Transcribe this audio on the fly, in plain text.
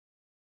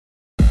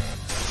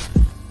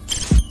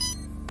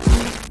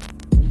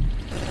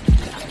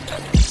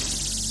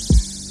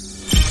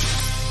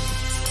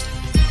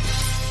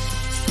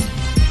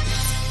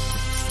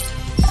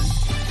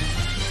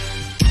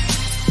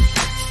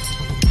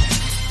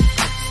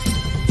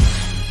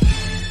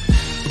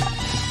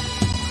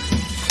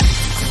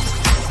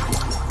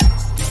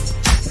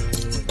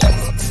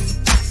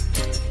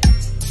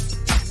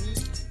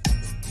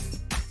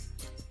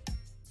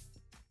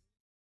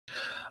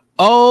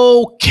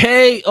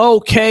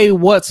Okay.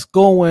 What's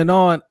going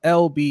on,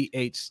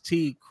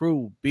 LBHT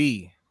Crew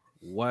B?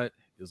 What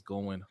is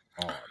going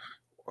on?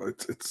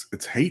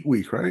 It's hate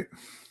week, right?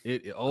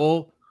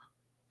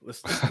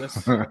 Let's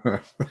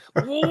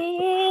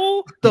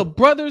Whoa, the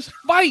brothers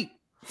fight.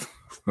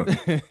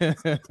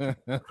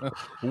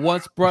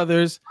 Once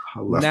brothers,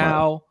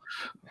 now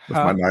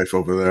my knife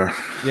over there.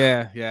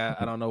 Yeah.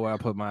 I don't know where I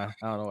put my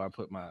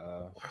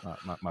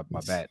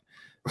bat.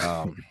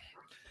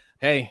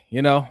 Hey,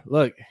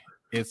 look,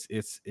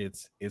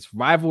 it's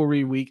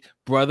rivalry week,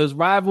 brothers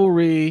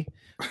rivalry.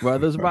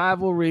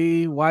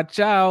 Watch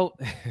out.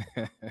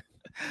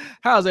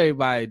 How's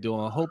everybody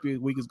doing? Hope your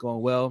week is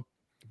going well,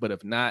 but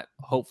if not,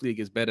 hopefully it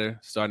gets better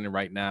starting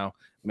right now.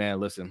 Man,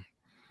 listen,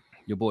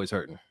 your boy's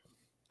hurting.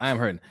 I am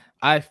hurting.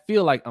 I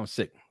feel like I'm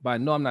sick, but I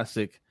know I'm not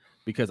sick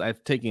because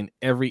I've taken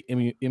every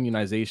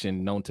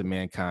immunization known to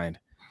mankind.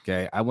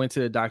 Okay, I went to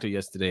the doctor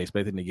yesterday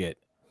expecting to get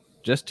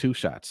just 2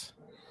 shots.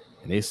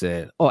 And they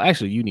said, "Oh,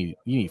 actually, you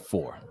need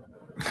 4."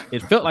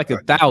 It felt like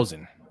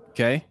 1,000.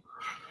 Okay,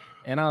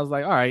 and I was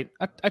like, "All right."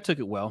 I took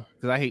it well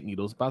because I hate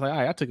needles, but I was like, "All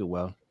right, I took it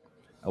well."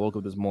 I woke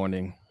up this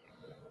morning.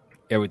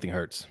 Everything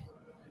hurts.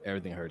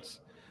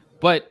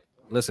 But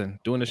listen,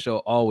 doing the show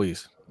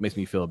always makes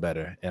me feel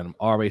better, and I'm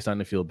already starting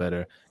to feel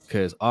better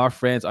because our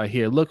friends are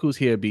here. Look who's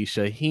here. B.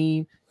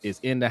 Shaheen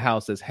is in the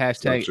house. Says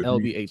hashtag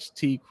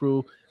LBHT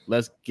Crew.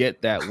 Let's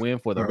get that win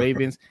for the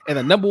Ravens and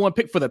the number 1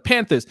 pick for the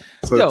Panthers.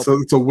 So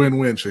it's a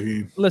win-win,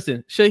 Shaheen.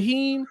 Listen,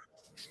 Shaheen,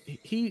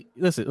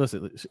 listen.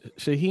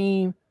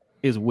 Shaheen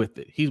is with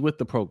it. He's with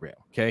the program.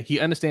 Okay, he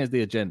understands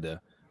the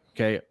agenda.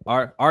 Okay,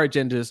 our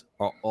agendas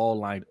are all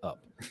lined up.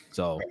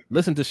 So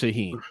listen to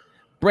Shaheen.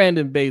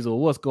 Brandon Basil,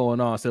 what's going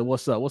on? Said,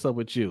 what's up? What's up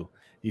with you?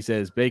 He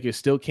says Baker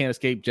still can't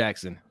escape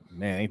Jackson.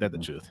 Man, ain't that the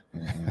truth?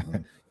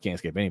 Can't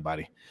escape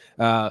anybody.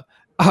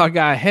 Our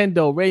guy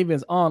Hendo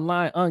Ravens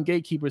Online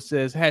Ungatekeeper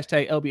says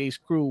hashtag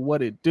LBH Crew.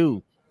 What it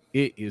do?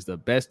 It is the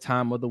best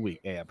time of the week.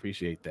 Hey, I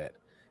appreciate that.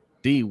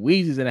 D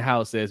Weezy's in the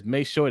house says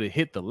make sure to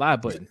hit the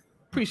live button.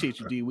 Appreciate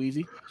you, D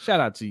Weezy. Shout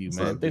out to you,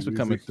 man. Thanks for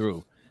coming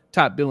through.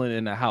 Top Billing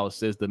in the house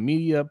says the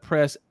media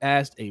press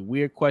asked a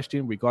weird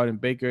question regarding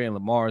Baker and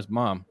Lamar's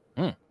mom.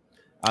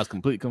 I was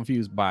completely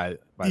confused by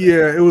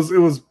yeah, it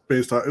was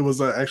based on, it was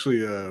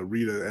actually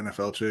Rita,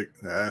 NFL chick,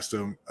 that asked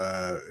him.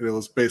 It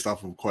was based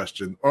off of a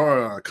question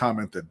or a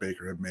comment that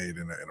Baker had made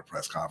in a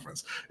press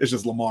conference. It's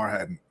just Lamar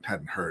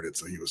hadn't heard it,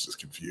 so he was just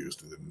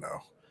confused and didn't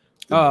know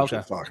what she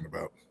was talking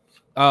about.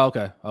 Oh,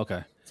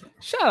 okay.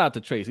 Shout out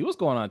to Tracy. What's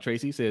going on,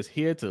 Tracy? He says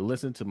here to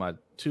listen to my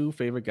 2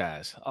 favorite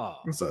guys. Oh,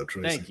 what's up,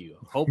 Tracy? Thank you.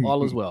 Hope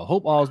all is well.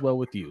 Hope all is well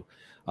with you.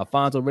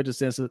 Alfonso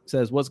Richardson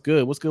says, "What's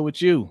good? What's good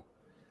with you?"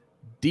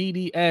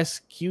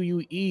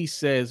 DDSQUE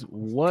says,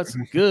 "What's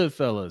good,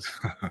 fellas?"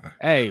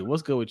 Hey,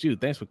 what's good with you?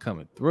 Thanks for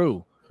coming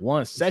through.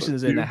 One Session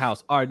is in the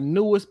house. Our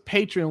newest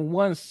patron,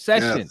 One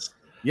Session.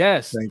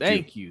 Yes.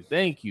 Thank you.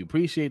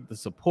 Appreciate the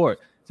support.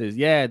 Says,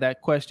 yeah,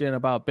 that question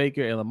about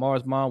Baker and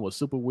Lamar's mom was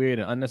super weird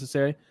and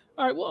unnecessary.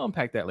 All right, we'll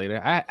unpack that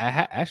later. I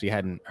actually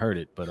hadn't heard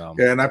it, but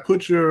yeah, and I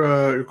put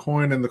your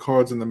coin and the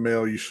cards in the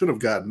mail. You should have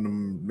gotten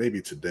them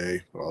maybe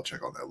today, but I'll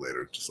check on that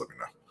later. Just let me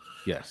know.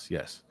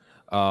 Yes.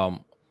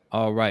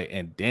 All right,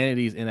 and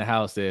Danity's in the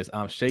house says,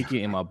 I'm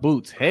shaking in my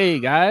boots. Hey,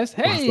 guys.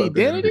 Hey,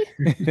 Danity.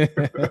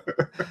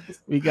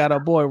 We got our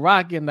boy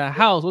Rock in the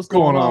house. What's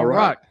going on,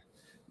 Rock?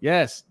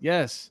 Yes.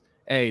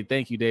 Hey,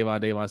 thank you, Davon.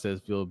 Davon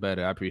says, feel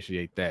better. I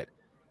appreciate that.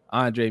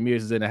 Andre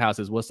Mears is in the house.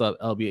 Says, what's up,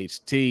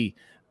 LBHT?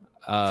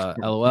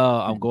 LOL,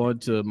 I'm going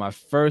to my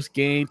first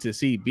game to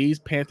see Bees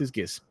Panthers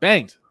get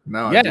spanked.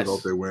 Now I do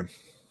hope they win.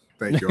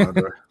 Thank you,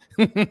 Andre.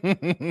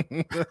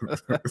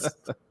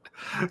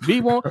 B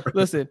won't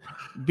listen.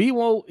 B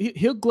won't.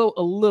 He'll glow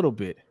a little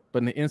bit, but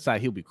in the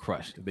inside he'll be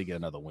crushed if they get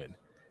another win.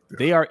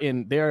 Yeah.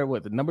 They're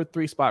what, the number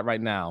 3 spot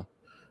right now.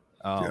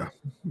 And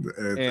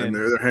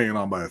they're hanging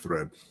on by a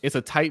thread. It's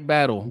a tight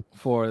battle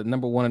for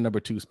number 1 and number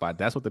 2 spot.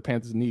 That's what the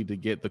Panthers need to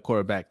get the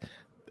quarterback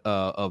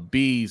of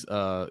B's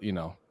of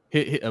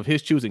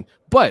his choosing.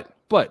 But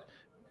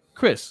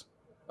Chris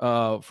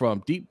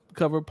from Deep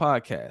Cover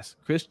Podcast,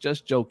 Chris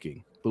Just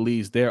Joking,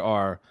 believes there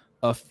are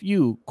a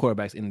few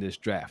quarterbacks in this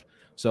draft.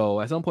 So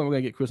at some point we're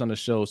gonna get Chris on the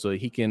show so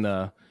he can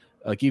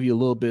give you a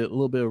little bit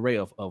of ray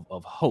of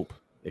hope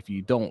if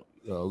you don't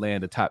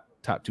land the top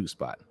 2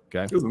 spot.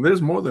 Okay, listen,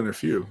 there's more than a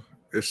few.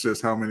 It's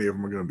just how many of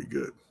them are going to be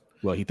good.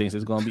 Well, he thinks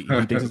it's going to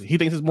be. He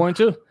thinks it's more than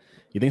 2.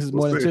 He thinks it's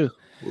more than 2.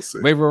 We'll see.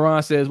 Ray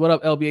Veron says, "What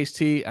up,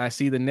 LBHT? I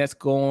see the Nets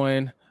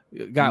going.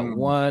 Got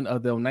one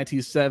of them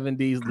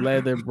 1970s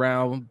leather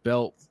brown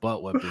belt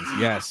butt weapons.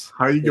 Yes.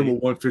 How you give a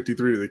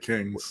 153 to the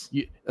Kings?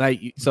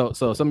 So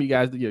some of you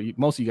guys,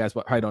 most of you guys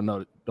probably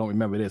don't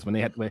remember this when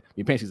your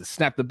parents used to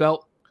snap the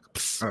belt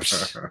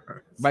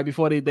right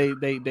before they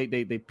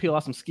peel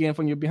off some skin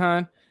from your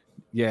behind.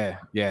 Yeah,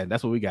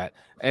 that's what we got.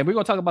 And we're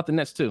gonna talk about the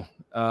Nets too.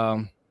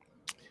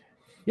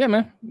 Yeah,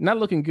 man, not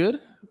looking good,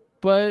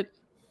 but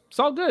it's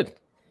all good.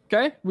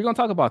 Okay, we're gonna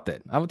talk about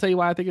that. I'm gonna tell you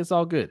why I think it's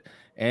all good,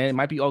 and it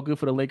might be all good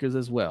for the Lakers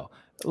as well.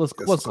 What's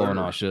going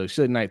on, Shug?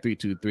 Shug Knight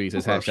 323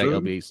 says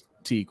hashtag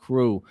FT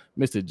Crew,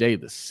 Mr. J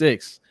the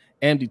Sixth,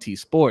 MDT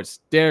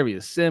Sports,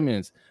 Darius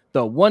Simmons,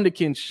 the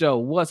Wonderkin Show.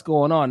 What's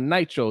going on?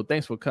 Nitro,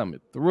 thanks for coming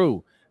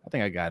through. I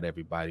think I got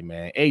everybody,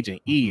 man.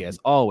 Agent E, as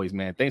always,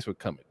 man. Thanks for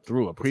coming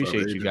through.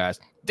 Appreciate you guys.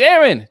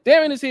 Darren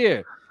is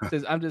here.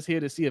 Says, I'm just here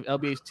to see if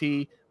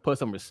LBHT put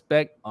some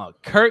respect on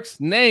Kirk's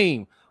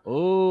name.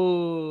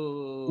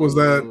 Oh, was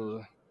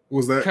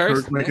that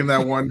Kirk making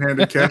that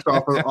one-handed catch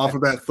off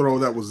of that throw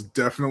that was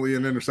definitely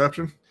an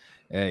interception?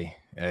 Hey.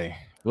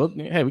 Well,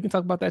 hey, we can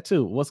talk about that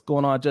too. What's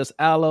going on? Just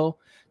Aloe,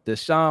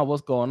 Deshaun,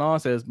 what's going on?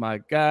 Says, my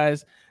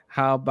guys,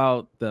 how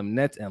about the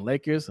Nets and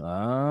Lakers?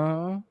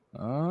 Okay.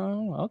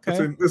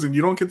 Listen,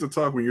 you don't get to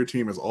talk when your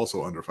team is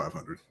also under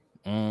 500.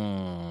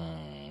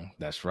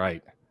 That's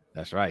right.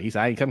 He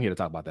said, I ain't come here to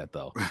talk about that,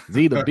 though.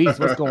 Z the Beast,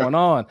 what's going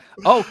on?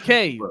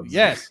 Okay,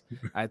 yes.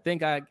 I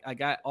think I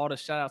got all the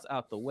shout-outs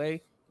out the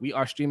way. We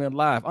are streaming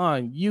live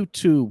on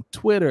YouTube,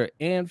 Twitter,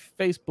 and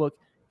Facebook,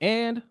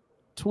 and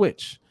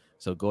Twitch.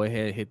 So go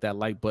ahead, hit that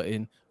like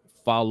button.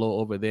 Follow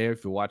over there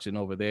if you're watching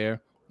over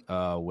there.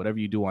 Whatever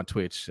you do on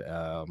Twitch,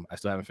 I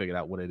still haven't figured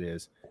out what it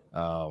is.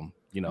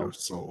 You're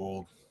so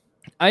old.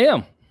 I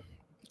am.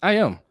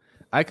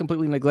 I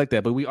completely neglect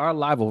that, but we are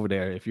live over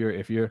there. If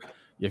you're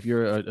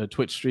a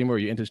Twitch streamer or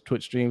you're into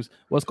Twitch streams,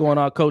 what's going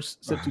on, Coach?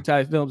 Sip Too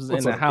Tight Films is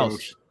in the house.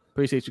 Coach?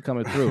 Appreciate you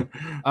coming through.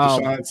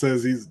 Deshaun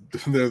says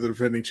they're the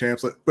defending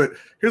champs. But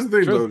here's the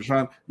thing, though,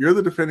 Deshaun, you're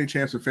the defending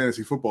champs in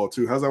fantasy football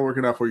too. How's that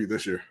working out for you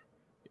this year?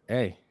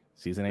 Hey,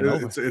 season ain't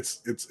over. It's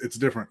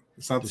different.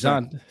 It's not the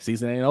Deshaun, same.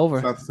 Season ain't over.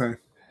 It's not the same.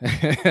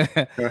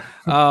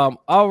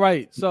 All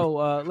right.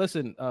 So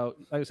listen, like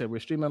I said, we're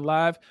streaming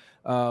live.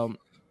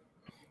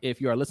 If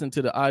you are listening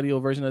to the audio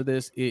version of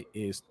this, it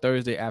is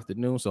Thursday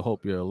afternoon. So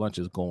hope your lunch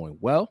is going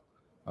well.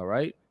 All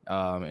right.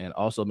 And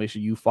also make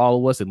sure you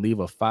follow us and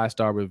leave a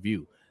 5-star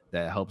review.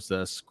 That helps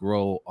us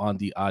grow on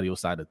the audio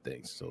side of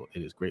things. So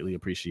it is greatly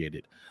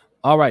appreciated.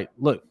 All right.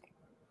 Look,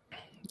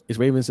 it's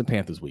Ravens and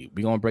Panthers week.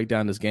 We're going to break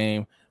down this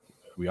game.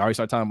 We already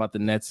started talking about the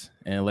Nets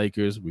and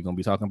Lakers. We're going to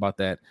be talking about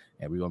that,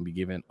 and we're going to be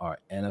giving our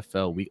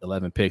NFL Week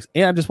 11 picks.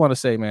 And I just want to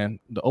say, man,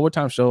 the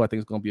overtime show, I think,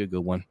 is going to be a good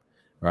one,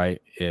 right?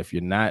 If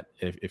you're not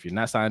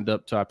signed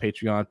up to our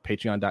Patreon,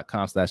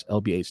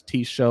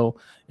 patreon.com/LBHT show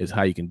is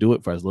how you can do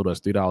it for as little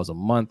as $3 a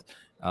month.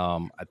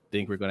 I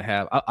think we're going to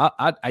have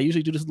I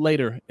usually do this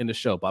later in the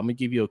show, but I'm going to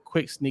give you a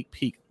quick sneak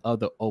peek of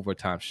the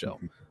overtime show.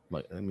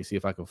 Let me see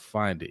if I can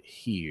find it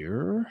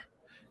here.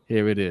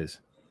 Here it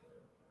is.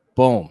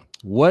 Boom.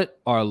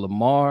 What are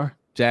Lamar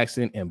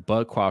Jackson and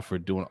Bud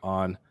Crawford doing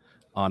on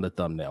the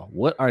thumbnail?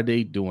 What are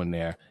they doing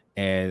there?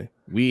 And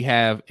we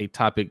have a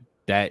topic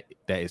that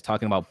is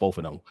talking about both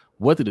of them.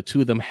 What do the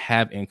two of them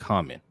have in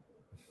common?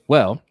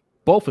 Well,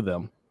 both of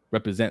them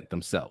represent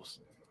themselves.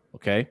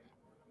 Okay.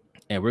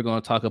 And we're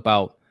going to talk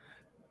about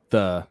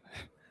the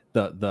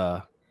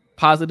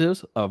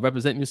positives of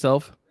representing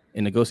yourself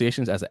in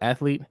negotiations as an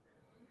athlete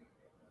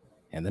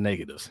and the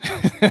negatives.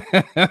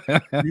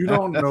 You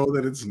don't know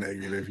that it's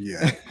negative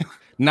yet.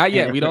 Not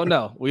yet. We don't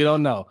know.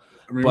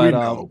 I mean, we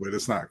know, but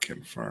it's not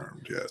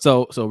confirmed yet.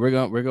 So we're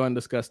going to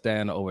discuss that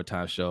in the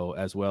overtime show,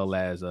 as well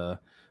as the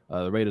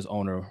Raiders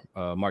owner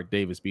Mark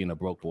Davis being a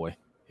broke boy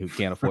who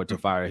can't afford to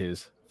fire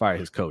his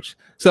coach.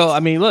 So I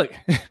mean, look,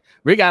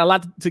 we got a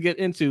lot to get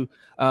into.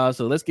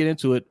 So let's get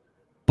into it.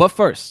 But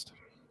first,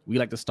 we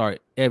like to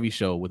start every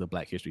show with a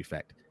Black History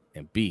fact,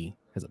 and B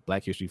has a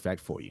Black History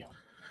fact for you.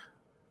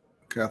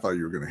 Okay, I thought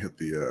you were going to hit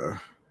the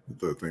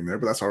thing there,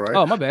 but that's all right.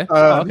 Oh, my bad.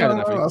 No,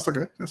 that's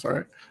okay. That's all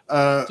right.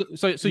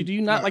 So do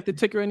you not like the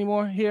ticker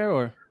anymore here,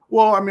 or?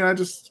 Well, I mean, I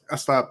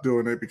stopped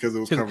doing it because it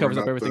was covering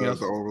up everything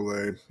else. The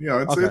overlay.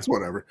 It's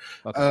whatever.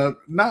 Okay.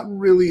 Not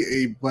really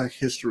a Black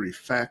History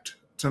fact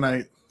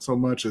tonight so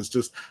much as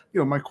just,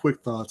 my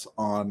quick thoughts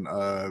on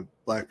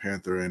Black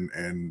Panther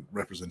and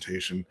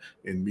representation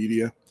in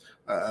media.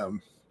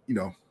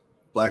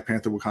 Black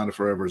Panther Wakanda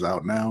Forever is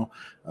out now.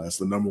 It's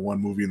the #1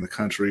 movie in the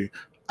country.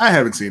 I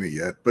haven't seen it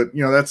yet, but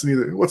that's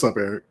neither. What's up,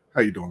 Eric?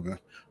 How you doing, man?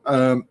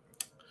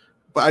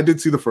 But I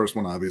did see the first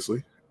one,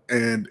 obviously,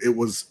 and it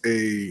was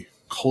a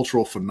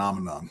cultural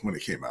phenomenon when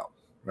it came out,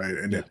 right?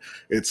 And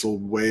it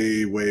sold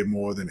way, way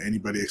more than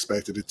anybody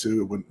expected it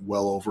to. It went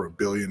well over $1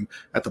 billion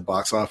at the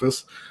box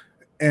office,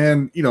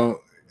 and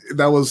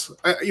that was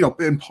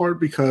in part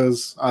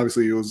because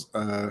obviously it was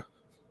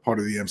part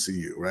of the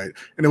MCU, right?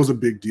 And it was a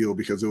big deal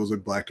because it was a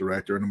Black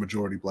director and a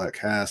majority Black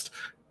cast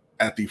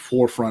at the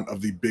forefront of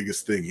the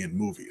biggest thing in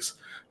movies.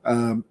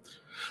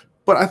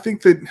 But I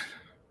think that,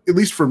 at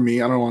least for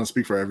me, I don't want to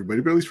speak for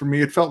everybody, but at least for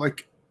me, it felt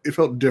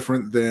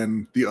different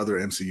than the other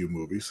MCU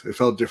movies. It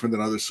felt different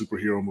than other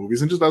superhero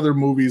movies and just other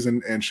movies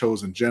and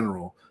shows in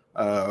general,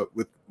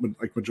 with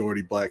like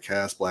majority Black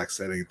cast, Black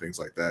setting, things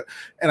like that.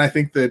 And I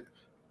think that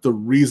the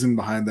reason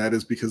behind that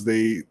is because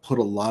they put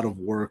a lot of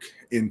work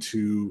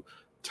into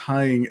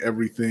tying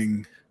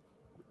everything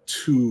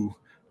to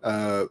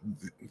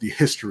the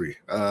history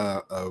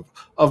of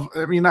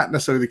I mean, not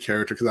necessarily the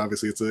character, because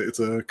obviously it's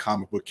a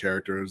comic book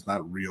character, it's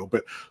not real,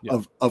 but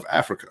of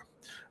Africa.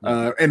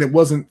 And it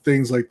wasn't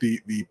things like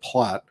the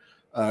plot,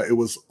 it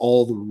was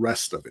all the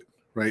rest of it,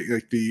 right?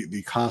 Like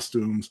the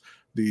costumes,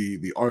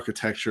 the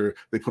architecture.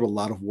 They put a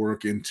lot of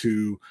work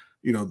into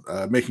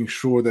making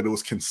sure that it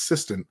was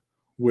consistent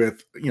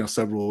with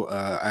several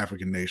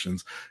African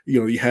nations.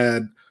 You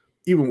had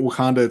even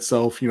Wakanda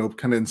itself,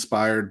 kind of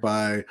inspired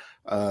by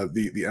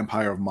the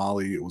Empire of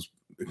Mali. It was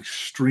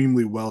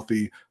extremely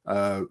wealthy,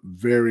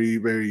 very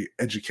very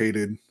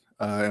educated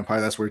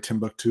empire. That's where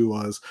Timbuktu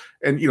was,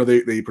 and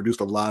they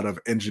produced a lot of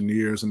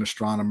engineers and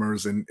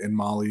astronomers in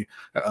Mali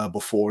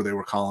before they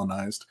were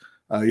colonized.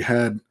 You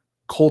had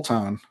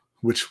coltan,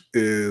 which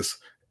is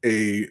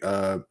a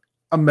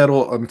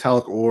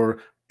metallic ore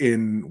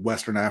in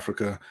Western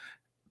Africa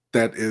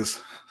that is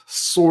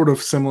sort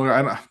of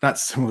similar, not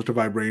similar to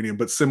vibranium,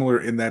 but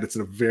similar in that it's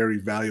a very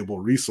valuable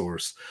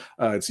resource.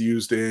 It's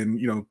used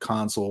in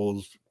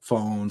consoles,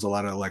 phones, a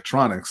lot of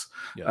electronics,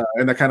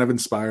 and that kind of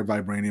inspired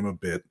vibranium a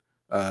bit.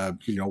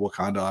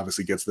 Wakanda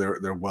obviously gets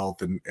their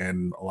wealth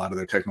and a lot of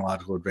their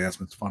technological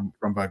advancements from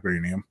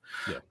vibranium.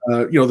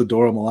 The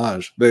Dora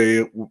Milaje,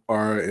 they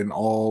are an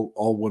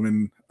all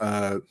women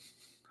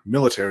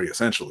military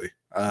essentially.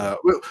 A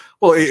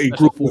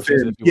group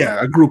within,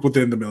 a group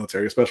within the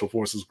military, a special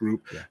forces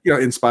group,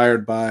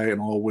 inspired by an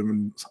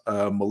all-women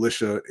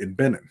militia in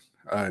Benin,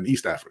 in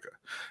East Africa.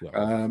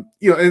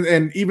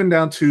 And even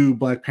down to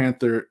Black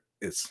Panther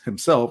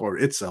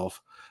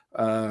itself.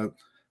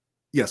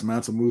 Yes,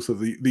 Mansa Musa,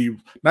 the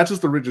not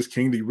just the richest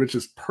king, the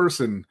richest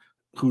person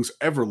who's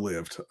ever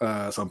lived.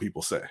 Some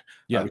people say,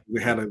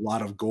 we had a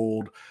lot of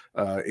gold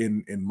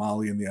in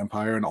Mali in the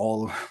empire, and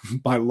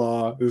by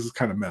law, this is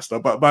kind of messed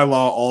up. But by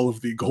law, all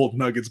of the gold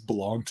nuggets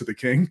belonged to the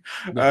king,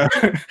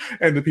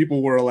 and the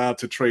people were allowed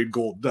to trade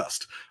gold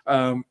dust.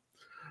 But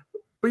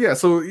yeah,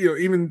 so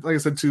even like I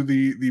said, to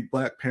the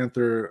Black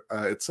Panther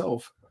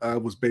itself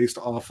was based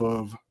off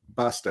of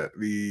Bastet,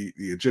 the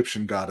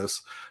Egyptian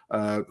goddess,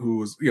 who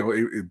was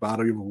a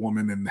body of a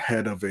woman and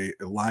head of a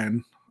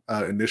lion.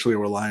 Initially,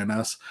 or a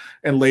lioness,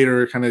 and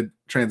later kind of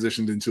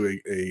transitioned into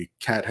a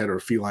cat head or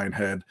feline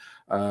head.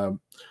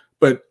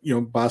 But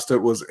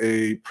Bastet was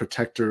a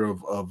protector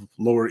of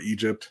Lower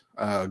Egypt,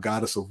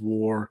 goddess of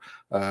war,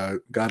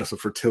 goddess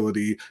of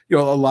fertility.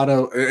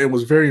 It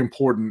was very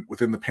important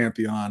within the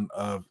pantheon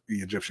of the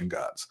Egyptian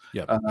gods.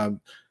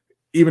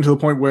 Even to the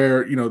point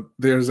where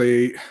there's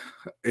a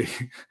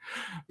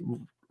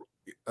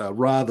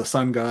Ra, the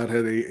sun god,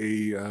 had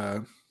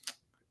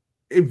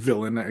a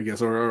villain, I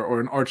guess, or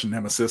an arch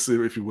nemesis,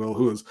 if you will,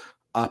 who is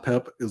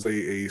Apep, is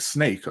a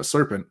snake, a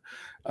serpent,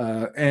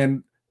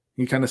 and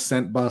he kind of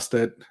sent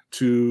Bastet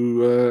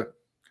to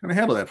kind of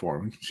handle that for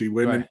him. She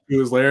went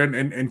into his lair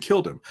and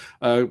killed him.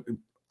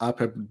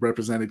 Apep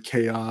represented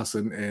chaos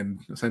and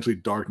essentially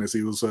darkness.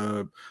 He was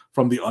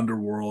from the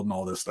underworld and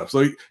all this stuff.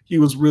 So he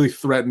was really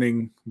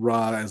threatening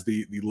Ra as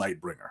the light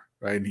bringer,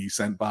 right? And he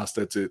sent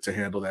Bastet to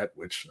handle that,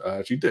 which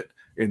she did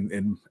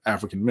in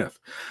African myth.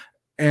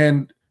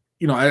 And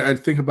I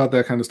think about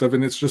that kind of stuff,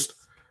 and it's just,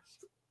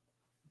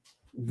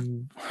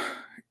 you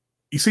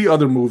see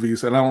other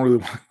movies, and I don't really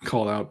want to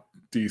call out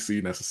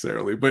DC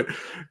necessarily, but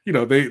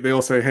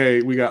they'll say,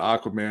 hey, we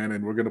got Aquaman,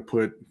 and we're going to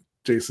put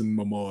Jason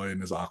Momoa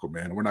in as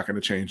Aquaman, and we're not going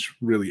to change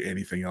really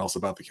anything else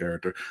about the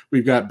character.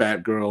 We've got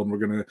Batgirl, and we're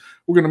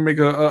gonna make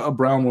a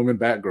brown woman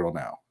Batgirl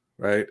now,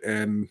 right?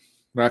 And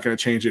we're not going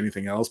to change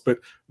anything else. But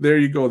there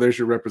you go. There's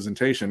your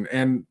representation,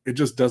 and it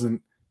just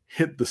doesn't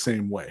hit the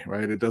same way,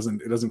 right? It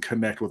doesn't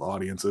connect with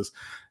audiences,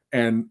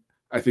 and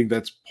I think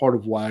that's part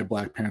of why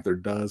Black Panther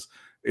does.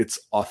 Its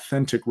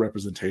authentic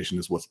representation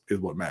is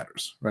what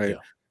matters, right?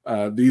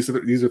 These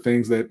are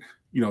things that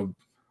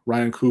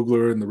Ryan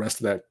Coogler and the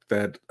rest of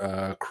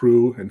that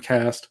crew and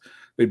cast,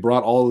 they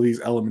brought all of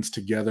these elements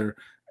together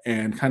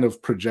and kind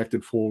of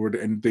projected forward,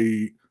 and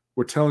they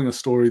were telling a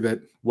story that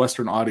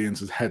Western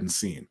audiences hadn't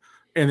seen,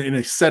 and in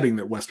a setting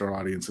that Western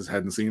audiences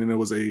hadn't seen, and it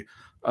was a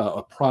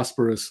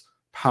prosperous,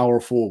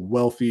 powerful,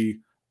 wealthy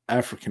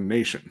African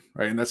nation,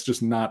 right? And that's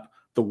just not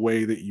the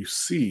way that you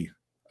see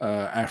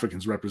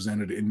Africans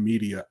represented in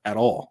media at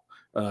all,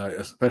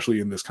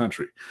 especially in this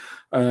country.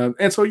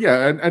 And so,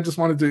 I just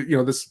wanted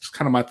to, this is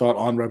kind of my thought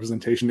on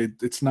representation.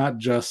 It's not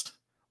just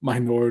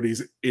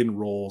minorities in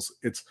roles,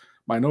 it's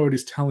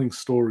minorities telling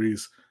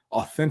stories,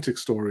 authentic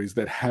stories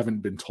that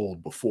haven't been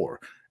told before.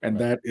 And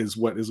that is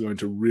what is going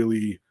to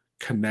really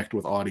connect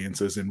with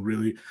audiences and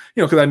really,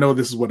 because I know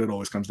this is what it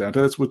always comes down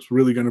to. That's what's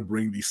really going to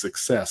bring the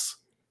success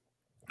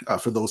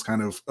for those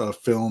kind of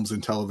films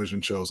and television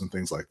shows and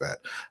things like that.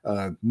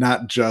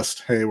 Not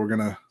just, hey, we're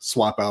going to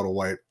swap out a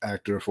white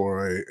actor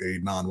for a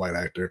non-white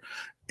actor.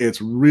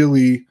 It's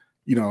really,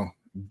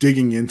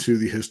 digging into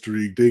the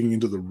history, digging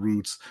into the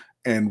roots,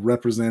 and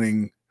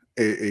representing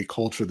a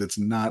culture that's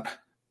not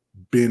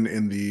been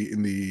in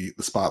the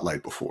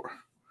spotlight before.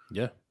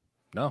 Yeah.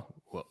 No,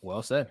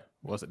 well said.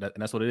 And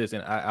that's what it is.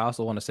 And I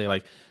also want to say,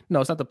 no,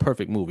 it's not the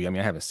perfect movie. I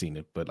mean, I haven't seen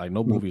it, but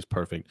no movie is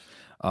perfect.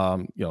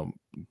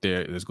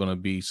 There's going to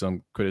be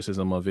some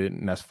criticism of it,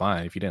 and that's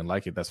fine. If you didn't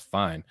like it, that's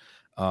fine.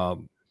 But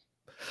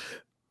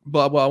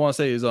what I want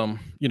to say is,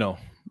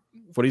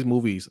 for these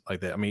movies like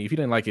that, I mean, if you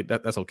didn't like it,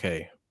 that's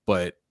okay.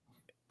 But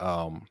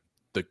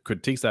the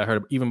critiques that I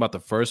heard, even about the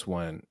first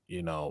one,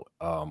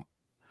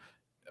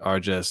 are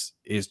just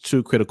is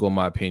too critical in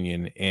my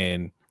opinion,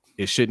 and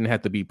it shouldn't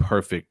have to be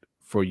perfect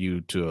for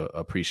you to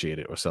appreciate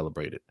it or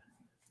celebrate it.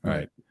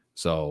 Right.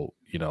 So,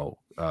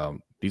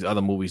 these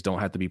other movies don't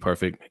have to be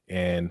perfect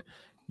and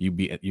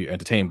you're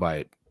entertained by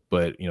it.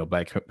 But,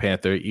 Black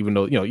Panther, even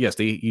though, yes,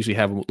 they usually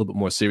have a little bit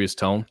more serious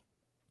tone,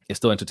 it's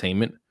still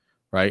entertainment,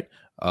 right?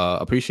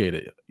 Appreciate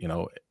it.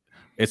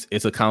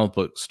 It's a comic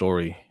book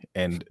story.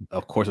 And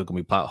of course, it's going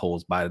to be plot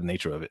holes by the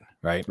nature of it,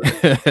 right?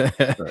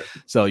 Right.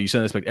 So you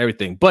shouldn't expect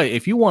everything. But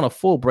if you want a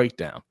full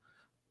breakdown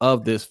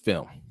of this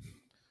film,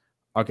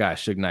 our guy,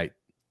 Suge Knight,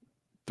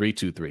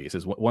 323. It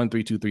says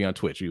 1323 on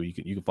Twitch. You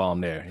can follow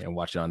him there and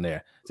watch it on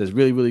there. It says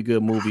really, really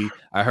good movie.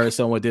 I heard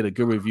someone did a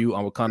good review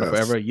on Wakanda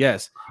Forever.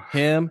 Yes,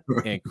 him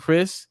and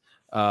Chris.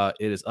 It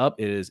is up.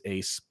 It is a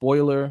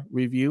spoiler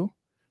review.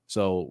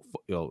 So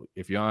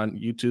if you're on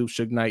YouTube,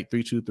 Suge Knight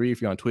 323.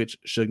 If you're on Twitch,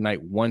 Suge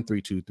Knight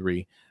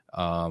 1323.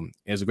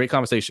 It's a great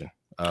conversation.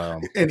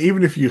 And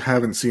even if you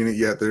haven't seen it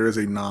yet, there is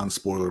a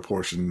non-spoiler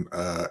portion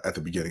at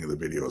the beginning of the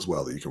video as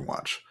well that you can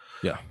watch.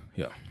 Yeah.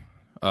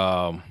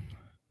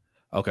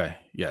 Okay.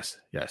 Yes.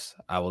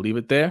 I will leave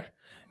it there.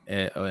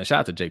 And shout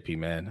out to JP,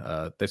 man.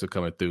 Thanks for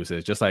coming through. It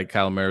says, just like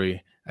Kyle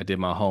Murray, I did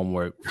my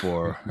homework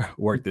for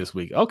work this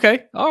week.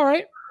 Okay. All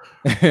right.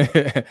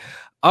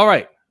 All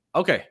right.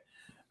 Okay.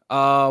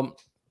 Let's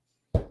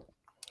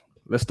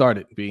start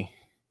it, B.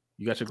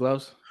 You got your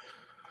gloves?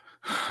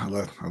 I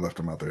left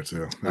them out there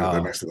too.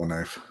 They're next to the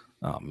knife.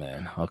 Oh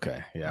man.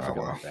 Okay. Yeah, I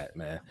forgot about that,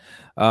 man.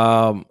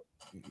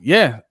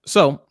 Yeah.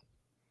 So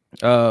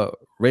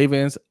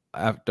Ravens,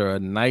 after a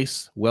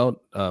nice,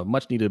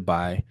 much needed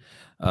bye,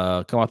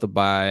 come out the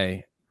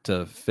bye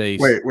to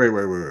face. Wait.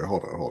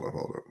 Hold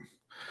up.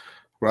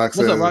 Rock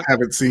says, Rock?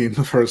 Haven't seen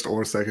the first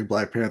or second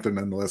Black Panther.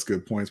 Nonetheless,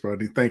 good points,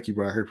 Brody. Thank you,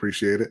 Brock. I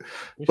appreciate it.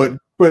 But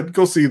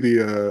go see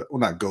the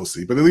not go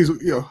see, but at least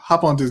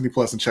hop on Disney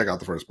Plus and check out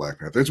the first Black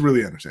Panther. It's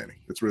really entertaining.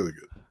 It's really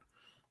good.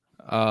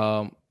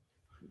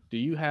 Do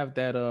you have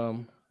that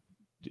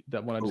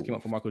that one I just came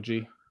up for Marco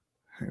G?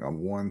 Hang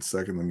on 1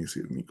 second. Let me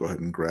see. Let me go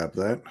ahead and grab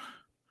that.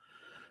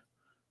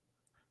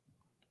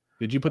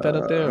 Did you put that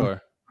up there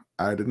or?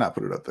 I did not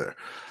put it up there.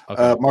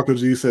 Okay. Marco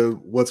G said,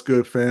 "What's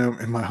good, fam?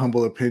 In my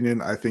humble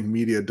opinion, I think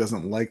media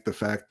doesn't like the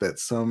fact that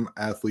some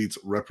athletes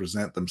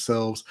represent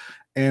themselves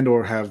and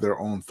or have their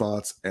own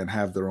thoughts and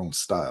have their own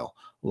style.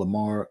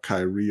 Lamar,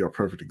 Kyrie are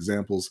perfect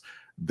examples.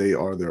 They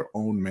are their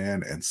own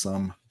man, and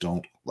some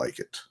don't like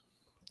it."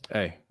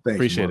 Hey,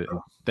 appreciate it.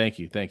 Thank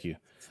you.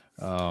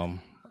 All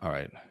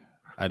right.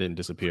 I didn't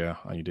disappear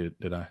on you,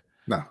 did I?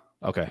 No.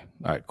 Okay.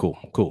 All right.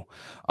 Cool.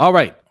 All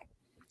right.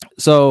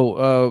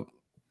 So,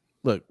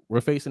 look, we're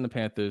facing the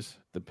Panthers.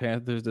 The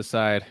Panthers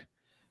decide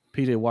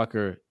PJ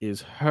Walker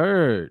is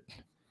hurt.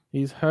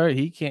 He's hurt.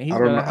 He can't. I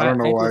don't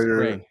know why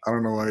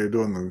you're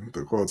doing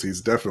the quotes.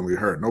 He's definitely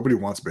hurt. Nobody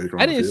wants Baker on the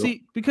field. I didn't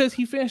see because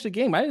he finished the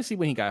game. I didn't see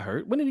when he got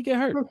hurt. When did he get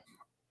hurt?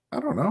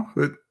 I don't know.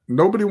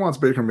 Nobody wants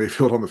Baker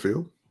Mayfield on the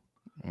field.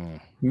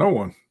 No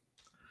one.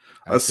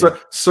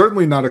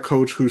 Certainly not a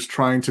coach who's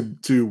trying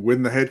to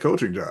win the head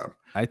coaching job.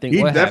 I think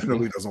he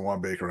definitely doesn't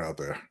want Baker out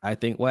there. I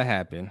think what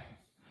happened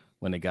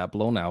when they got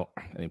blown out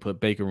and they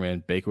put Baker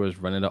in, Baker was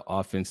running the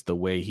offense the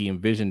way he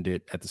envisioned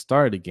it at the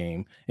start of the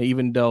game. And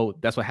even though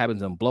that's what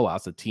happens in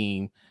blowouts, the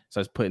team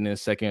starts putting in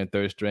second and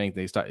third string.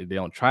 They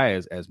don't try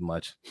as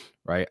much,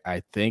 right?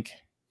 I think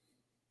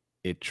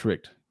it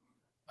tricked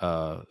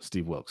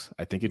Steve Wilkes.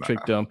 I think it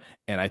tricked them.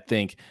 And I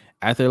think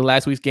after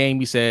last week's game,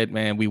 we said,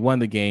 man, we won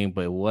the game,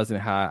 but it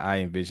wasn't how I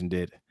envisioned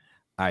it.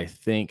 I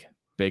think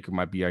Baker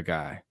might be our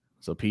guy.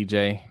 So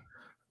PJ's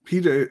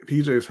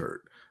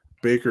hurt.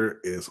 Baker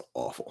is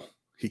awful.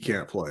 He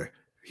can't play.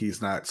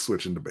 He's not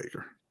switching to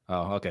Baker.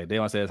 Oh, okay.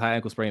 Dayvon says high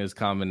ankle sprain is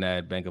common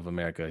at Bank of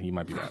America. He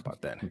might be right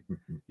about that.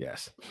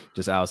 Yes.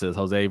 Just Al says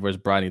Jose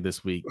versus Bronny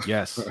this week.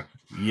 Yes.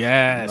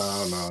 Yes.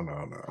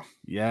 No.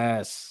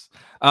 Yes.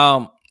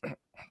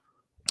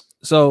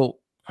 So,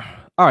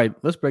 all right,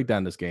 let's break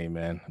down this game,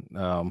 man.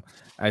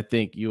 I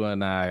think you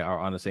and I are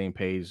on the same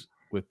page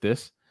with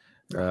this.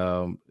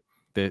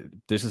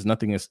 This is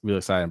nothing that's really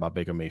exciting about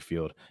Baker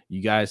Mayfield.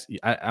 You guys,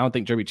 I don't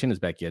think Jerry Chin is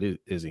back yet,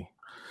 is he?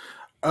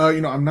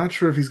 I'm not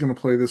sure if he's going to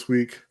play this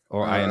week.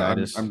 Or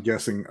Ioannidis. I'm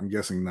guessing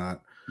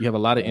not. You have a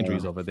lot of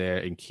injuries over there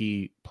in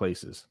key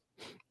places,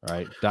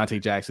 right? Dante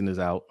Jackson is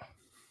out.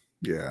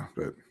 Yeah,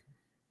 but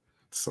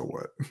so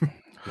what?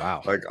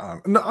 Wow.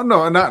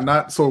 No,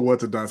 not so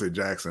what to Dante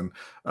Jackson,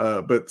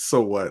 but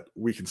so what?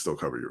 We can still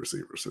cover your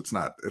receivers. It's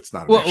not an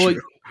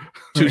issue.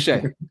 Touche.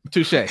 I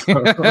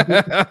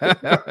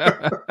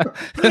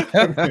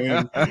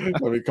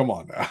mean, come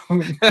on now.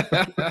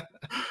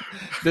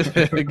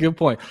 Good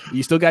point.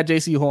 You still got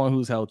JC Horn,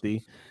 who's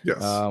healthy.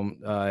 Yes.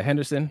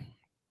 Henderson.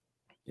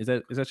 Is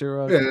that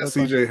your?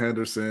 CJ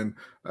Henderson.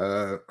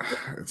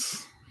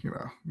 It's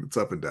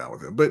up and down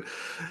with him. But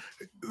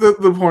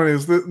the point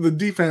is the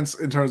defense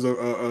in terms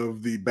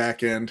of the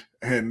back end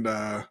and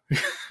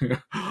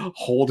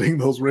holding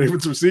those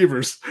Ravens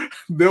receivers,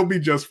 they'll be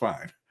just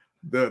fine.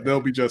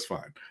 They'll be just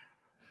fine.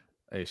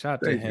 Hey, shout out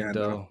to Thank you,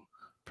 Hendo.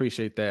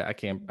 Appreciate that. I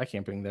can't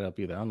bring that up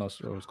either. I don't know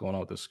what's going on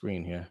with the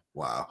screen here.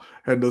 Wow.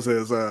 Hendo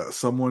says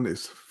someone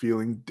is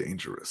feeling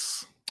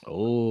dangerous.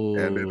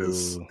 And it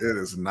Oh,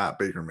 is not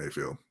Baker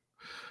Mayfield.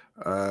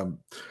 I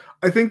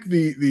think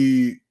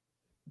the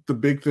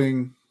big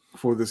thing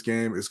for this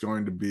game is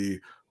going to be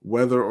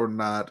whether or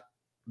not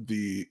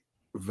the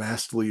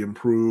vastly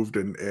improved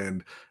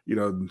and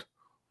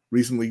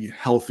recently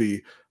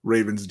healthy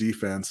Ravens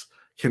defense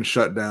can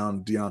shut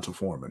down Deonta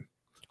Foreman.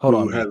 hold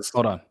on, man.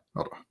 Hold on.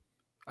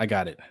 I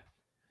got it.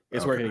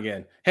 It's working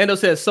again. Hendo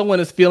says someone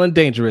is feeling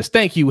dangerous.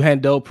 Thank you,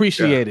 Hendo.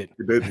 Appreciate it.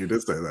 He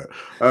did say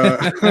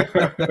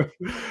that.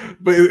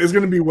 But it's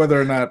going to be whether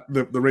or not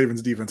the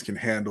Ravens defense can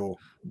handle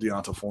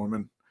Deonta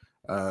Foreman.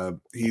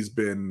 He's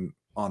been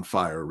on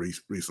fire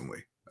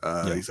recently.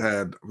 He's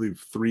had, I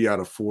believe, 3 out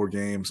of 4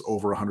 games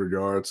over 100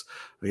 yards.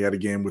 He had a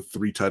game with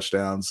 3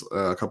 touchdowns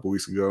a couple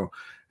weeks ago.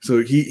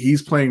 So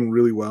he's playing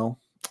really well.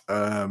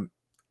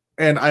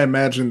 And I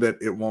imagine that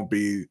it won't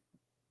be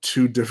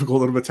too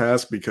difficult of a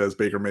task because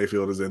Baker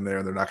Mayfield is in there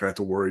and they're not going to have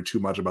to worry too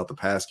much about the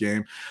pass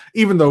game.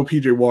 Even though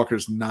PJ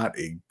Walker's not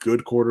a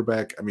good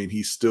quarterback, I mean,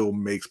 he still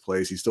makes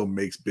plays, he still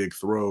makes big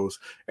throws,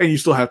 and you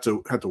still have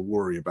to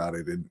worry about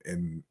it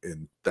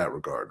in that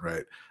regard,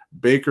 right?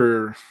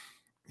 Baker,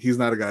 he's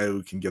not a guy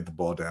who can get the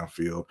ball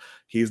downfield.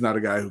 He's not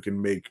a guy who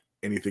can make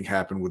anything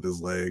happen with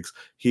his legs.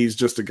 He's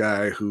just a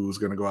guy who's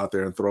going to go out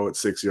there and throw it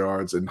 6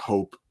 yards and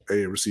hope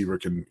a receiver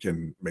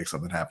can make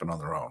something happen on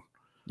their own.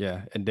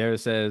 Yeah, and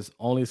Darius says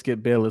only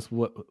Skip Bayless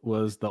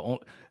was the only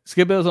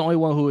Skip Bayless the only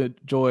one who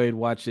enjoyed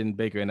watching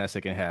Baker in that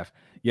second half.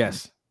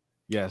 Yes,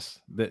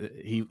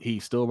 he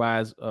still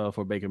rides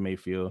for Baker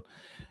Mayfield.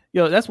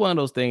 That's one of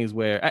those things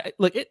where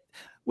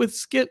with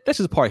Skip, that's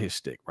just part of his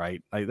shtick,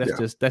 right? Like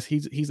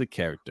he's a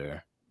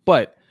character,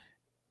 but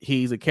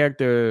he's a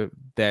character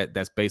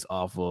that's based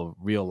off of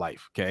real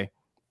life. Okay,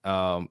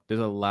 there's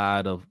a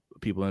lot of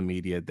people in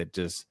media that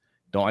just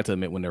don't like to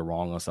admit when they're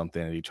wrong on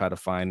something, and they try to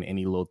find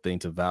any little thing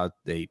to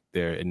validate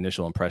their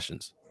initial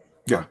impressions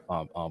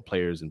on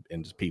players and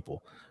just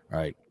people,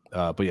 right?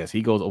 But yes,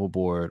 he goes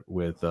overboard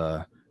with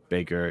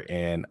Baker,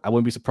 and I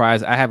wouldn't be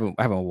surprised. I haven't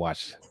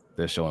watched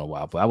this show in a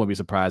while, but I wouldn't be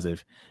surprised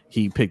if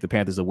he picked the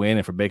Panthers to win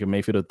and for Baker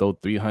Mayfield to throw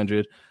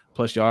 300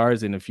 plus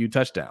yards and a few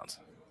touchdowns.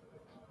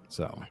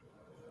 So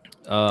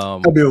I'll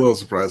be a little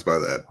surprised by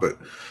that, but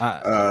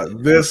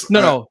I'm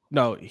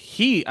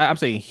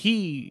saying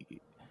he.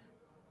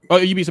 Oh,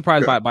 you'd be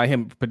surprised by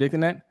him predicting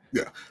that?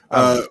 Yeah.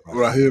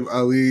 Raheem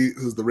Ali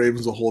says the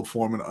Ravens will hold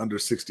Foreman under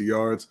 60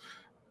 yards.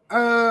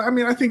 I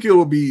mean, I think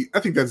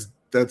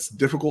that's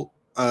difficult.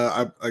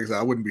 Like I said,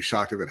 I wouldn't be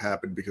shocked if it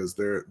happened because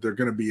they're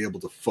going to be able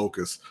to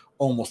focus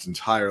almost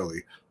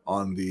entirely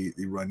on the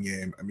run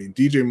game. I mean,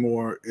 DJ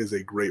Moore is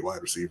a great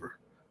wide receiver.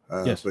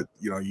 Yes. But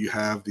you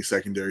have the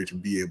secondary to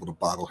be able to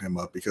bottle him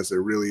up because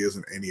there really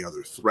isn't any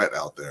other threat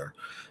out there.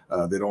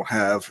 They don't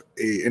have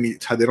a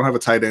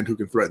tight end who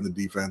can threaten the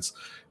defense.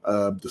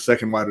 The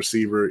second wide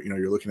receiver,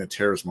 you're looking at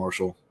Terrace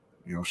Marshall,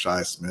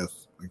 Shi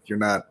Smith. Like, you're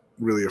not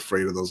really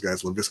afraid of those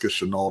guys. Laviska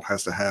Shenault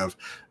has to have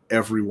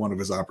every one of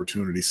his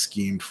opportunities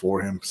schemed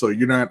for him. So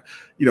you're not,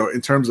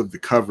 in terms of the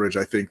coverage,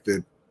 I think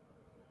that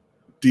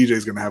DJ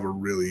is going to have a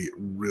really,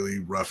 really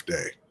rough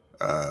day.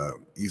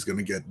 He's going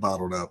to get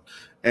bottled up,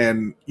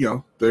 and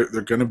they're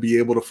going to be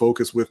able to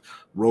focus with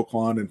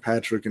Roquan and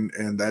Patrick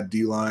and that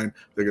D line.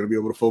 They're going to be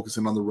able to focus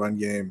in on the run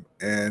game,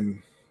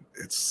 and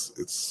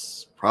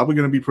it's probably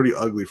going to be pretty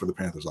ugly for the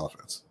Panthers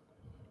offense.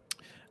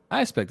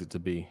 I expect it to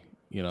be.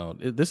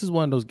 This is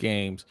one of those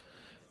games.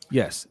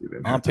 Yes,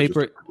 on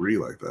paper, agree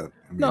like that.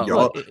 I mean,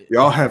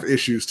 y'all have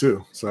issues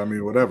too. So I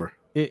mean, whatever.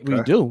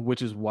 We do,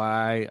 which is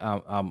why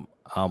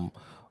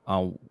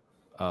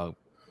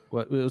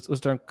let's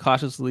turn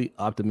cautiously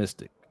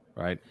optimistic,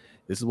 right?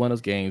 This is one of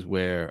those games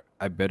where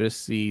I better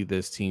see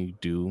this team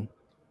do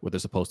what they're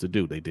supposed to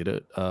do. They did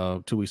it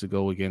 2 weeks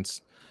ago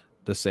against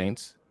the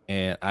Saints,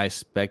 and I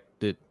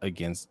expect it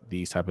against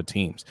these type of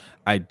teams.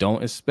 I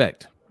don't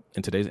expect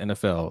in today's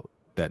NFL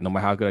that no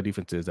matter how good our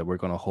defense is, that we're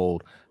going to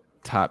hold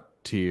top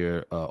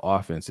tier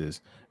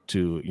offenses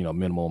to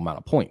minimal amount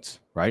of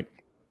points, right?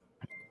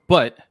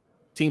 But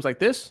teams like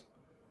this,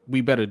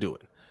 we better do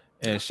it.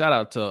 And shout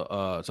out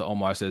to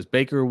Omar, says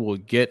Baker will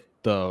get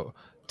the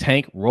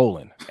tank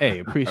rolling. Hey,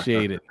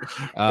 appreciate it.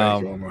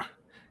 Thank you, Omar.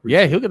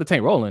 Yeah, he'll get the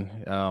tank rolling.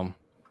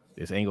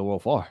 This ain't gonna roll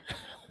far.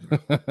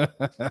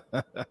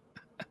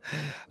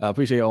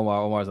 Appreciate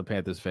Omar. Omar's a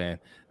Panthers fan.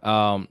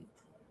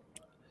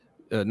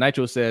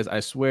 Nitro says, I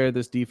swear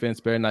this defense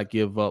better not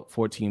give up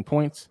 14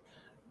 points.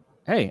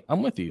 Hey,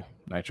 I'm with you,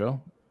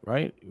 Nitro.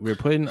 Right? We're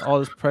putting all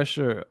this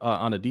pressure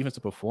on the defense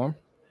to perform,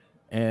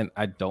 and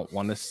I don't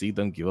want to see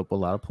them give up a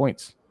lot of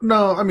points.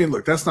 No, I mean,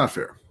 look, that's not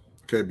fair.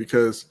 Okay,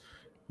 because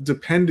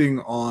depending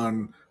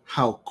on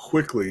how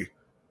quickly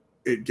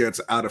it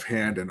gets out of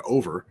hand and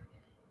over,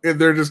 and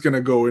they're just going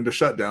to go into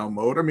shutdown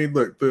mode. I mean,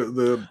 look,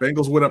 the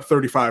Bengals went up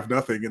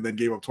 35-0 and then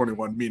gave up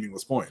 21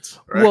 meaningless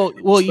points. Right?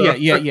 Well, yeah.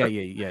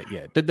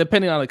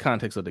 Depending on the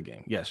context of the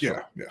game, yes,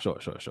 sure. Yeah.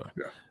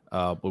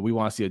 But we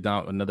want to see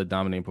another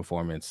dominating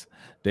performance.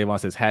 Davon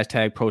says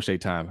hashtag pro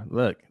shade time.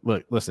 Look,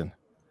 listen.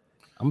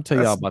 I'm gonna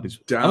tell y'all about these.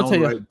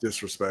 Downright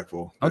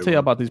disrespectful. I'll tell you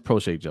about these pro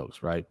shade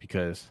jokes, right?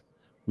 Because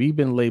we've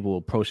been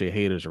labeled pro shade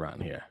haters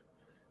around here.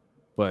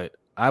 But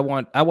I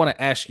want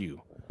to ask you,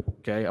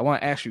 okay? I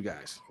want to ask you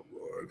guys.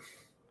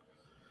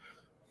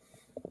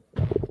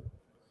 Oh,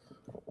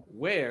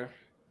 Lord.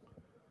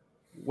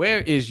 Where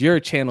is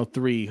your Channel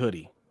 3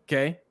 hoodie?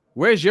 Okay,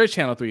 where's your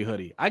Channel 3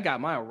 hoodie? I got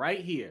mine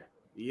right here.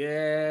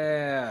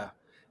 Yeah.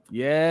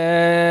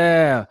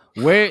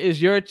 Where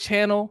is your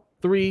Channel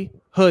 3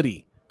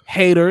 hoodie?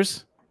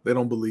 Haters. They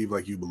don't believe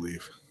like you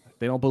believe.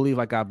 They don't believe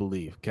like I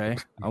believe. Okay,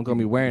 I'm gonna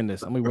be wearing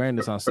this. I'm gonna be wearing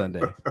this on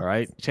Sunday. All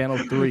right, Channel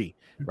 3.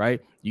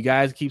 Right? You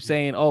guys keep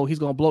saying, "Oh, he's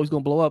gonna blow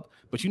up,"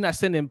 but you're not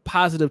sending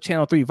positive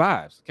Channel 3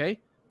 vibes. Okay,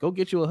 go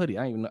get you a hoodie.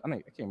 I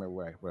can't remember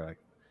where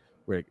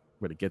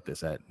to get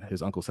this at.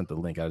 His uncle sent the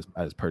link. I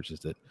just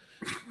purchased it.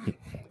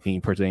 He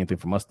ain't purchased anything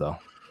from us though.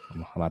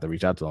 I'm about to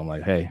reach out to him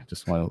like, hey,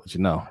 just want to let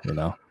you know.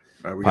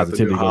 We got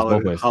the new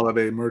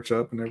holiday merch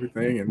up and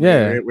everything, and we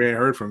ain't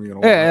heard from you in a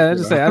while. I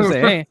just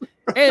say, hey.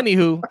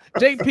 Anywho,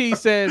 JP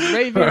says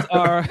Ravens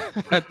are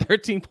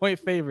 13-point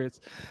favorites.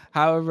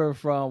 However,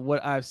 from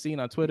what I've seen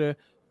on Twitter,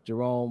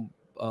 Jerome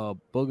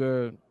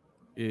Booger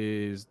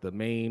is the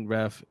main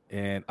ref,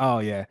 and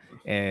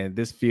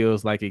this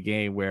feels like a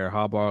game where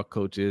Harbaugh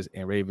coaches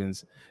and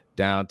Ravens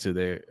down to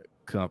their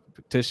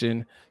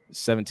competition.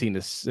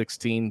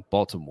 17-16,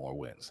 Baltimore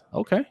wins.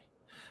 Okay,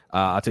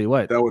 I'll tell you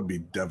what, that would be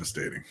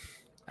devastating.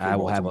 I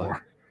will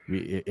Baltimore.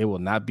 It will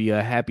not be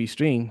a happy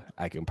stream.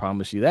 I can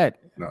promise you that.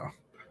 No,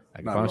 I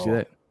can promise you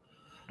that.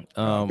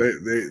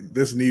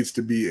 This needs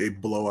to be a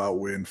blowout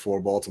win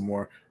for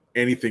Baltimore.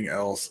 Anything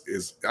else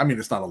is,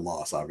 it's not a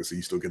loss. Obviously,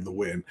 you still get the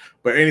win,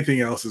 but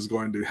anything else is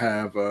going to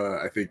have,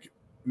 I think,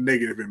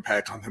 negative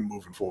impact on them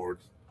moving forward.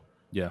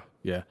 Yeah.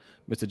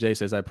 Mr. J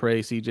says, I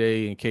pray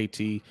CJ and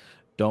KT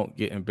don't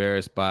get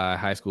embarrassed by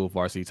high school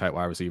varsity type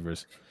wide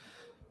receivers.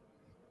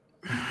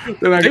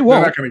 They're not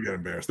going to get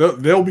embarrassed.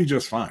 They'll be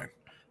just fine.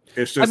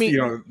 It's just,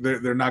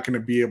 they're not going to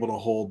be able to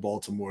hold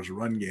Baltimore's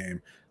run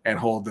game and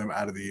hold them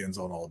out of the end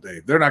zone all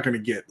day. They're not going to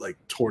get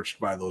torched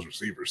by those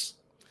receivers.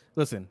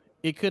 Listen,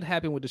 it could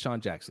happen with Deshaun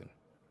Jackson,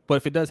 but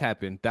if it does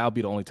happen, that'll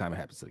be the only time it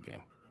happens to the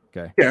game.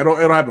 Okay. Yeah, it'll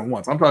happen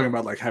once. I'm talking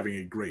about having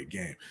a great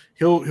game.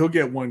 He'll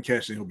get one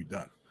catch and he'll be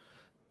done.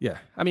 Yeah,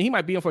 he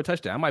might be in for a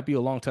touchdown. It might be a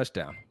long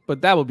touchdown,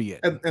 but that will be it.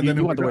 And you then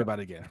won't have to worry about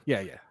it again.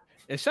 Yeah.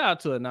 And shout out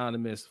to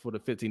Anonymous for the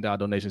 $15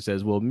 donation.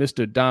 Says, will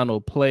Mr.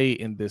 Donald play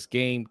in this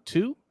game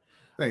too?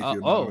 Thank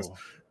you. I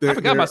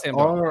forgot about Sam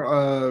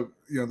Darnold.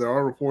 There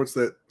are reports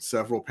that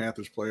several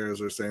Panthers players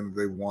are saying that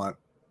they want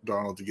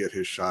Darnold to get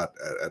his shot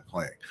at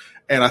playing.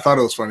 And I thought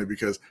it was funny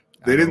because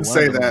they didn't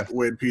say that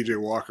when PJ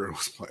Walker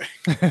was playing.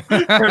 and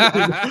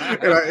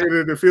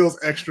it feels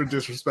extra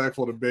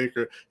disrespectful to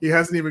Baker. He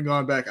hasn't even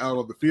gone back out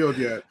on the field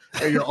yet.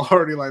 And you're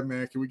already like,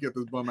 man, can we get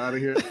this bum out of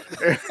here?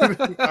 And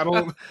I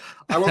don't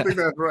think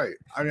that's right.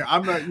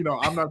 I'm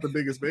not the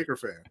biggest Baker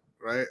fan,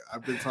 right?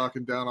 I've been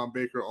talking down on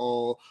Baker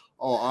all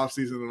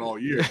offseason and all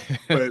year.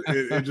 But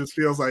it just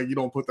feels like you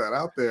don't put that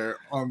out there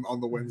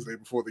on the Wednesday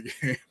before the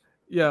game.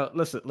 Yeah,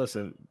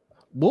 listen.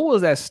 What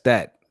was that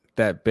stat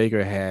that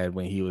Baker had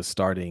when he was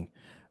starting?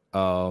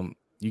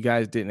 You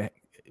guys didn't.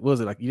 What was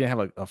it like? You didn't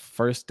have a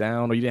first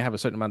down, or you didn't have a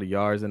certain amount of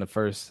yards in the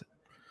first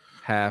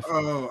half?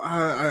 Oh,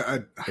 I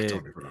don't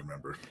even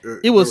remember.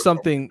 It was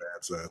something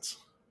bad sets.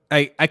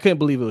 I couldn't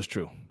believe it was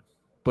true,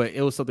 but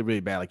it was something really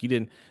bad. Like you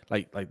didn't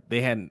like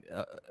they hadn't.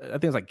 I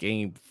think it was like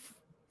game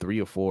 3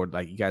 or 4.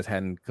 Like you guys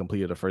hadn't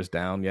completed a first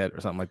down yet,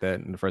 or something like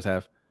that in the first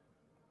half.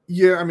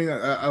 Yeah,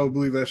 I would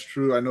believe that's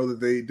true. I know that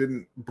they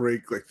didn't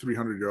break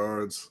 300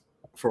 yards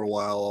for a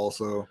while.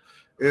 Also,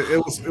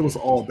 it was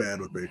all bad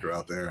with Baker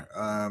out there.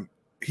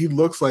 He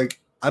looks like,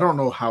 I don't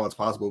know how it's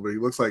possible, but he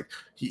looks like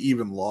he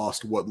even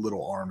lost what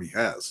little arm he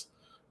has.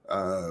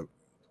 I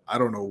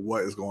don't know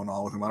what is going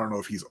on with him. I don't know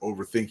if he's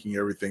overthinking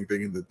everything,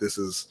 thinking that this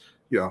is,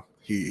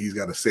 he's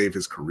got to save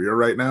his career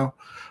right now.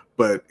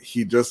 But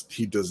he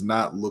does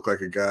not look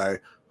like a guy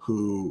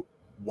who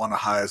won a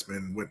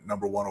Heisman, went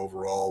number 1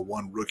 overall,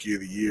 won Rookie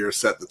of the Year,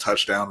 set the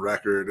touchdown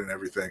record and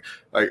everything.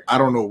 I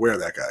don't know where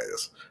that guy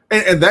is.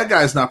 And that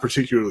guy's not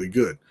particularly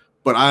good,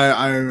 but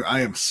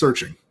I am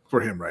searching for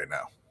him right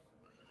now.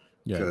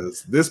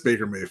 Because this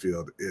Baker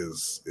Mayfield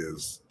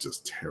is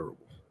just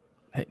terrible.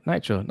 Hey,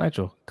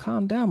 Nitro,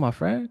 calm down, my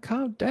friend.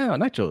 Calm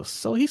down. Nitro,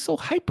 he's so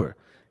hyper.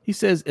 He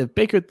says if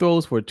Baker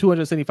throws for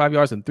 275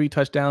 yards and 3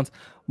 touchdowns,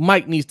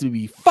 Mike needs to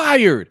be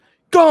fired.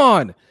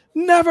 Gone.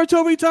 Never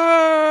to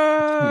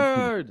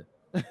return.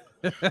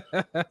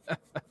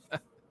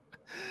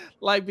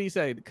 Like B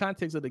said, the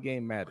context of the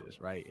game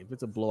matters, right? If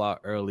it's a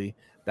blowout early,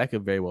 that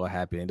could very well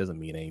happen. It doesn't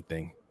mean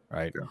anything,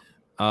 right?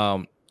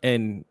 Yeah.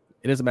 And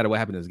it doesn't matter what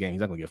happened in this game. He's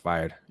not going to get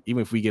fired.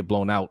 Even if we get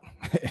blown out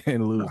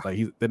and lose,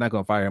 they're not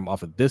going to fire him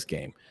off of this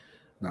game.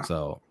 No.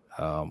 So,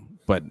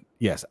 but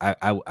yes,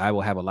 I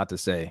will have a lot to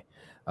say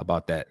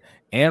about that.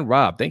 And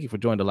Rob, thank you for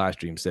joining the live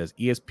stream. Says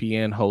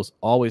ESPN hosts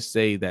always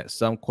say that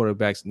some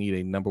quarterbacks need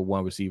a number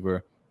 1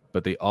 receiver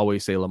but they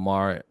always say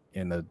Lamar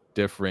in a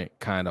different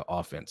kind of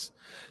offense.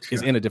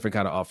 Is in a different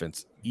kind of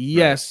offense.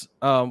 Yes.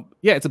 Yeah,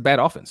 it's a bad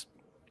offense.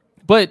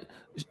 But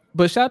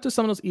shout out to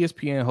some of those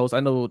ESPN hosts. I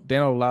know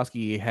Dan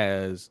Orlovsky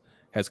has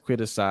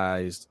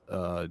criticized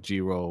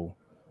Giro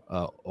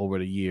over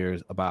the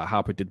years about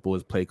how predictable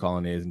his play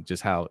calling is and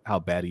just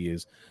how bad he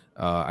is.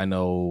 I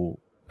know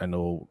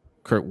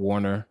Kurt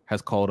Warner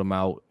has called him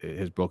out,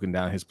 has broken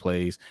down his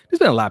plays. There's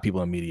been a lot of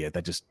people in media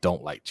that just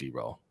don't like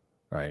Giro,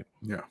 right?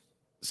 Yeah.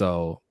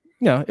 So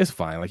it's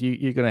fine. Like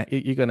you're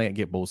gonna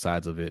get both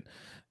sides of it.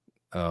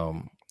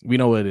 We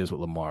know what it is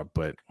with Lamar,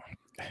 but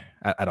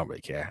I don't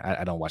really care.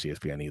 I don't watch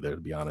ESPN either,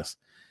 to be honest.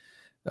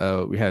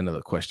 We had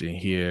another question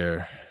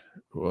here.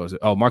 What was it?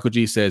 Oh, Marco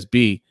G says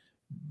B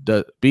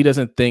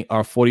doesn't think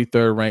our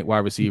 43rd ranked wide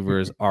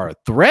receivers are a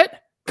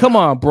threat. Come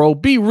on, bro,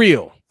 be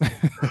real.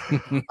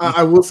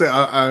 I will say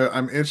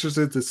I'm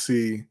interested to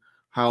see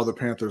how the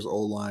Panthers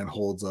O-line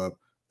holds up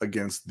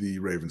against the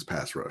Ravens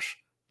pass rush.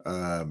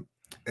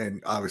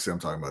 And obviously I'm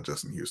talking about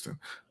Justin Houston,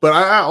 but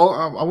I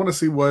want to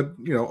see what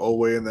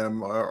Oweh and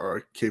them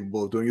are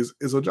capable of doing. Is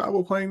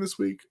Ojabo playing this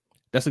week?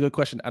 That's a good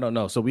question. I don't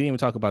know. So we didn't even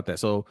talk about that.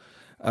 So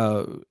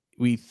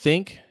we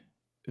think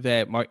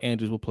that Mark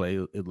Andrews will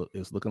play.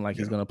 It's looking like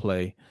he's going to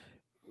play.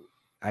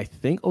 I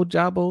think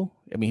Ojabo.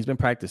 I mean, he's been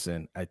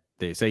practicing.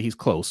 They say he's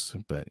close,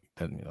 but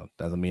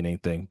doesn't mean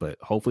anything. But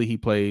hopefully he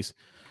plays.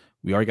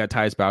 We already got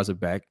Tyus Bowser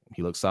back.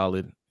 He looked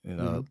solid in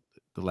the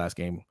last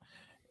game.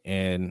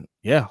 And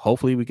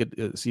hopefully we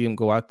could see him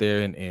go out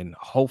there and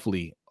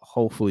hopefully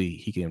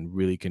he can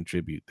really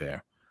contribute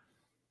there.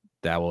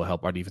 That will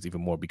help our defense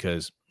even more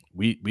because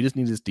we just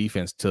need this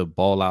defense to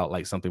ball out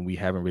like something we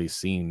haven't really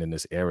seen in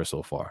this era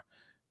so far.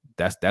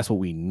 That's what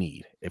we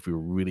need if we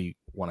really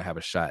want to have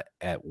a shot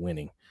at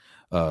winning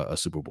a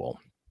Super Bowl.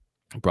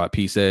 Brock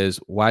P says,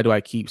 why do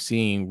I keep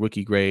seeing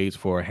rookie grades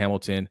for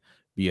Hamilton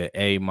be an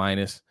A-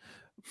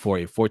 for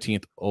a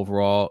 14th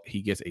overall?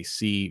 He gets a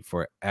C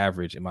for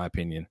average, in my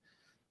opinion.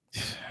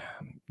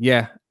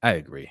 Yeah, I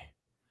agree.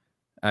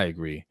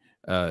 I've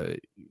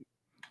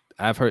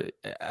heard.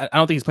 I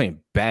don't think he's playing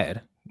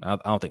bad. I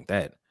don't think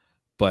that,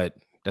 but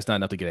that's not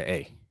enough to get an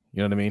A. You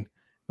know what I mean?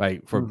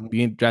 Like for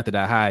being drafted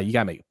that high, you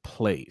gotta make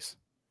plays.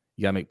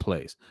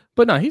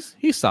 But no, he's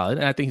solid,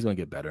 and I think he's gonna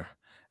get better.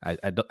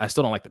 I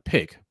still don't like the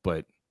pick,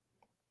 but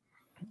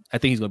I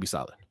think he's gonna be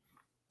solid.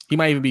 He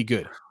might even be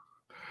good.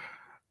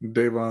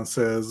 Davon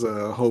says,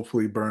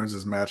 hopefully Burns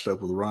is matched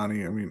up with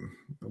Ronnie. I mean,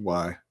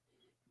 why?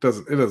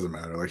 It doesn't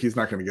matter. Like he's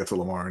not going to get to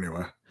Lamar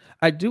anyway.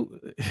 I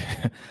do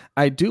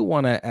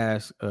want to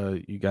ask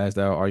you guys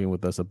that are arguing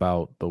with us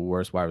about the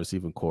worst wide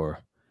receiving core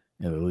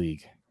in the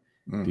league.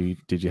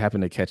 Did you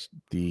happen to catch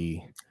the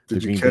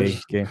Green Bay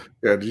game?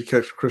 Yeah, did you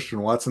catch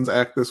Christian Watson's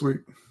act this week?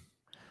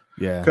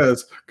 Yeah,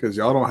 because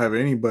y'all don't have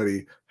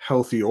anybody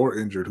healthy or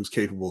injured who's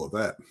capable of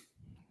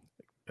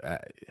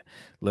that.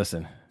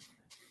 Listen,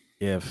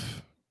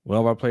 if one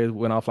of our players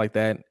went off like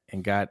that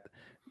and got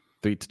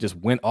three to just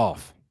went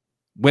off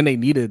when they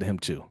needed him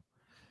to,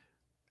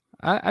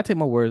 I take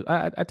my words.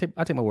 I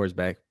take my words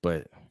back,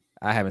 but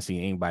I haven't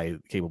seen anybody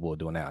capable of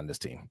doing that on this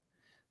team.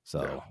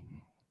 So,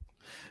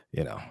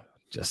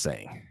 just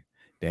saying.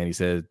 Danny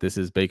says this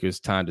is Baker's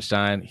time to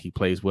shine. He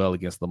plays well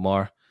against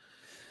Lamar.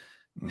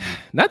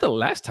 Not the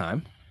last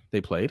time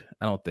they played,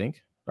 I don't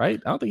think. Right?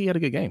 I don't think he had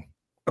a good game.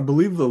 I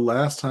believe the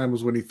last time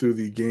was when he threw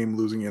the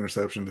game-losing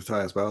interception to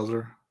Tyus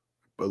Bowser.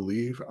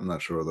 I'm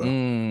not sure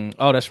though.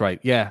 Oh, that's right.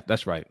 Yeah,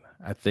 that's right.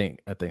 I think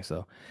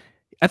so.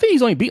 I think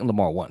he's only beaten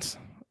Lamar once.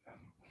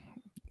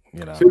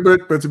 See,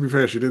 but to be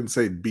fair, she didn't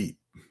say beat.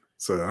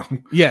 So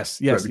yes.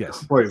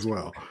 Play as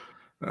well.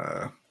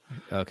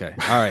 Okay.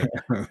 All right.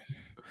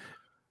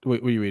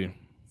 What are you reading?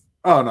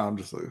 Oh no, I'm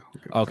just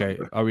okay.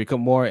 I'll read a couple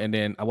more, and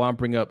then I want to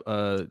bring up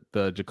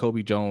the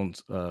Jacoby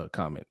Jones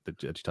comment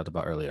that you talked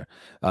about earlier.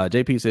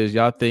 JP says,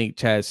 y'all think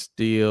Chad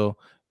Steele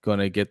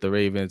gonna get the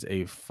Ravens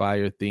a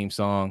fire theme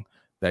song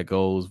that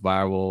goes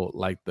viral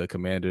like the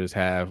Commanders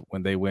have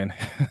when they win?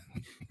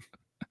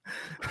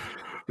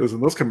 Listen,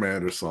 those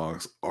Commander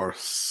songs are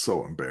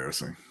so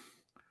embarrassing.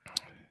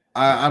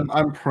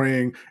 I'm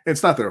praying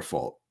it's not their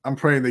fault. I'm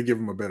praying they give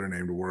them a better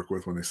name to work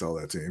with when they sell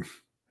that team.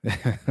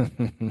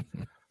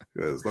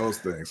 Because those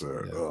things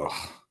are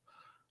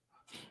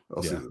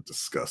those are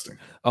disgusting.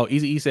 Oh,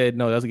 Easy E said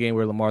no, that was a game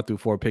where Lamar threw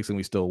 4 picks and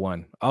we still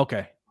won.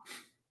 Okay.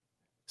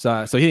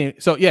 So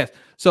yes.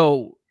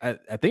 So I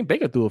think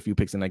Baker threw a few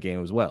picks in that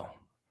game as well.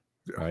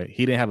 Yeah. Right.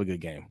 He didn't have a good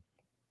game.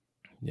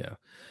 Yeah.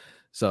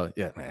 So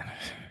yeah, man.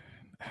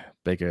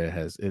 Baker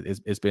has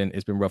it's been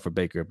rough for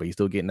Baker, but he's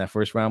still getting that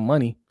first round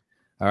money.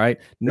 All right.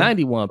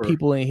 91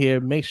 people in here.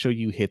 Make sure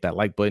you hit that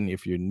like button.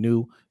 If you're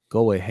new,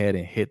 go ahead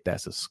and hit that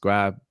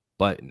subscribe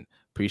button.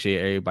 Appreciate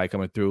everybody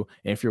coming through.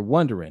 And if you're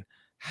wondering,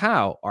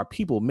 how are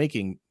people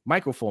making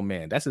Microphone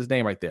Man? That's his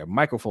name right there.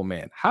 Microphone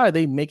Man. How are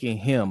they making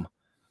him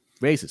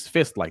raise his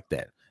fist like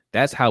that?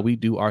 That's how we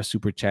do our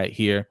super chat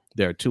here.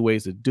 There are 2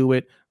 ways to do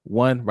it.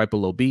 One right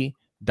below B,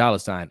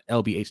 $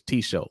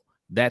 LBHT show.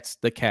 That's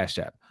the Cash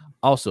App.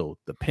 Also,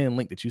 the pin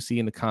link that you see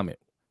in the comment,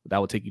 that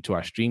will take you to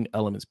our Stream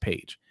Elements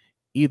page.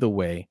 Either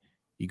way,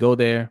 you go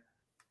there,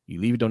 you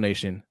leave a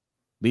donation,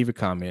 leave a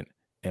comment,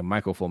 and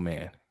Microphone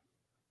Man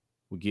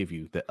will give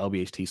you the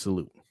LBHT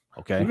salute.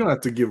 Okay, we're gonna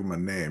have to give him a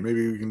name.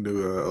 Maybe we can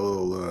do a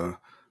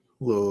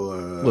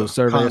little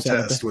survey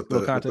contest with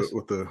contest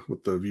with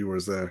the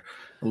viewers there,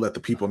 and let the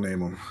people name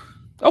them.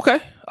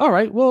 Okay, all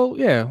right. Well,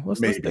 yeah. Let's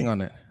think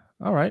on it.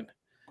 All right.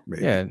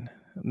 Maybe. Yeah,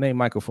 name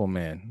Microphone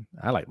Man.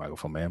 I like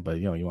Microphone Man, but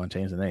you want to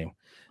change the name.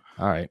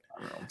 All right.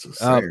 I'm just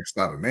saying it's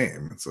not a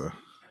name. It's a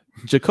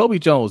Jacoby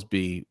Jones.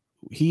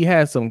 He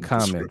had some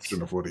comments.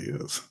 Description of what he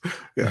is.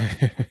 Yeah.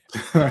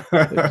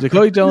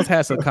 Jacoby Jones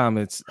has some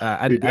comments.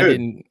 I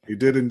didn't. He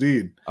did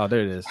indeed. Oh, there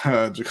it is.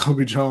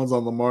 Jacoby Jones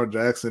on Lamar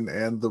Jackson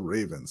and the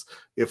Ravens.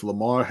 If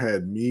Lamar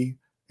had me,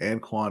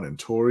 Anquan, and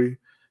Torrey,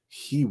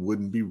 he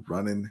wouldn't be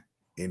running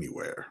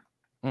anywhere.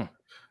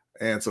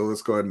 And so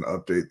let's go ahead and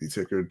update the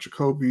ticker.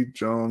 Jacoby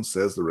Jones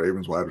says the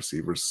Ravens wide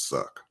receivers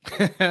suck.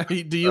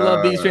 Do you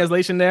love B's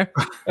translation there?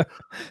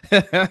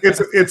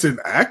 It's an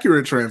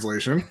accurate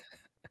translation.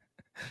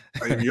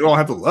 I mean, you don't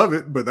have to love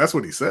it, but that's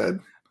what he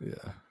said. Yeah.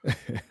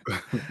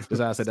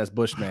 That's how I said that's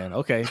Bushman.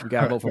 Okay, we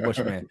gotta vote for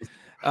Bushman.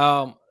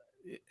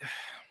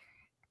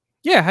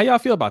 Yeah, how y'all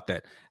feel about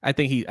that? I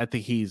think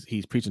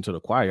he's preaching to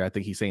the choir. I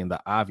think he's saying the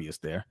obvious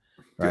there,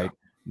 right? Yeah.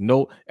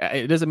 No,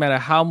 it doesn't matter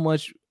how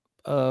much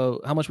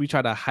we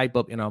try to hype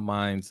up in our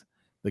minds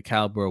the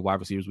caliber of wide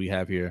receivers we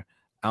have here.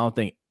 I don't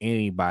think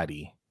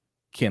anybody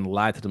can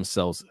lie to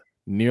themselves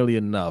nearly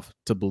enough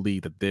to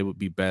believe that they would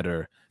be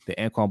better than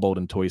Anquan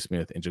Boldin, Torrey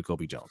Smith, and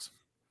Jacoby Jones.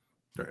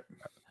 Right.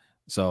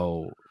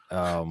 So,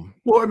 well,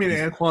 I mean,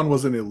 Anquan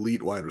was an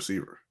elite wide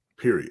receiver,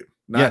 period.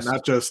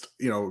 Not just,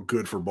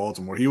 good for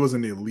Baltimore. He was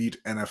an elite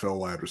NFL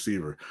wide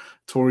receiver.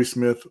 Torrey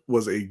Smith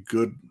was a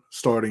good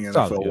starting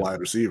NFL wide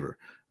receiver.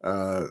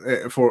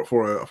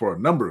 For a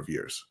number of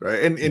years,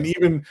 right? And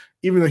even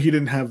though he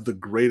didn't have the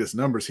greatest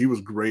numbers, he was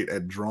great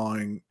at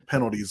drawing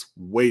penalties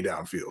way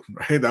downfield,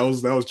 right? That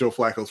was Joe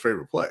Flacco's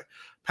favorite play,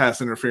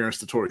 pass interference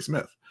to Torrey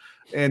Smith.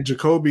 And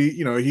Jacoby,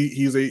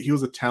 he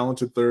was a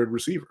talented third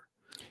receiver.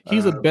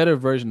 He's a better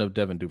version of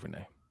Devin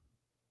Duvernay.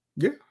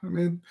 Yeah, I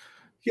mean,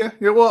 yeah.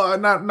 Well,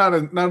 not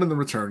in the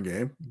return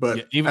game,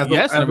 but in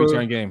the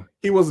return game,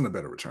 he wasn't a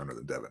better returner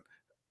than Devin.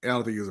 I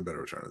don't think he was a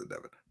better returner than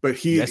Devin, but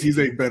he's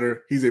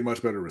a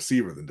much better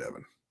receiver than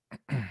Devin.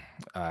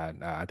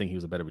 I think he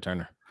was a better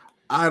returner.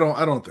 I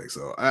don't think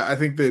so. I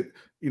think that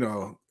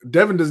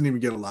Devin doesn't even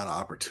get a lot of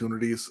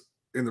opportunities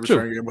in the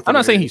return game. I'm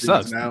not saying he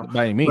sucks now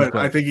by any means, but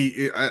I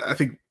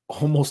think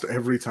almost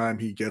every time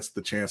he gets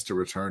the chance to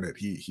return it,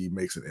 he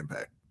makes an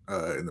impact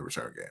in the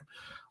return game.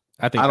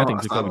 I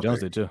think Jacoby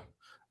Jones did too.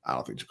 I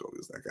don't think Jacoby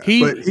was that guy,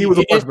 but he was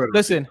a much better.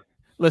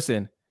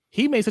 Listen.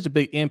 He made such a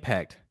big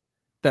impact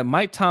that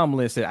Mike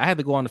Tomlin said, I had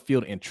to go on the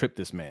field and trip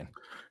this man.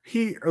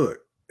 He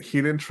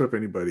didn't trip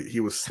anybody. He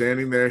was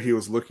standing there. He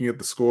was looking at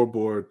the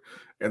scoreboard,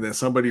 and then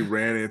somebody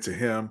ran into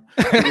him.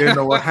 He didn't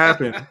know what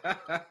happened.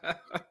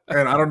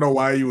 And I don't know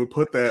why you would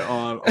put that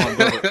on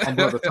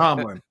Brother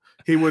Tomlin.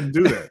 He wouldn't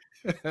do that.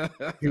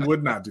 He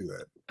would not do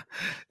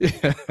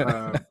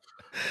that.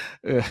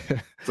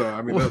 So,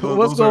 I mean,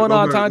 what's going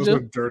on, Tanja? Those are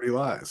dirty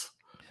lies.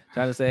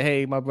 Trying to say,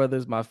 hey, my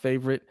brother's my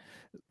favorite.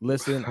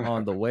 Listen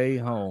on the way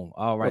home.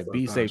 All right.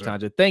 Be safe,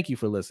 Tanja. Thank you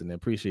for listening.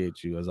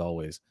 Appreciate you as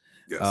always.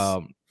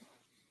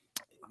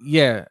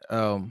 Yes.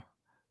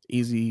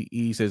 Easy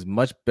E says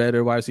much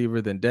better wide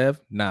receiver than Dev.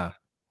 Nah.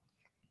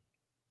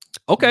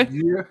 Okay.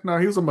 Yeah, no,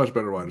 he was a much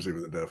better wide receiver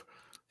than Dev.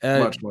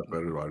 Much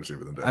better wide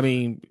receiver than Dev. I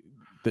mean,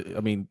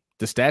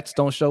 the stats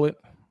don't show it.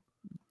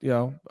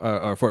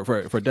 Or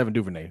for Devin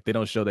Duvernay, they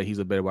don't show that he's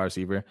a better wide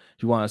receiver.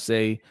 If you want to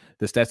say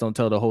the stats don't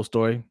tell the whole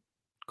story,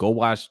 go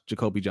watch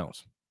Jacoby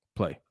Jones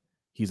play.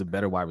 He's a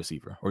better wide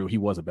receiver, or he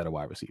was a better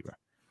wide receiver.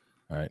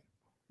 All right.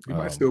 He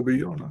might still be,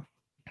 you don't know.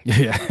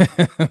 Yeah.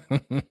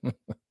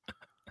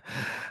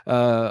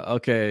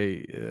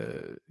 Okay.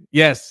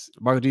 Yes.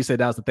 Marco G said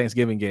that was the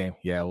Thanksgiving game.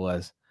 Yeah, it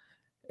was.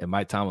 And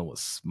Mike Tomlin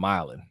was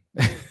smiling.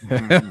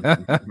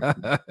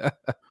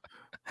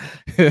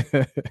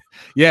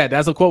 Yeah,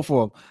 that's a quote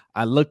for him.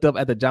 I looked up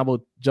at the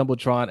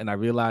Jumbotron and I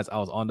realized I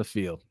was on the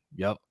field.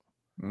 Yep.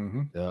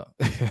 Mm-hmm. Yeah.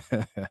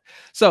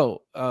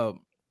 So,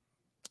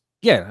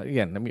 yeah,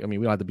 again, we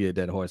don't have to be a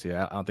dead horse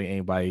here. I don't think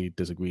anybody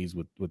disagrees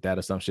with that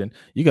assumption.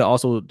 You can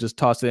also just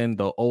toss in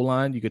the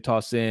O-line. You could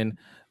toss in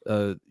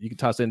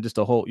just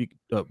a whole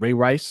Ray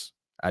Rice.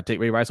 I take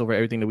Ray Rice over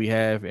everything that we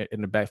have in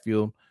the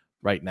backfield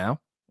right now.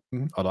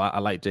 Mm-hmm. Although I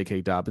like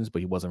J.K. Dobbins, but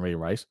he wasn't Ray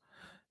Rice.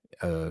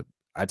 Look,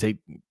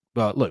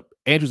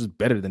 Andrews is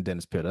better than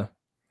Dennis Pitta,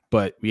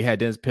 but we had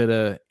Dennis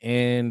Pitta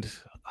and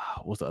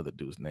what's the other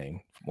dude's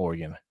name from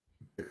Oregon?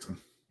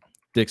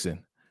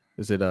 Dixon.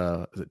 Is it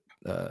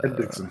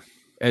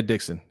Ed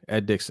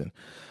Dixon.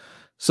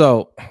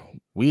 So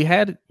we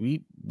had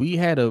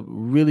a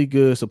really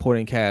good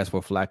supporting cast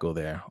for Flacco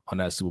there on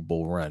that Super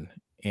Bowl run.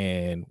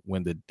 And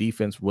when the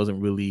defense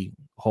wasn't really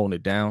holding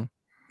it down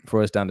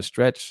for us down the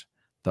stretch,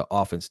 the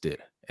offense did.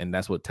 And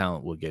that's what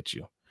talent will get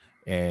you.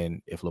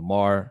 And if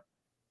Lamar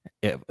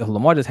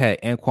just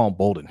had Anquan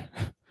Boldin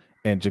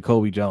and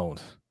Jacoby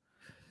Jones,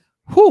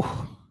 whew,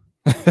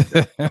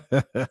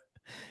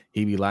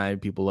 He be lining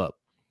people up.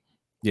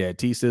 Yeah,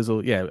 T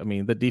Sizzle. Yeah, I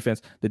mean the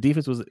defense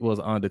was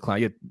on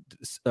decline.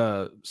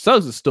 Yeah,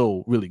 Suggs is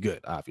still really good.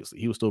 Obviously,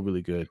 he was still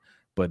really good,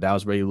 but that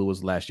was Ray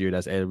Lewis last year.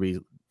 That's Ed Reed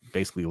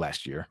basically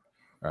last year,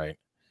 right?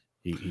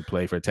 He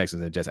played for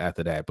Texans and just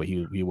after that, but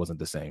he wasn't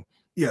the same.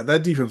 Yeah,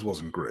 that defense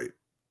wasn't great.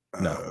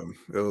 No,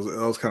 it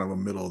was kind of a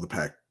middle of the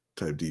pack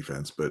type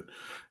defense, but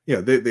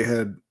yeah, they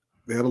had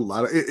a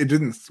lot of. It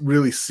didn't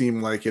really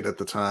seem like it at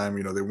the time.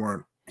 You know, they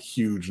weren't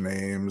huge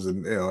names,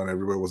 and and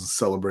everybody wasn't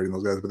celebrating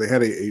those guys, but they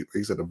had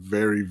a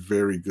very,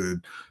 very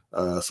good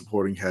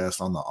supporting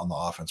cast on the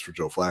offense for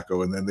Joe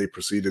Flacco, and then they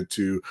proceeded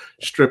to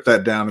strip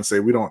that down and say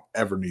we don't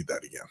ever need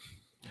that again.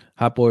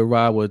 Hot Boy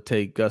Rod would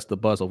take Gus the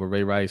Bus over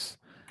Ray Rice.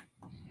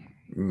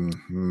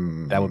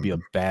 Mm-hmm. That would be a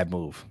bad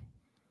move.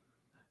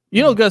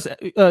 You know, Gus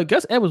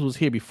Edwards was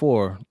here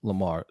before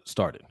Lamar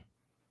started,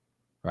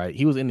 right?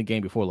 He was in the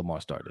game before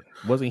Lamar started.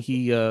 Wasn't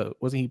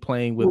he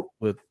playing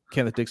with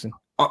Kenneth Dixon?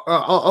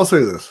 I'll say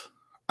this.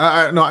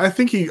 I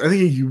think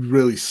he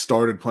really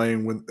started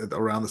playing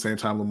around the same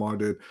time Lamar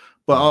did.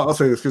 But I'll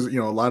say this because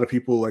a lot of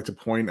people like to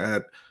point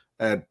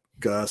at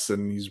Gus,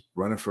 and he's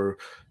running for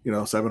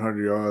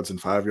 700 yards and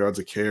 5 yards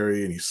a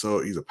carry, and he's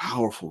a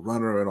powerful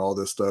runner and all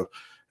this stuff.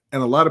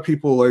 And a lot of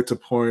people like to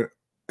point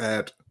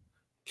at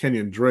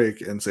Kenyon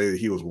Drake and say that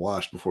he was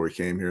washed before he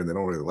came here, and they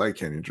don't really like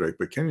Kenyon Drake.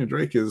 But Kenyon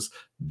Drake is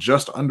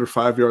just under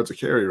 5 yards a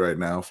carry right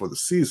now for the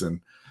season.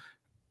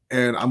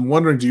 And I'm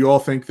wondering, do you all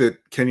think that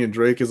Kenyon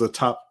Drake is a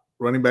top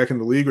running back in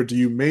the league, or do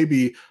you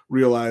maybe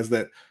realize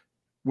that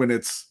when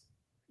it's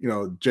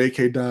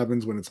J.K.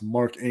 Dobbins, when it's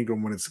Mark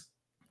Ingram, when it's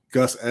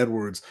Gus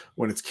Edwards,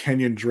 when it's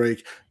Kenyon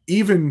Drake,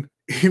 even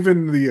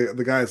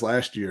the guys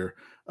last year,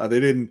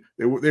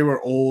 they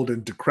were old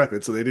and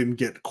decrepit, so they didn't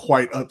get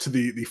quite up to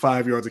the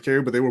 5 yards a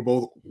carry, but they were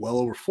both well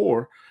over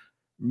 4.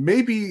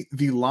 Maybe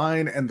the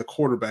line and the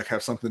quarterback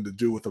have something to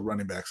do with the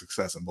running back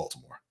success in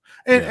Baltimore.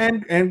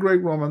 And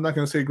Greg Roman. I'm not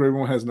going to say Greg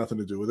Roman has nothing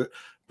to do with it,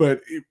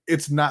 but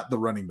it's not the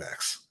running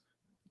backs.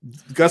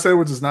 Gus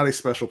Edwards is not a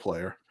special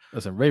player.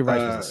 Listen, Ray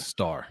Rice was a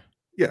star.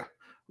 Yeah,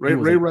 Ray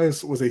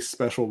Rice was a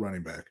special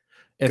running back.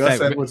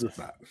 Gus Edwards is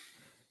not.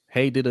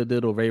 Hey,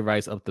 diddle, Ray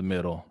Rice up the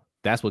middle.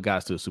 That's what got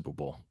us to the Super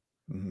Bowl.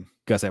 Mm-hmm.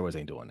 Gus Edwards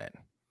ain't doing that.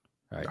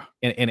 All right.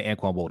 Yeah. And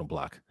Anquan Boldin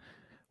block.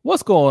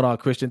 What's going on,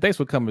 Christian? Thanks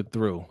for coming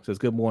through. Says,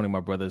 good morning, my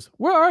brothers.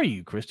 Where are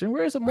you, Christian?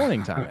 Where is the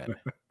morning time at?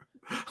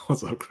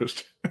 What's up,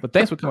 Christian? But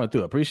thanks for coming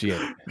through.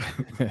 Appreciate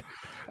it.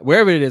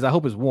 Wherever it is, I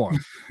hope it's warm,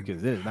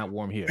 because it is not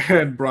warm here.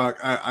 And Brock,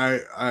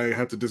 I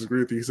have to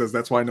disagree with you. He says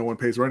that's why no one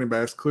pays running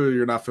backs. Clearly,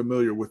 you're not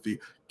familiar with the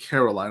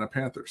Carolina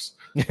Panthers.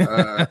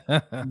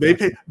 They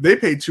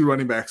paid 2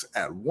 running backs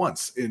at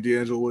once in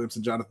D'Angelo Williams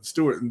and Jonathan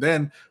Stewart, and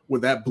then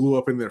when that blew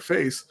up in their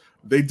face,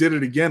 they did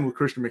it again with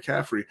Christian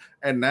McCaffrey,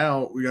 and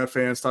now we got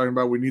fans talking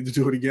about we need to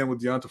do it again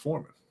with Deonta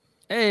Foreman.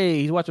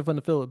 Hey, he's watching from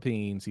the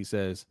Philippines. He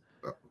says,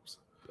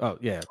 "Oh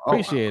yeah,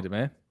 appreciate it,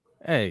 man.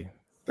 Hey."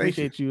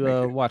 Appreciate you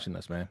watching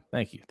us, man.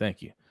 Thank you.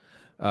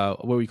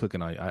 What were you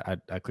clicking on?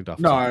 I clicked off.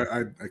 No,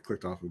 I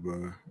clicked off of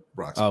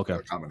Brock's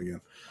comment again.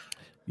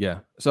 Yeah.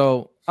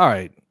 So, all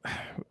right,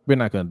 we're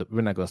not gonna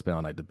spend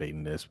all night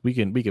debating this. We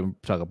can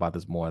talk about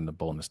this more in the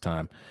bonus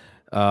time.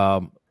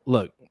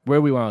 Look,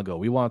 where we want to go.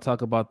 We want to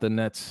talk about the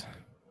Nets.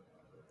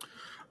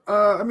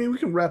 I mean, we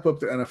can wrap up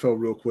the NFL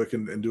real quick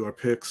and do our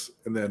picks,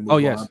 and then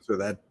move on to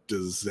that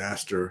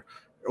disaster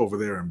over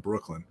there in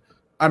Brooklyn.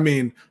 I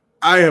mean,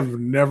 I have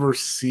never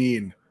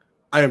seen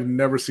a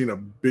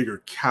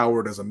bigger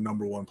coward as a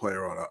number 1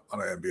 player on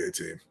an NBA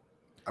team.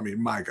 I mean,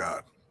 my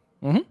God.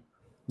 Mm-hmm.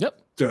 Yep.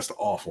 Just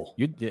awful.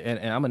 And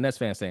I'm a Nets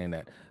fan saying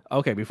that.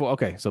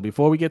 So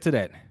before we get to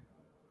that,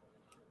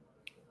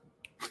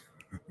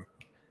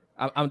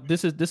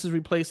 this is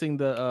replacing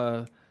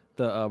the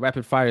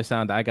rapid fire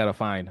sound that I gotta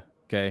find.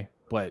 Okay,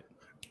 but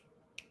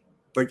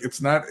like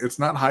it's not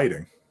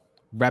hiding.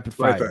 Rapid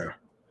fire. Right there.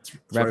 It's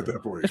right there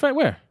for you. It's right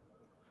where?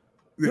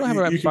 You don't have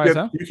a rapid fire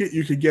sound?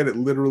 You could get it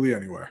literally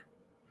anywhere.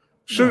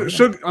 I'm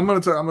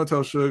gonna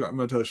tell Suge. I'm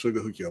gonna tell Suge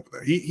to hook you up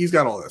with that. He's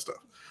got all that stuff.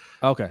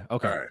 Okay.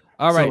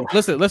 All right.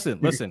 So,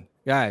 listen,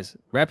 guys.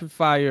 Rapid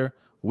fire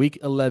week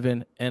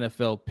 11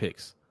 NFL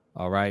picks.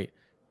 All right.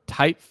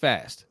 Type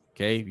fast.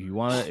 Okay. If you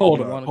want to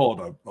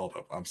hold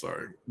up. I'm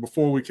sorry.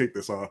 Before we kick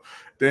this off,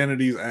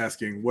 Danity's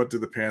asking, what do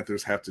the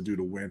Panthers have to do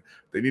to win?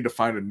 They need to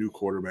find a new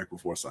quarterback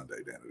before Sunday,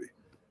 Danity.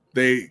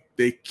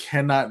 They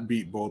cannot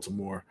beat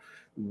Baltimore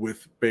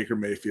with Baker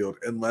Mayfield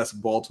unless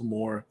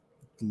Baltimore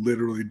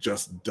literally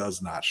just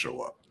does not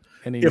show up.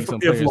 And they need some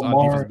players on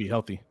defense to be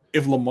healthy.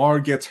 If Lamar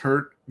gets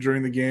hurt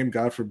during the game,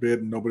 God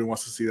forbid, and nobody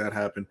wants to see that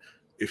happen,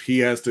 if he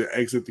has to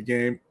exit the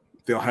game,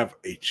 they'll have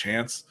a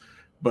chance.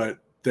 But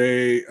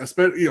they,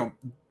 especially, like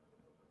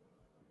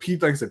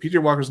I said,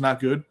 PJ Walker's not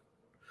good,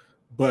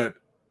 but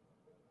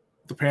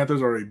the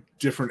Panthers are a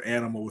different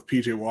animal with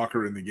PJ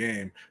Walker in the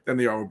game than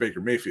they are with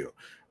Baker Mayfield.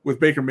 With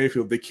Baker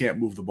Mayfield, they can't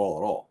move the ball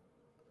at all.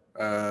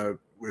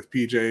 With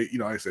PJ,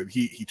 like I said,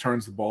 he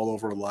turns the ball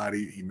over a lot.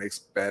 He makes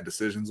bad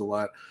decisions a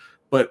lot,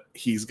 but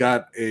he's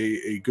got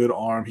a good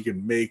arm. He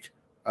can make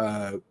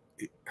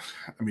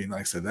I mean,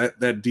 like I said, that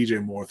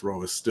DJ Moore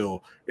throw is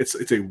still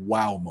it's a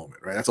wow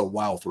moment, right? That's a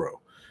wow throw.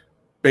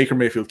 Baker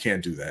Mayfield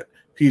can't do that.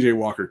 PJ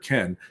Walker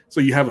can. So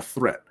you have a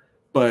threat,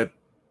 but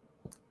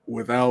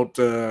without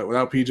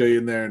PJ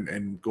in there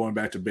and going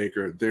back to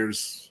Baker, there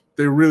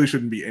really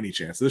shouldn't be any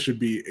chance. This should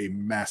be a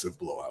massive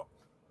blowout.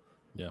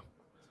 Yeah.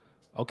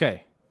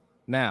 Okay.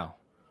 Now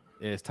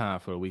it's time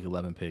for Week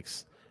 11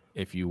 picks.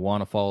 If you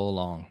want to follow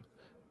along,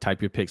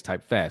 type your picks,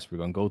 type fast. We're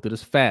going to go through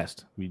this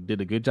fast. We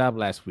did a good job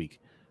last week.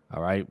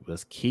 All right.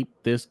 Let's keep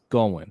this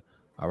going.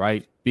 All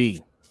right.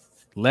 B,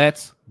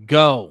 let's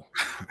go.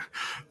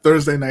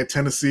 Thursday night,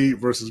 Tennessee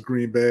versus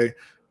Green Bay.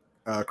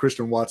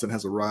 Christian Watson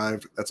has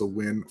arrived. That's a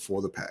win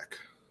for the Pack.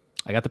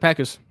 I got the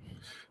Packers.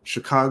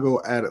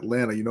 Chicago at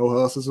Atlanta. You know who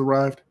else has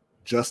arrived?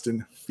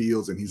 Justin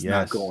Fields, and he's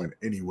not going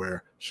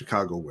anywhere.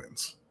 Chicago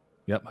wins.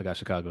 Yep, I got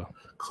Chicago.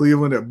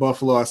 Cleveland at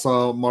Buffalo. I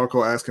saw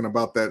Marco asking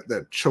about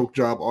that choke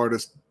job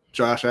artist,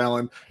 Josh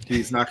Allen.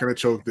 He's not going to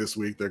choke this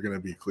week. They're going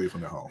to beat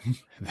Cleveland at home.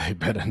 They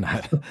better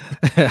not.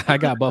 I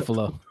got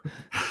Buffalo.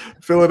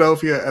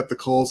 Philadelphia at the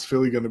Colts.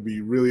 Philly going to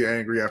be really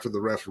angry after the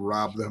refs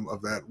robbed them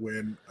of that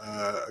win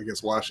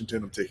against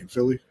Washington. I'm taking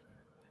Philly.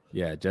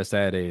 Yeah, Just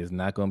Saturday is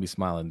not going to be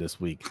smiling this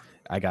week.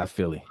 I got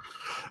Philly.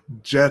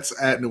 Jets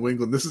at New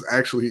England. This is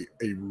actually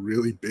a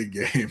really big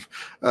game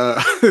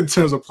in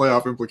terms of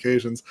playoff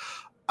implications.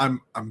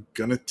 I'm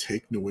gonna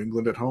take New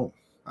England at home.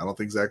 I don't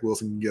think Zach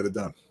Wilson can get it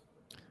done.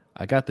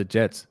 I got the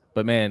Jets,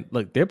 but man,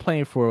 look, they're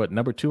playing for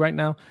number 2 right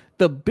now.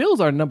 The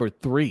Bills are number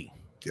 3.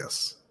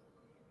 Yes.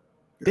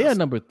 They are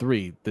number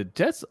 3. The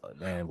Jets,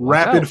 man,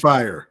 rapid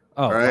fire.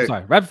 Oh, right. I'm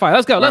sorry. Rapid fire.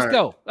 Let's go. Let's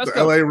go. Let's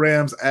go. LA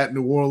Rams at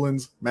New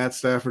Orleans. Matt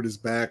Stafford is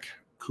back.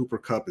 Cooper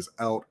Kupp is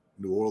out.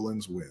 New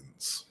Orleans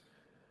wins.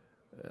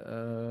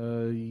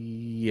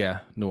 Yeah,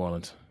 New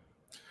Orleans.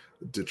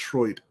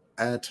 Detroit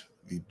at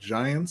the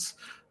Giants.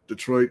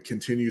 Detroit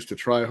continues to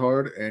try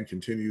hard and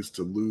continues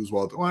to lose. They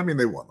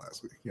won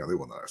last week. They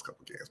won the last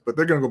couple of games, but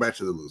they're going to go back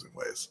to the losing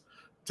ways.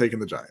 Taking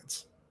the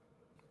Giants.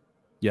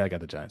 Yeah, I got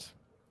the Giants.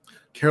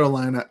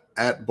 Carolina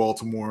at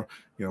Baltimore.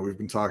 We've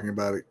been talking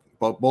about it.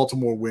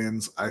 Baltimore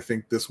wins. I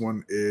think this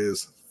one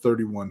is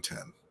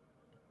 31-10.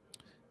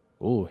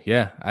 Oh,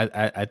 yeah.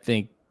 I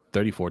think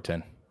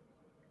 34-10.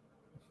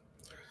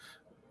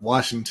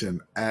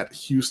 Washington at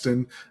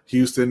Houston.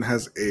 Houston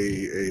has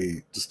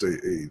a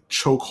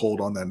chokehold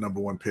on that number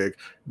 1 pick.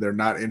 They're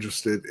not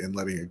interested in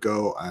letting it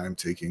go. I'm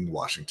taking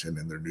Washington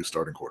and their new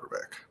starting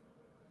quarterback.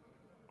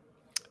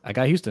 I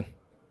got Houston.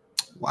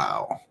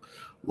 Wow.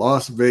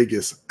 Las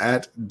Vegas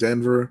at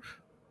Denver.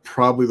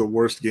 Probably the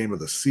worst game of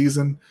the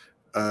season.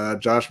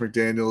 Josh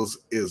McDaniels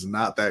is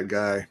not that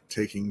guy.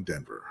 Taking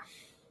Denver.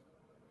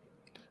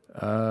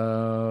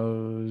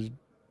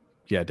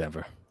 Yeah,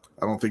 Denver.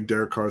 I don't think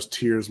Derek Carr's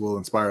tears will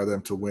inspire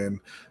them to win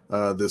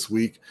this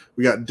week.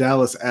 We got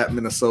Dallas at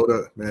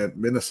Minnesota. Man,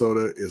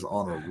 Minnesota is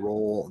on a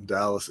roll.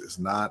 Dallas is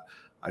not.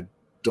 I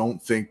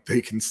don't think they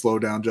can slow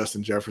down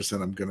Justin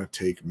Jefferson. I'm going to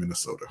take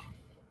Minnesota.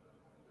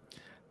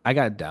 I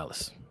got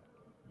Dallas.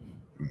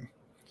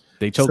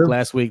 They choked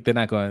last week. They're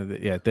not going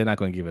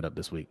to give it up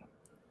this week.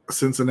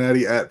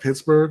 Cincinnati at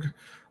Pittsburgh.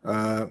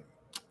 I'm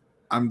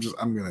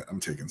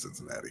taking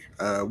Cincinnati.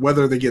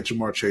 Whether they get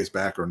Jamar Chase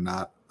back or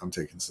not, I'm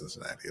taking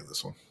Cincinnati in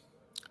this one.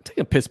 I'm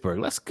taking Pittsburgh.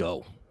 Let's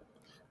go.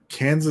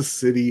 Kansas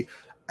City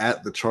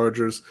at the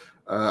Chargers.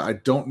 I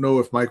don't know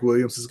if Mike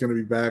Williams is going to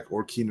be back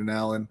or Keenan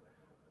Allen,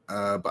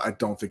 but I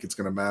don't think it's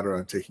going to matter.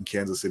 I'm taking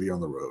Kansas City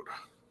on the road.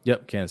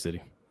 Yep, Kansas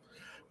City.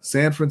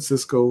 San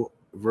Francisco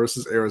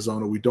versus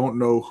Arizona. We don't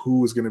know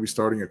who is going to be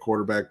starting at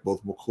quarterback.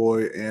 Both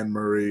McCoy and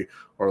Murray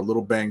are a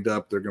little banged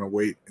up. They're going to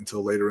wait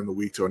until later in the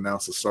week to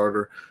announce the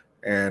starter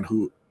and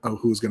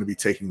who's going to be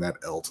taking that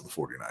L to the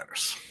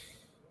 49ers.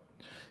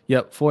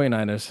 Yep,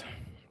 49ers.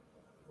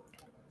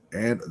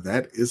 And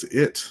that is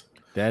it.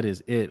 That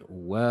is it.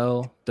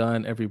 Well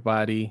done,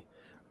 everybody.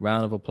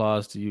 Round of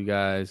applause to you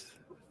guys.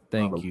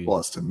 Thank you.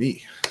 Applause to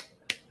me.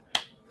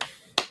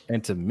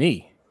 And to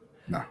me.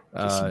 No.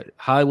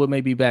 Hollywood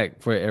may be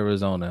back for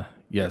Arizona.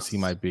 Yes, he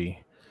might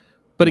be.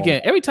 But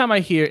again, every time I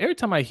hear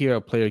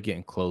a player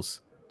getting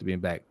close to being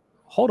back,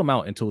 hold them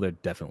out until they're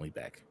definitely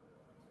back.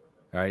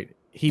 All right.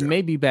 He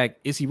may be back.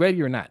 Is he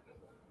ready or not?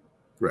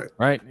 Right.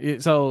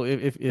 Right. So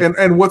if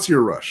and what's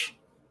your rush?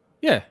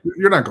 Yeah,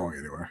 you're not going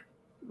anywhere.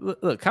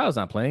 Look, Kyle's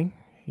not playing.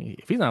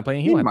 If he's not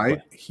playing, he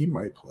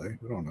might play.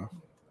 We don't know.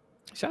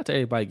 Shout out to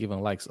everybody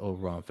giving likes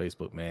over on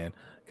Facebook, man.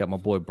 Got my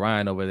boy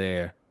Brian over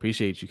there.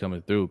 Appreciate you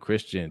coming through.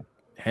 Christian,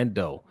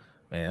 Hendo,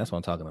 man, that's what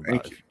I'm talking about.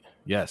 Thank you.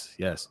 Yes.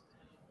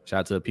 Shout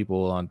out to the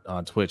people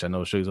on Twitch. I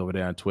know Sugar's over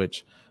there on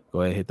Twitch.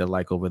 Go ahead and hit the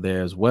like over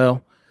there as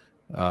well.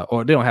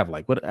 Or they don't have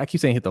like. But I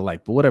keep saying hit the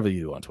like, but whatever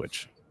you do on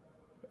Twitch,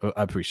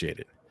 I appreciate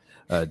it.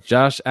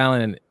 Josh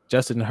Allen and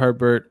Justin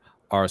Herbert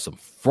are some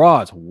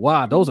frauds.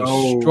 Wow, those are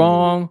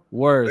strong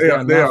words. They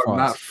are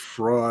not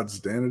frauds,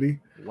 Danity.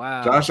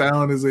 Wow. Josh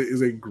Allen is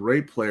a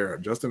great player.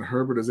 Justin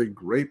Herbert is a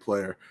great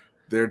player.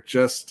 They're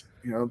just,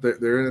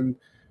 they're in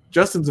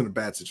Justin's in a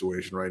bad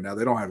situation right now.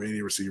 They don't have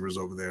any receivers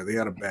over there. They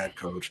got a bad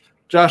coach.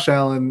 Josh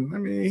Allen, I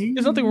mean,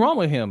 there's nothing wrong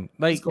with him.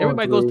 Like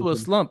everybody goes through a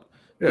slump.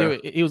 Yeah.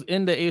 He was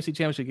in the AFC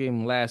Championship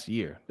game last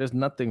year. There's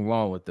nothing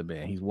wrong with the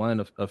man. He's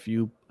won a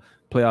few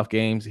playoff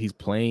games. He's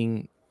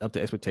playing up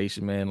to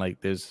expectation, man.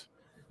 Like there's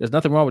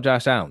nothing wrong with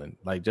Josh Allen.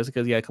 Like just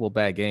because he had a couple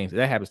bad games,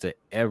 that happens to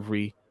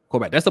every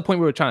quarterback. That's the point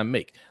we were trying to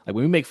make. Like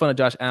when we make fun of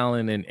Josh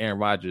Allen and Aaron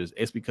Rodgers,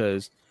 it's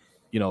because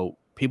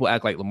people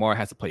act like Lamar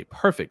has to play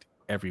perfect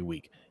every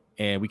week,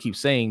 and we keep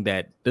saying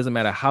that doesn't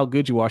matter how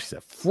good you are. She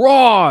said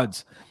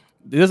frauds.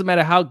 It doesn't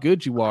matter how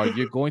good you are,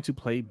 you're going to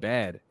play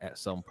bad at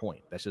some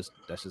point. That's just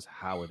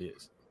how it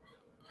is.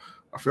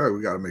 I feel like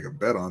we got to make a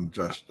bet on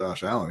Josh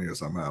Allen here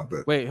somehow.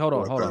 But wait, hold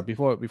on.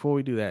 Before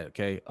we do that,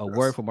 okay,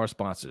 word from our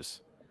sponsors.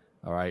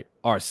 All right,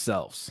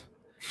 ourselves.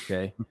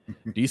 Okay,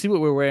 do you see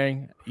what we're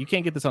wearing? You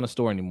can't get this on the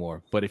store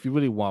anymore, but if you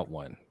really want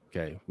one,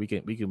 okay, we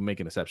can make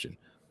an exception.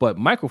 But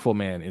Microphone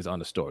Man is on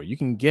the store. You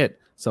can get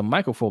some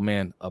Microphone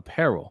Man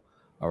apparel.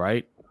 All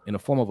right. In the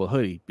form of a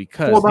hoodie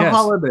because for the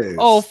holidays.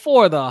 Oh,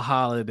 for the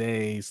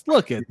holidays.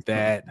 Look at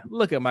that.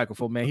 Look at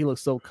Microphone Man. He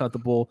looks so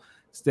comfortable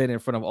standing in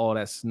front of all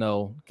that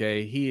snow.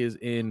 Okay. He is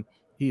in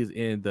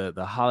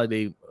the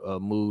holiday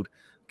mood.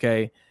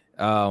 Okay.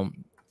 Let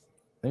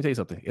me tell you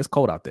something. It's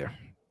cold out there.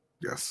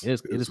 Yes.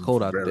 It is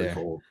cold out there.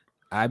 Cold.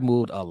 I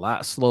moved a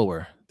lot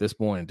slower this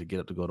morning to get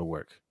up to go to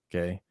work.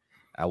 Okay.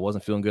 I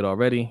wasn't feeling good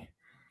already,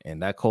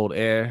 and that cold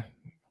air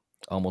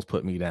almost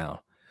put me down.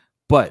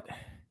 But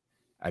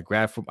I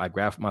grabbed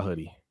my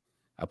hoodie,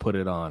 I put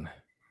it on,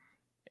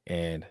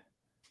 and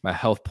my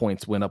health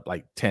points went up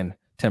like 10%.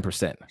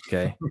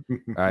 Okay.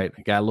 All right.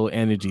 Got a little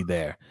energy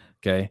there.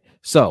 Okay.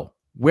 So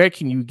where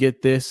can you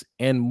get this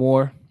and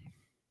more?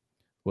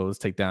 Well, let's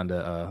take down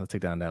that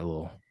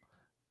little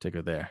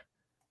ticker there.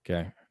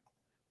 Okay.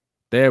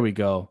 There we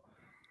go.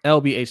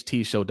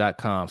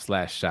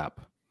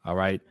 lbhtshow.com/shop. All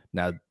right.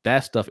 Now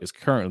that stuff is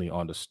currently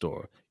on the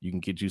store. You can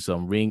get you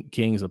some Ring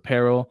Kings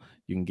apparel.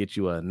 You can get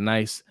you a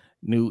nice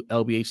new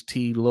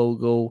LBHT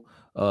logo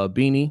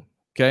beanie.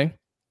 Okay.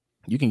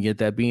 You can get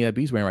that beanie that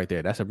B's wearing right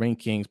there. That's a Ring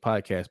Kings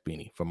podcast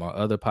beanie from our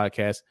other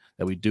podcast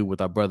that we do with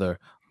our brother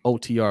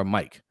OTR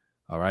Mike.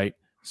 All right.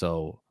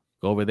 So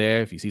go over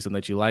there. If you see something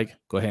that you like,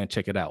 go ahead and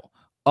check it out.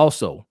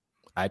 Also,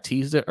 I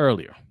teased it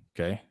earlier.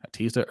 Okay. I'll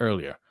tease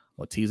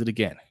it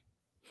again.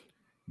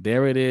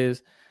 There it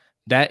is.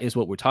 That is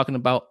what we're talking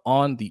about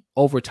on the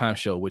Overtime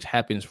Show, which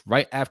happens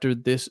right after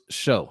this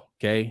show.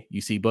 Okay.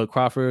 You see Bud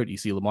Crawford, you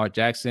see Lamar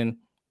Jackson.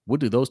 What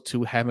do those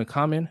two have in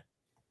common?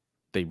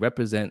 They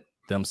represent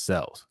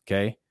themselves.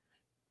 Okay.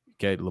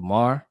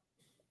 Lamar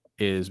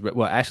is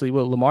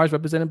Lamar is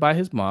represented by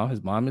his mom.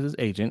 His mom is his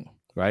agent,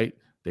 right?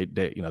 They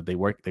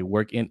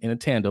work in a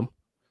tandem.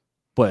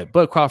 But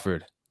Bud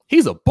Crawford,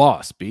 he's a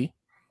boss, B.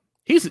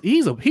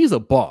 He's a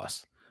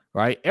boss,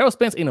 right? Errol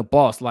Spence ain't a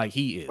boss like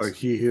he is. Like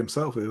he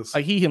himself is.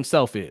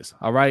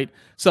 All right.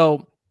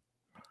 So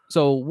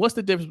what's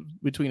the difference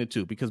between the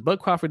two? Because Bud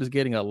Crawford is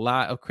getting a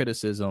lot of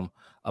criticism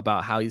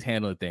about how he's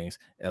handling things,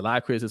 a lot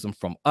of criticism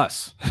from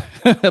us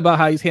about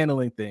how he's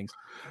handling things.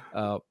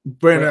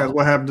 Brandon,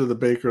 what happened to the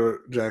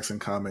Baker Jackson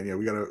comment? Yeah,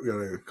 we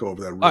gotta go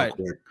over that real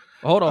quick.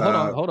 Hold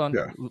on.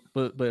 Yeah.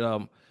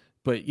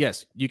 But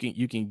yes, you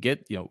can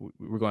get,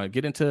 we're going to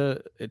get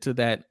into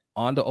that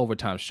on the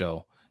Overtime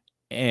Show.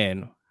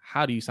 And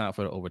how do you sign up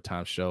for the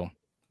Overtime Show?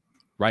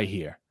 Right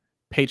here,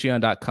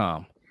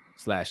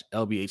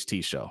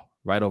 patreon.com/LBHT show,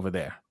 right over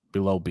there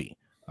below B.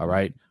 All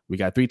right. We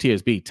got 3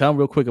 tiers. B, tell them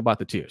real quick about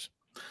the tiers.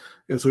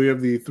 And so we have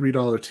the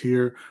 $3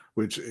 tier,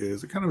 which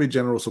is kind of a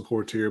general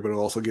support tier, but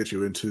it'll also get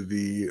you into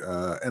the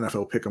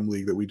NFL Pick'em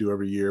League that we do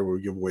every year, where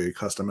we give away a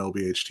custom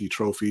LBHT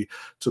trophy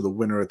to the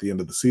winner at the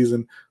end of the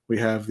season. We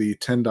have the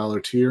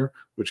 $10 tier,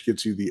 which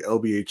gets you the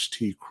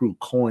LBHT Crew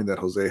coin that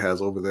Jose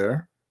has over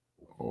there.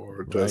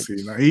 Or does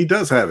he? No, he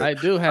does have it. I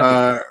do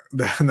have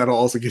it. And that'll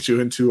also get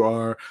you into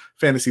our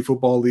fantasy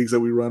football leagues that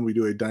we run. We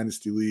do a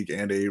dynasty league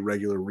and a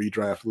regular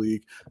redraft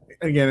league.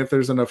 And again, if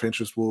there's enough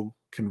interest, we'll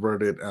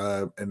convert it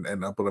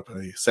and put up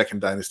a second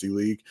dynasty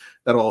league.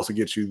 That'll also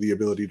get you the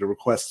ability to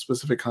request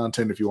specific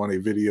content. If you want a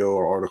video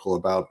or article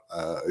about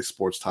a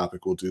sports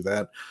topic, we'll do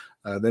that.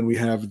 Then we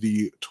have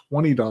the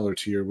 $20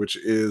 tier, which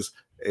is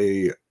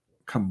a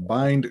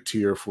combined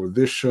tier for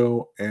this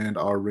show and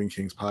our Ring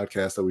Kings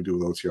podcast that we do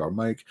with OTR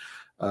Mike.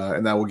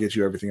 And that will get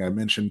you everything I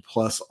mentioned,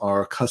 plus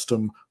our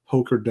custom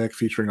poker deck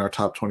featuring our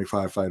top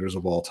 25 fighters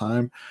of all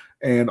time.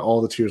 And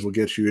all the tiers will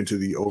get you into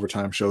the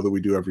Overtime Show that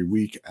we do every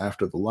week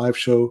after the live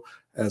show,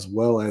 as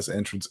well as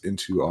entrance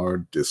into our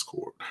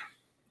Discord.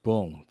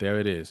 Boom. There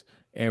it is.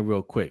 And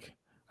real quick,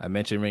 I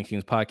mentioned Ring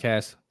Kings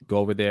podcast. Go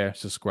over there,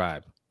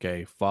 subscribe.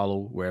 Okay.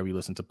 Follow wherever you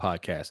listen to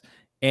podcasts.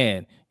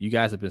 And you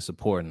guys have been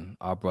supporting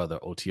our brother,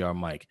 OTR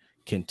Mike.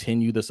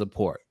 Continue the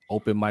support.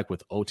 Open mic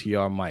with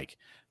OTR Mike.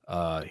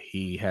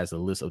 He has a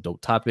list of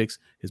dope topics.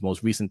 His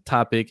most recent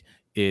topic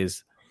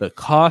is the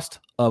cost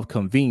of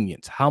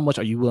convenience. How much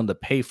are you willing to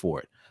pay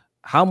for it?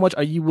 How much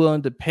are you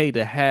willing to pay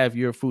to have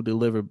your food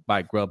delivered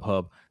by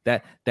Grubhub?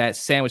 That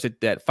sandwich,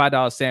 that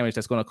 $5 sandwich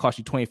that's going to cost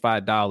you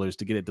 $25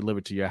 to get it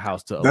delivered to your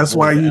house to That's avoid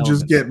why the you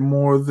just elements. get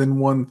more than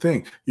one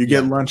thing. You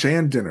get Yeah. lunch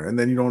and dinner, and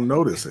then you don't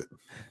notice it.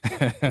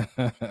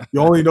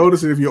 You only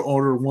notice it if you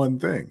order one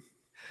thing.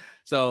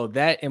 So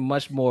that and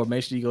much more.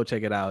 Make sure you go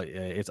check it out.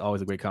 It's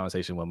always a great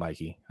conversation with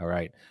Mikey. All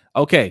right.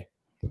 Okay.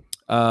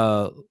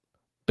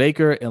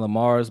 Baker and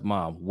Lamar's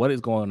mom. What is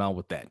going on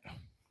with that?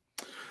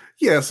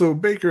 Yeah, so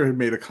Baker had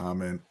made a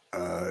comment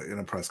in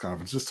a press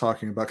conference just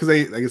talking about, because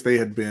I guess they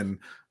had been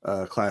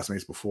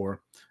classmates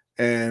before,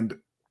 and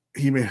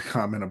he made a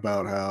comment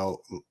about how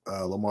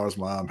Lamar's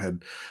mom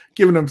had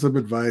given him some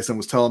advice and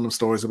was telling him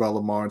stories about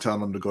Lamar and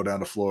telling him to go down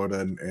to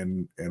Florida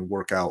and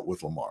work out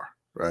with Lamar,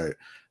 right?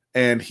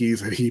 And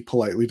he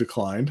politely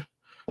declined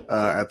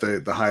at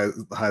the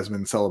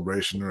Heisman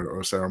celebration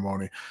or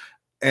ceremony,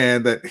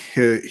 and that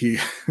he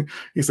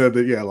he said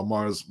that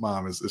Lamar's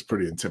mom is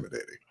pretty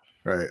intimidating.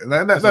 Right. And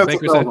that's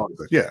Baker said?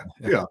 Yeah.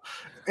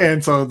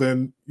 And so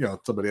then,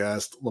 somebody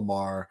asked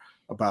Lamar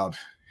about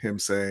him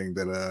saying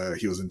that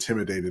he was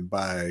intimidated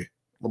by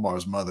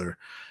Lamar's mother,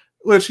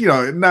 which,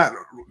 not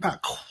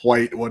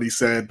quite what he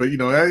said, but,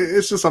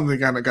 it's just something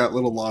that kind of got a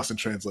little lost in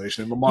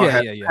translation. Lamar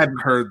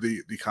hadn't heard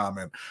the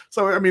comment.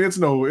 So, I mean, it's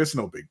no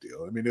big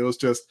deal. I mean, it was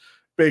just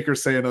Baker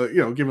saying,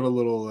 giving a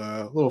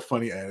little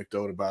funny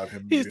anecdote about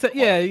him. He's trying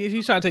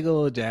to take a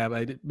little jab,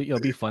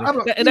 be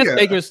funny. And that's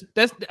Baker's.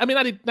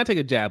 Not take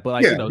a jab,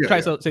 but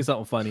say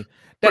something funny.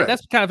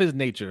 That's kind of his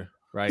nature,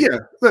 right? Yeah,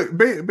 look,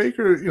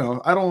 Baker.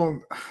 I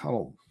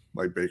don't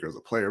like Baker as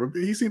a player, but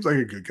he seems like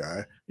a good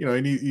guy.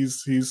 And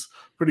he's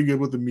pretty good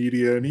with the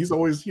media, and he's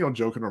always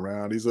joking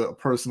around. He's a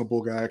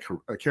personable guy,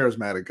 a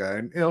charismatic guy,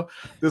 and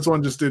this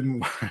one just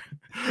didn't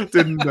it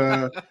didn't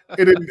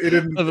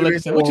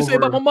what you say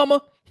about my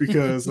mama?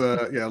 Because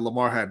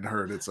Lamar hadn't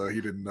heard it, so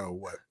he didn't know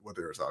what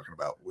they were talking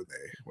about when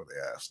they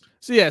asked.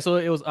 So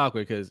it was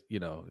awkward because he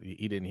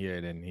didn't hear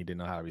it and he didn't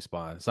know how to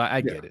respond. So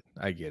I get it,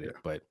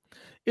 but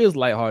it was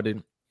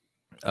lighthearted.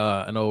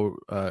 I know.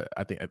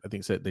 I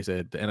think they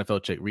said the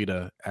NFL chick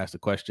Rita asked a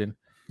question.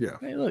 Yeah.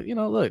 Hey, look,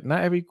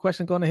 not every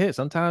question going to hit.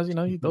 Sometimes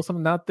you throw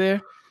something out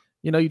there.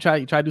 You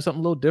try to do something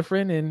a little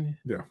different, and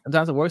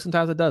sometimes it works,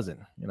 sometimes it doesn't.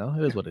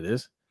 It is what it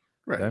is.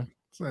 Right. Okay?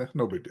 So,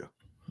 no big deal.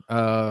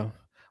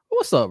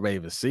 What's up,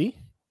 Raven C?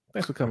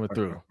 Thanks for coming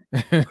through.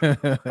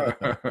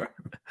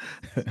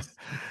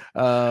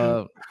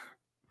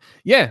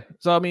 Yeah.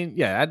 So I mean,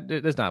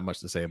 there's not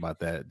much to say about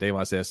that.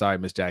 Davon said, "Sorry,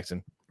 Miss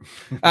Jackson."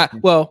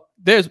 Well,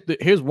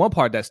 here's one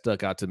part that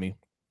stuck out to me.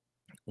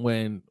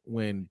 When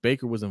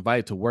Baker was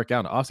invited to work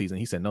out in the offseason,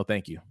 he said, "No,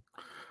 thank you."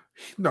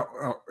 No,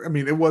 I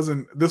mean, it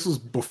wasn't. This was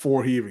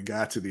before he even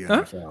got to the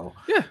NFL.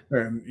 Yeah,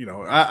 and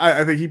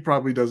I think he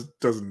probably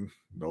doesn't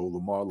know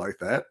Lamar like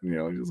that.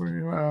 He's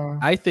like, well,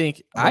 I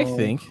think I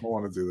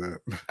want to do that.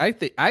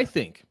 I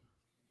think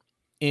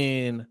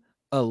in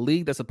a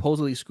league that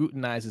supposedly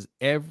scrutinizes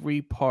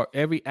every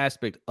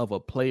aspect of a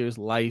player's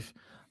life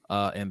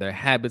and their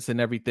habits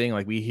and everything,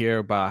 like we hear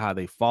about how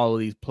they follow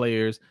these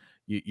players.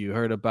 You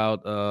heard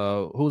about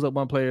who's that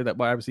one player, that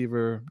wide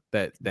receiver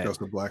that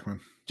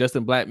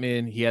Justin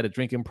Blackman. He had a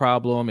drinking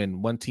problem,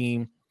 and one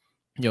team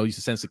used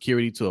to send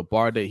security to a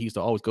bar that he used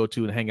to always go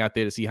to and hang out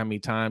there to see how many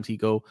times he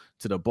go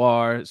to the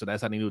bar. So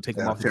that's how they knew to take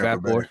him off the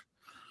draft board.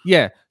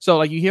 Yeah. So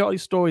like you hear all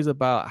these stories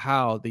about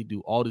how they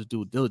do all this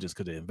due diligence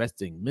because they're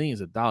investing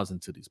millions of dollars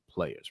into these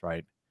players,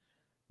 right?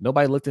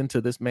 Nobody looked into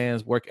this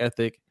man's work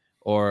ethic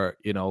or,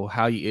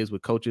 how he is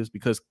with coaches,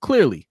 because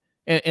clearly,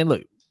 and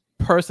look,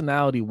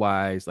 personality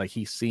wise, like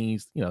he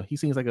seems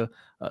like a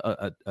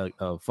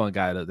fun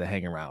guy to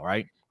hang around,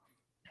 right?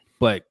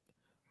 But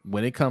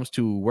when it comes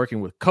to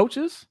working with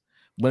coaches,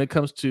 when it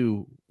comes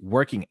to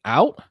working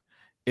out,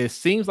 it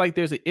seems like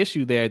there's an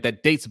issue there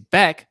that dates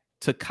back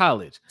to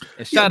college.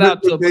 And shout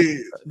out to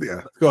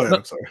go ahead.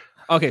 I'm sorry.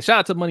 Okay, shout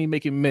out to Money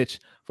Making Mitch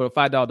for a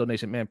 $5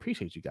 donation. Man,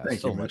 appreciate you guys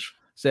Thank so you, much. Mitch.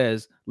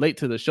 Says, late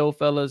to the show,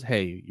 fellas.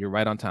 Hey, you're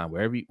right on time.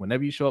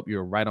 Whenever you show up,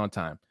 you're right on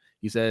time.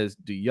 He says,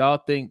 do y'all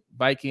think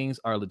Vikings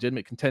are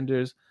legitimate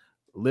contenders?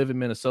 Live in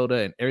Minnesota,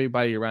 and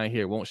everybody around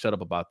here won't shut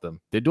up about them.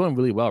 They're doing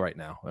really well right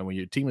now. And when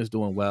your team is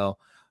doing well,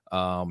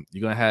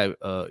 you're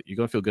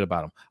gonna feel good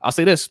about them. I'll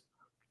say this: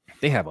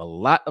 they have a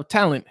lot of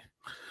talent.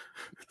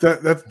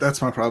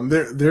 That's my problem.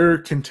 They're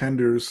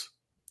contenders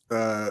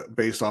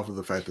based off of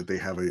the fact that they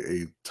have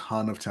a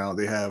ton of talent.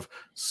 They have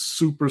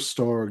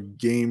superstar,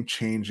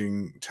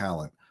 game-changing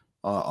talent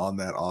on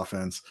that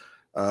offense,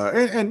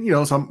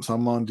 and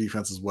some on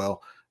defense as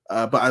well.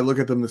 But I look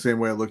at them the same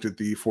way I looked at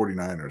the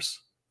 49ers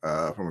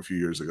from a few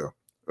years ago.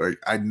 Like,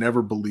 I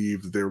never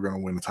believed they were going to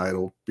win a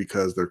title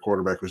because their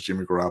quarterback was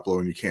Jimmy Garoppolo,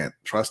 and you can't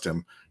trust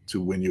him to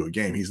win you a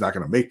game. He's not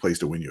going to make plays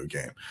to win you a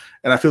game.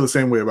 And I feel the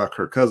same way about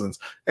Kirk Cousins.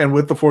 And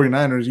with the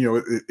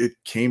 49ers, it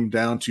came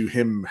down to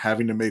him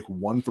having to make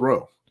one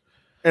throw.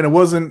 And it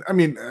wasn't I'm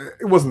not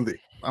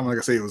going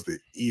to say it was the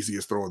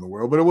easiest throw in the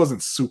world, but it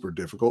wasn't super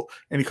difficult,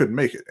 and he couldn't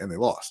make it, and they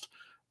lost.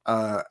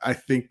 I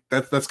think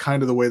that's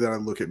kind of the way that I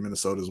look at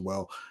Minnesota as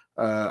well.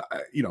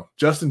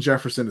 Justin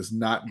Jefferson is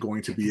not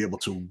going to be able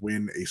to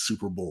win a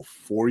Super Bowl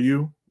for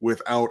you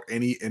without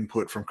any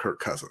input from Kirk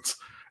Cousins,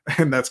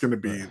 and that's going to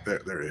be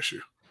their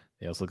issue.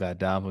 They also got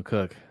Dalvin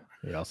Cook.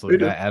 They also They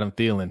got do. Adam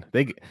Thielen.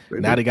 They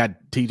do. got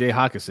T.J.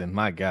 Hawkinson.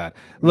 My God,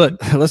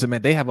 look, listen,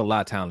 man, they have a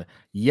lot of talent.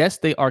 Yes,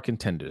 they are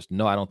contenders.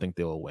 No, I don't think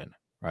they will win.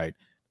 Right?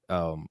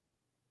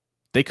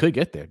 They could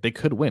get there. They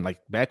could win. Like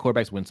bad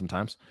quarterbacks win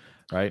sometimes,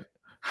 right?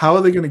 How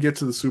are they going to get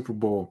to the Super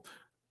Bowl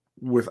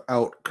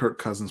without Kirk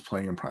Cousins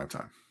playing in prime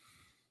time?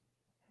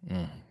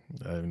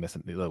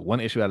 Look, one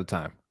issue at a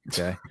time.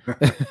 Okay.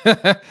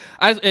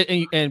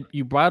 and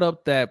you brought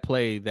up that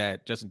play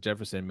that Justin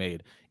Jefferson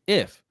made.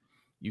 If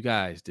you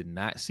guys did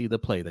not see the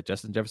play that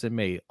Justin Jefferson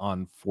made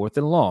on 4th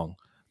and long,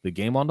 the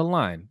game on the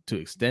line to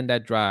extend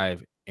that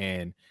drive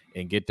and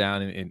get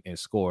down and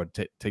score,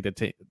 take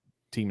the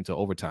team into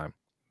overtime,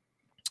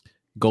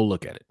 go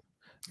look at it.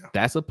 Yeah.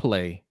 That's a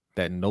play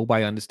that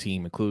nobody on this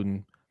team,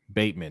 including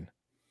Bateman,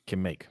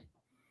 can make.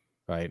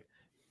 Right?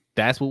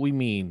 That's what we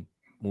mean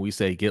when we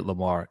say get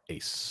Lamar a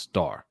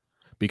star.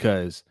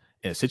 Because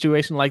in a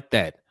situation like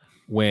that,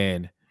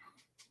 when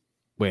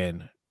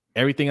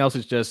everything else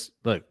is just,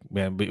 look,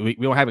 man, we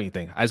don't have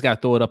anything. I just got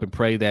to throw it up and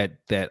pray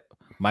that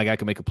my guy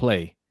can make a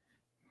play.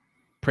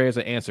 Prayers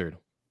are answered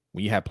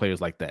when you have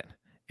players like that.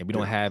 And we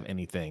don't have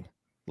anything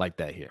like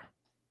that here.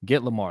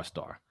 Get Lamar a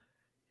star.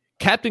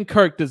 Captain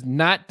Kirk does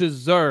not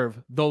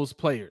deserve those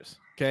players.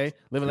 Okay?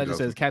 Living Legend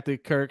says Captain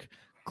Kirk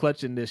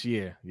clutching this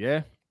year.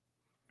 Yeah?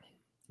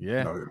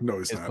 Yeah. No,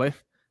 he's not.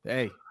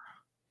 Hey.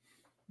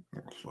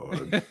 No.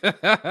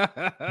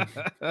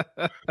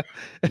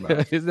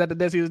 Is that the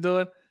dance he was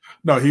doing?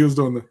 No, he was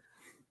doing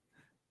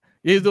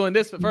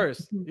this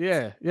first.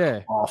 Yeah.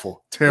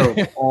 Awful,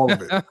 terrible, all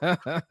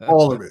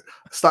of it.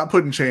 Stop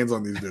putting chains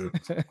on these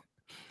dudes.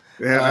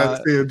 I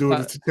see him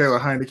doing it to Taylor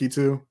Heineke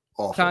too.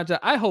 Awful. Tanja,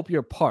 I hope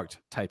you're parked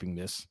typing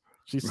this.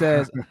 She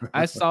says,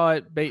 I saw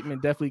it. Bateman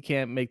definitely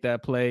can't make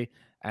that play.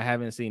 I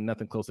haven't seen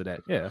nothing close to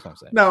that. Yeah, that's what I'm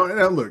saying. No,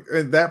 look,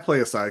 that play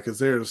aside,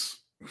 because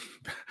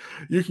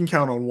you can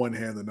count on one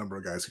hand the number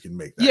of guys who can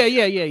make that.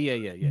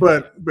 Yeah.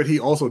 But he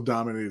also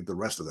dominated the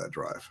rest of that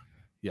drive.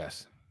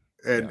 Yes.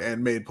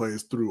 And made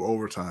plays through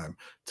overtime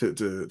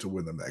to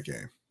win them that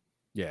game.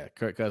 Yeah,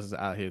 Kirk Cousins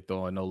out here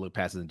throwing no-look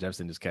passes and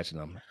Jefferson just catching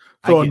them.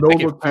 Throwing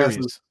no-look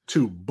passes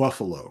to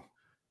Buffalo,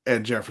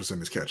 and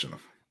Jefferson is catching them.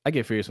 I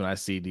get furious when I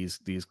see these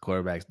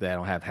quarterbacks that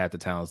don't have half the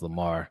talents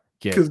Lamar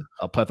get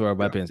a plethora of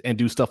weapons and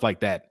do stuff like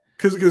that.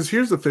 Because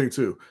here's the thing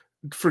too,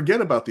 forget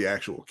about the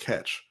actual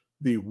catch,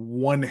 the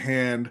one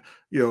hand,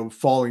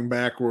 falling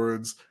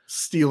backwards,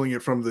 stealing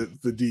it from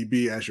the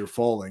DB as you're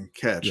falling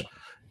catch. Yeah.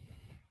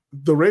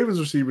 The Ravens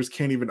receivers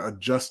can't even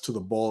adjust to the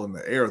ball in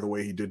the air the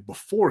way he did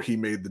before he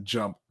made the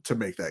jump to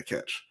make that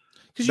catch.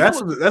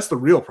 That's the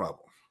real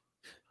problem.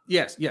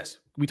 Yes.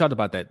 We talked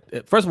about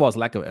that. First of all, it's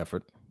lack of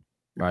effort.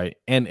 Right.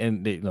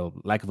 And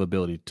lack of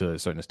ability to a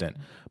certain extent.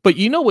 But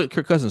you know what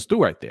Kirk Cousins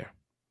threw right there?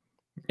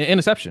 An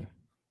interception.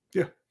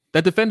 Yeah.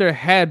 That defender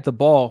had the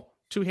ball,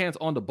 2 hands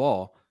on the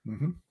ball,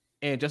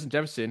 and Justin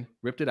Jefferson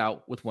ripped it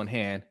out with 1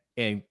 hand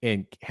and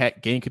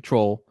had gained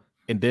control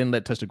and then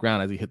let touch the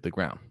ground as he hit the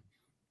ground.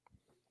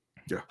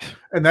 Yeah.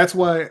 And that's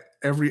why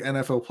every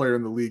NFL player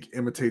in the league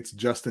imitates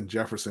Justin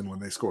Jefferson when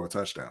they score a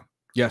touchdown.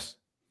 Yes.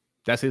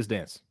 That's his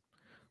dance.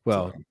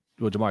 Well,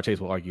 Jamar Chase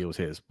will argue it was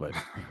his, but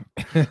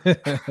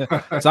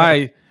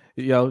sorry,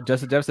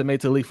 Justin Jefferson made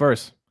it to the league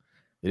first.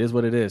 It is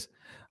what it is.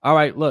 All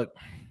right, look,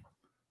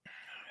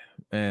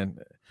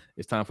 and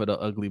it's time for the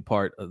ugly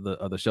part of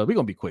the show. We're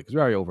gonna be quick because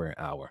we're already over an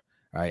hour.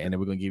 All right, and then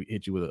we're gonna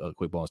hit you with a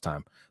quick bonus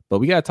time. But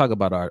we gotta talk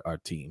about our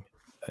team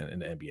in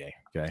the NBA.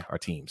 Okay, our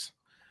teams.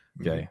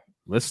 Okay,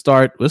 let's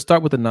start with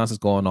the nonsense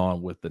going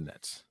on with the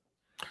Nets.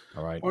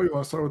 All right. Oh, you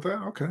want to start with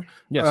that? Okay.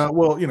 Yes.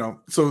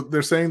 So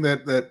they're saying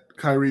that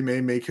Kyrie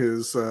may make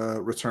his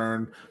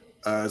return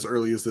as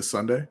early as this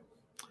Sunday.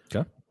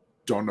 Okay.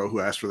 Don't know who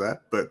asked for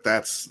that, but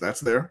that's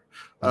there.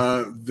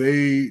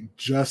 They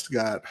just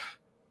got,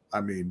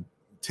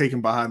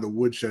 taken behind the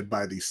woodshed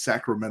by the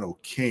Sacramento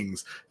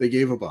Kings. They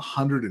gave up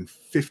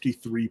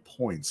 153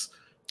 points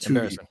to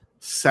the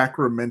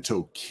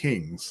Sacramento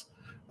Kings.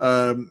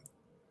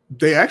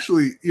 They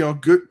actually,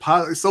 good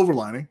silver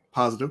lining,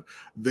 positive.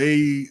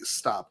 They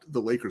stopped the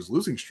Lakers'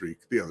 losing streak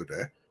the other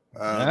day.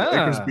 The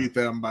Lakers beat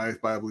them by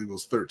I believe it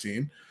was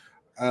 13.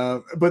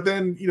 But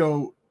then,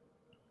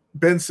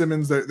 Ben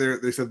Simmons,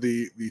 they said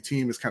the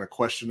team is kind of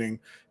questioning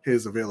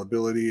his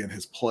availability and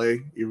his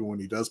play, even when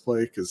he does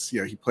play, because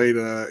he played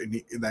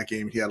in that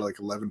game. He had like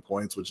 11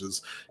 points, which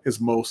is his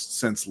most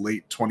since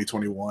late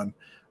 2021.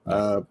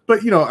 But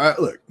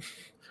look,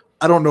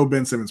 I don't know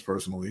Ben Simmons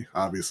personally,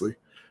 obviously,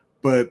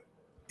 but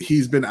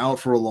he's been out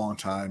for a long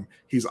time.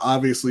 He's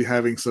obviously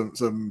having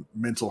some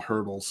mental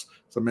hurdles,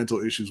 some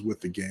mental issues with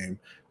the game.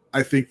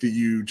 I think that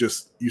you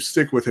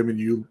stick with him and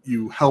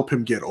you help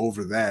him get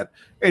over that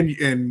and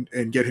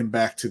get him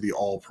back to the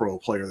all-pro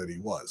player that he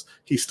was.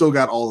 He's still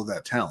got all of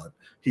that talent.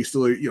 He's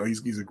still,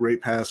 he's a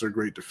great passer,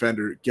 great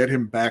defender. Get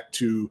him back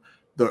to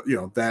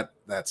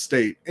that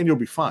state, and you'll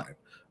be fine.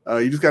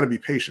 You just got to be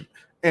patient.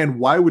 And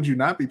why would you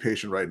not be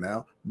patient right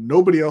now?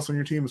 Nobody else on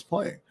your team is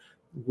playing,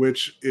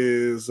 which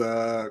is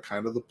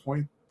kind of the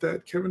point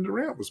that Kevin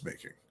Durant was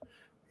making.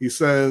 He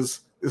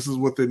says, this is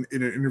in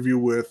an interview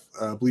with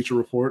Bleacher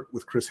Report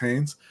with Chris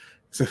Haynes.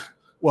 He said,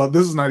 well,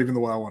 this is not even the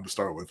one I wanted to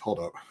start with.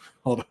 Hold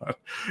on.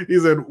 He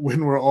said,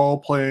 when we're all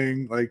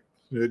playing, like,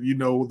 the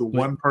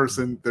one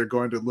person they're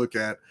going to look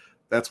at,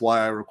 that's why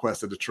I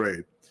requested a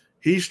trade.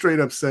 He straight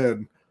up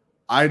said,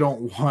 I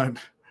don't want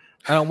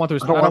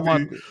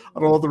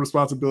the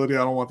responsibility. I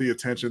don't want the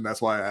attention.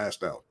 That's why I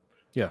asked out.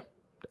 Yeah.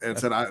 And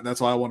said, that's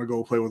why I want to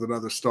go play with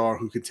another star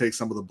who can take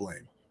some of the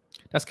blame.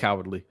 That's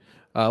cowardly.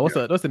 What's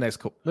the next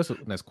quote? What's the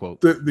next quote?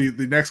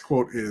 The next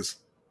quote is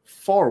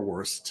far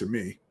worse to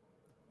me.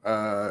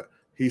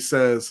 He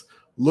says,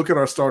 look at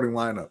our starting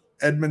lineup.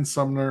 Edmund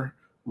Sumner,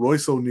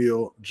 Royce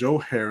O'Neal, Joe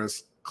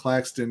Harris,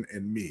 Claxton,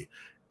 and me.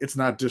 It's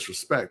not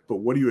disrespect, but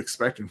what are you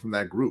expecting from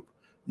that group?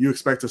 You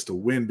expect us to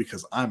win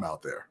because I'm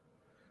out there.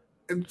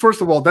 And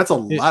first of all, that's a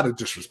lot of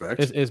disrespect.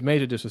 It's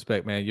major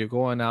disrespect, man. You're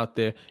going out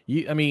there.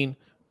 They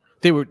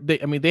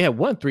had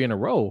won 3 in a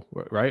row,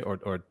 right?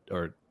 Or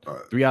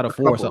 3 out of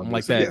 4 or something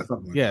like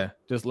that. Yeah,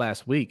 just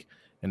last week.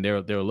 And they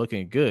were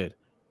looking good.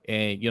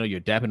 And you're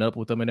dapping up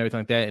with them and everything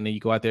like that, and then you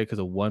go out there because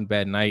of one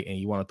bad night and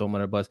you want to throw them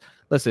under the bus.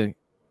 Listen,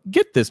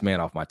 get this man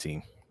off my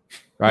team,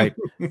 right?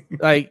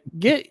 Like,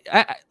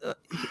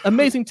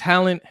 amazing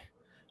talent,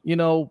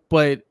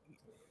 but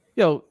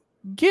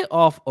get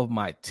off of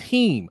my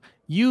team.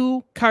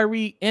 You,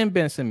 Kyrie, and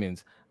Ben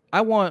Simmons.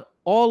 I want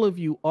all of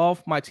you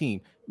off my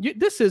team.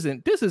 This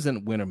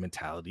isn't winner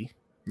mentality.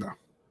 No,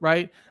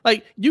 right?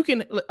 Like, you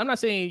can. I'm not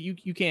saying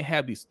you can't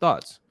have these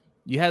thoughts.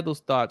 You had those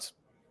thoughts,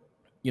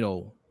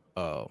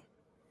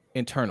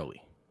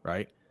 internally,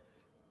 right?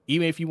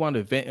 Even if you want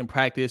to vent in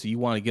practice, or you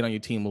want to get on your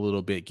team a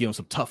little bit, give him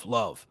some tough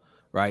love,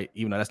 right?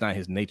 Even though that's not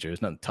his nature,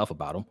 there's nothing tough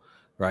about him,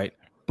 right?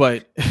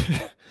 But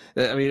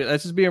I mean,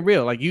 that's just being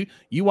real. Like,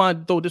 you want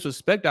to throw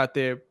disrespect out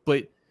there,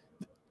 but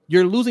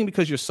you're losing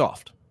because you're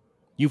soft.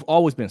 You've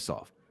always been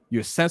soft.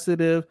 You're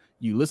sensitive.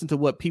 You listen to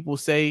what people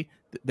say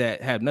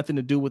that have nothing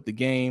to do with the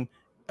game.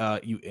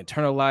 You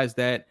internalize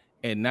that,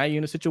 and now you're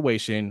in a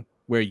situation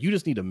where you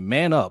just need to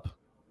man up,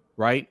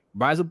 right?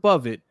 Rise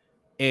above it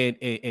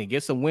and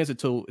get some wins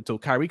until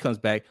Kyrie comes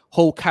back.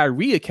 Hold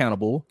Kyrie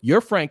accountable,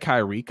 your friend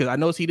Kyrie, because I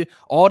noticed he did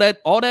all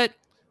that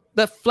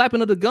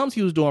flapping of the gums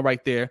he was doing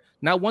right there.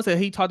 Not once that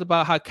he talked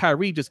about how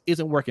Kyrie just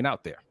isn't working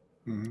out there.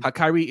 Mm-hmm. How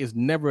Kyrie is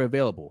never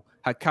available.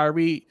 How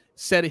Kyrie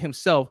said it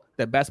himself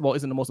that basketball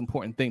isn't the most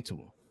important thing to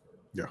him.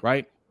 Yeah.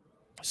 Right.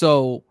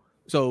 So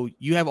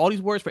you have all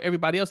these words for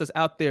everybody else that's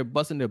out there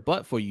busting their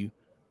butt for you,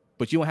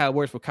 but you don't have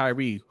words for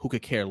Kyrie, who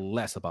could care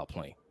less about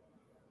playing.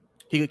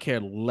 He could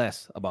care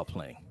less about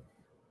playing.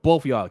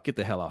 Both of y'all, get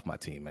the hell off my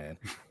team, man.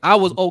 I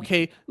was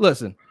okay.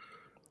 Listen,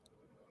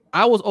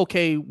 I was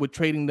okay with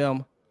trading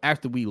them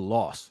after we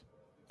lost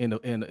in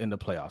the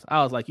playoffs.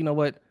 I was like, you know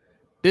what?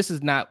 This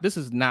is not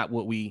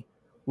what we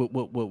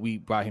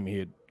brought him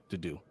here to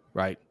do,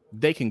 right?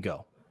 They can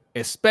go.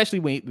 Especially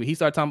when he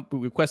started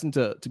requesting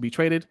to be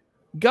traded.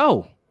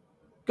 Go.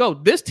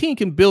 This team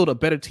can build a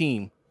better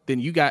team than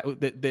you got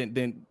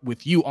than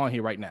with you on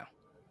here right now.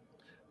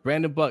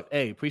 Brandon Buck,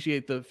 hey,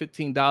 appreciate the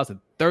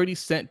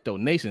 $15.30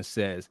 donation.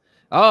 Says,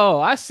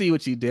 oh, I see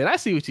what you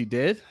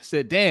did.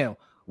 Said, damn,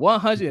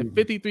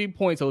 153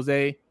 points,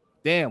 Jose.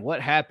 Damn,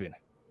 what happened?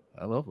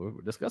 Well, we're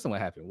discussing what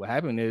happened. What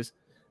happened is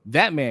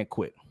that man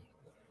quit.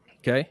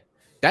 Okay.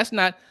 That's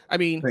not, I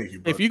mean,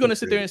 if you're going to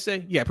sit there and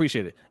say, yeah,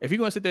 appreciate it. If you're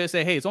going to sit there and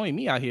say, hey, it's only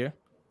me out here,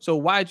 so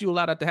why did you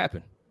allow that to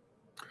happen?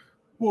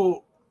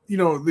 Well,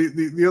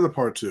 the other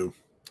part too,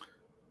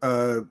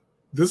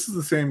 this is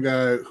the same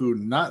guy who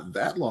not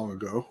that long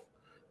ago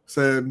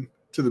said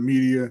to the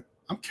media,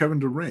 I'm Kevin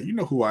Durant. You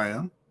know who I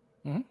am.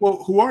 Mm-hmm.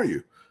 Well, who are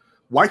you?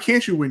 Why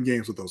can't you win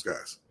games with those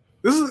guys?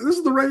 This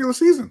is the regular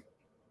season,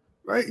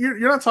 right? You're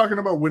not talking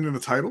about winning the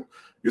title.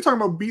 You're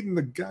talking about beating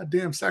the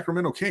goddamn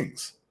Sacramento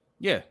Kings.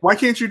 Yeah. Why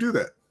can't you do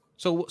that?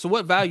 So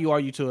what value are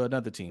you to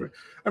another team?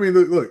 I mean,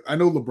 look, I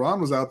know LeBron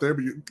was out there,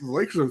 but the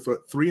Lakers are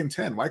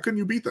 3-10. Why couldn't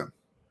you beat them?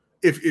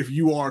 If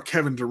you are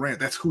Kevin Durant,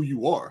 that's who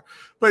you are.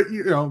 But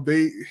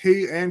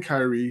he and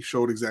Kyrie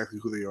showed exactly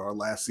who they are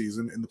last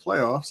season in the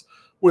playoffs,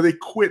 where they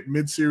quit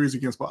mid-series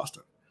against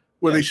Boston,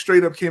 where they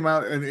straight up came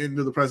out and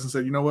into the press and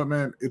said, you know what,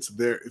 man, it's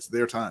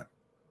their time.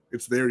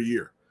 It's their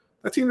year.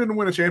 That team didn't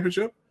win a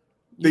championship.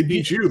 They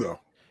beat you, though.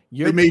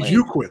 They made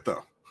you quit,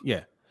 though.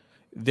 Yeah.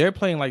 They're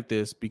playing like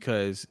this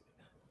because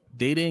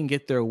they didn't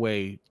get their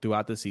way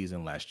throughout the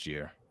season last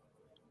year,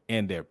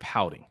 and they're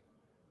pouting.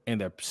 And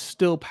they're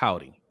still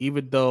pouting,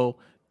 even though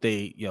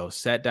they,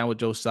 sat down with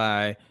Joe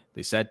Tsai,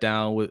 they sat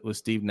down with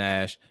Steve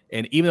Nash,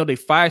 and even though they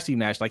fired Steve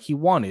Nash like he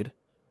wanted,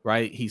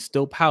 right? He's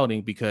still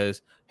pouting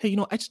because, hey,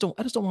 I just don't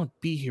want to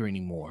be here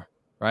anymore,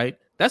 right?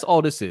 That's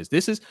all this is.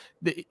 This is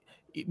when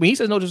he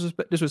says no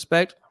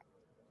disrespect,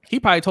 he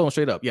probably told him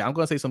straight up, yeah, I'm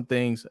gonna say some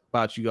things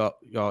about you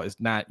y'all. It's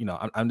not,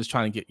 I'm just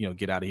trying to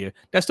get out of here.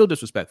 That's still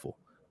disrespectful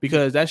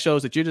because that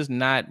shows that you're just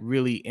not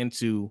really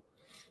into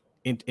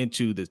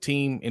into the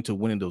team, into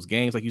winning those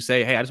games. Like you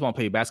say, hey, I just want to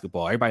play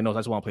basketball. Everybody knows I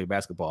just want to play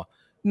basketball.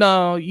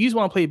 No, you just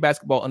want to play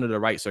basketball under the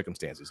right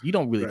circumstances. You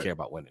don't really care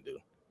about winning, dude.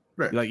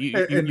 Right. Like you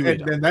and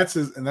really that's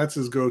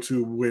his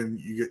go-to when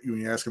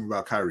you ask him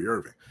about Kyrie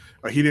Irving.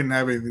 He didn't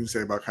have anything to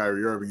say about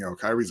Kyrie Irving.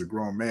 Kyrie's a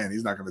grown man.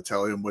 He's not going to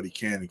tell him what he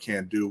can and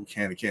can't do,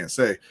 can and can't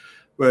say.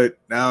 But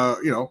now,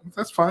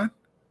 that's fine.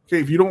 Okay,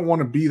 if you don't want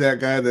to be that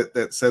guy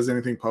that says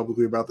anything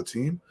publicly about the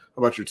team,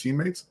 about your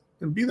teammates,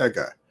 then be that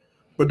guy.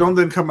 But don't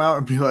then come out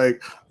and be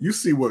like, you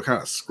see what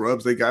kind of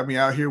scrubs they got me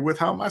out here with?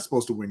 How am I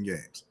supposed to win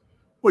games?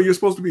 Well, you're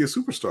supposed to be a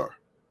superstar,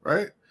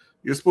 right?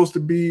 You're supposed to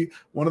be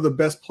one of the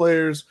best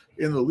players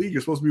in the league.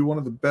 You're supposed to be one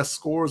of the best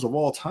scorers of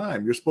all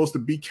time. You're supposed to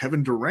be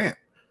Kevin Durant,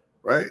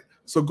 right?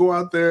 So go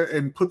out there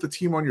and put the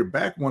team on your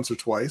back once or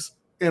twice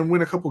and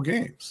win a couple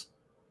games.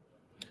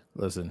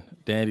 Listen,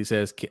 Danny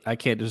says, I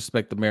can't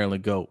disrespect the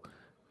Maryland GOAT.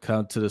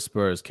 Come to the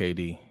Spurs,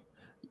 KD.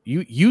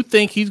 You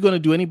think he's going to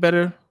do any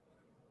better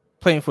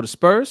playing for the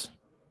Spurs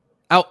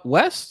out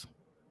west?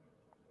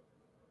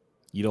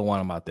 You don't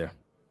want him out there.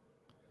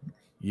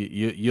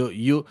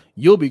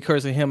 You'll be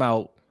cursing him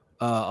out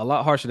a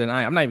lot harsher than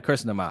I am. I'm not even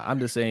cursing him out. I'm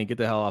just saying, get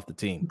the hell off the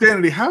team.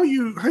 Danny, how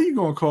you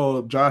gonna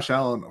call Josh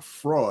Allen a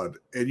fraud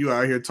and you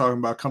out here talking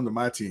about come to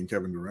my team,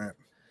 Kevin Durant?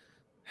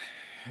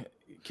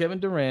 Kevin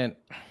Durant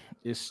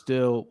is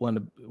still one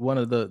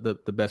of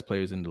the best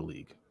players in the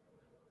league.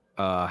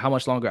 How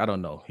much longer? I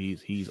don't know.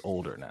 He's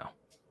older now,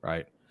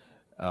 right?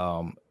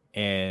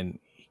 And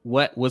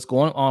what's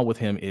going on with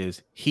him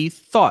is he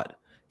thought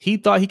he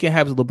can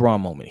have his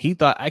LeBron moment. He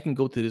thought, I can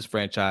go to this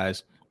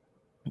franchise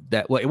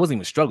that, well, it wasn't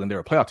even struggling. They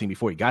were a playoff team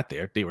before he got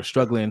there. They were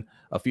struggling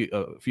a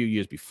few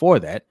years before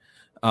that.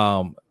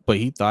 But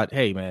he thought,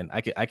 hey man,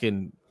 I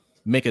can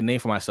make a name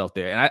for myself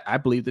there. And I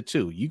believed it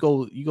too. You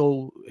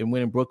go and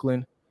win in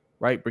Brooklyn,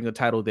 right? Bring a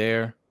title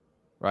there,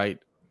 right?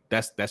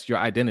 That's your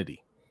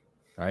identity.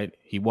 Right.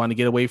 He wanted to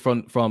get away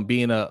from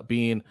being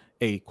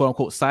a quote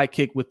unquote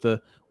sidekick with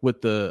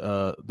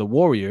the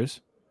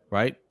Warriors,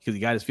 right? Because he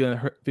got his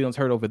feelings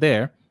hurt over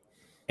there.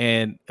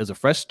 And it was a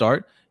fresh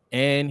start.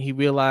 And he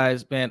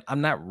realized, man,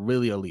 I'm not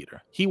really a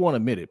leader. He won't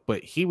admit it,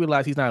 but he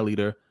realized he's not a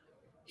leader.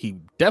 He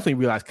definitely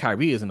realized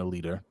Kyrie isn't a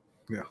leader.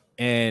 Yeah.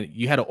 And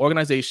you had an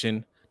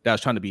organization that was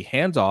trying to be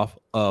hands off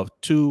of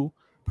two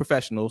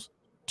professionals,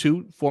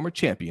 two former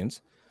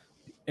champions,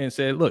 and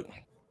said, look,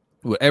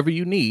 whatever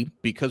you need,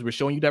 because we're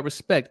showing you that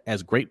respect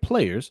as great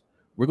players,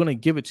 we're going to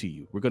give it to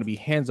you. We're going to be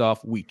hands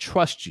off. We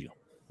trust you,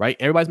 right?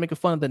 Everybody's making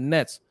fun of the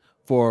Nets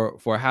for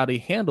how they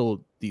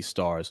handled these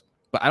stars,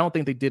 but I don't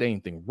think they did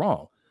anything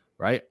wrong,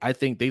 right? I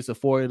think they just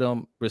afforded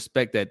them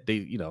respect that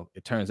they,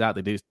 it turns out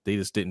that they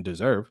just didn't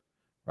deserve,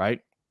 right?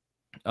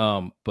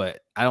 But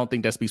I don't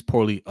think that speaks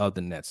poorly of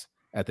the Nets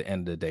at the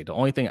end of the day. The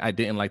only thing I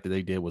didn't like that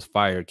they did was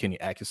fire Kenny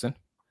Atkinson.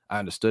 I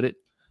understood it,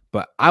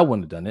 but I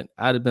wouldn't have done it.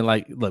 I'd have been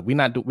like, look, we're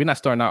not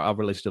starting our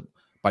relationship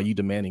by you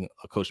demanding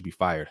a coach to be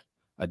fired,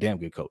 a damn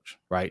good coach,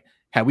 right?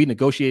 Had we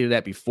negotiated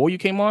that before you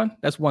came on,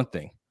 that's one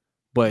thing.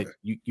 But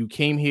you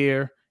came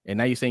here and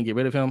now you're saying get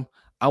rid of him.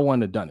 I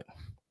wouldn't have done it,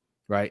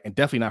 right? And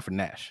definitely not for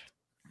Nash.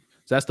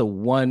 So that's the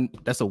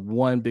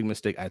one big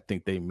mistake I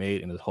think they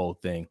made in this whole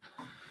thing.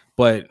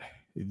 But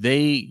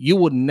you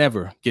will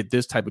never get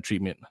this type of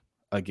treatment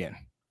again,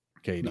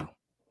 KD. No.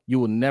 You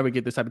will never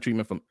get this type of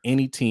treatment from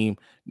any team,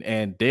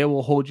 and they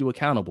will hold you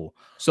accountable.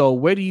 So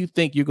where do you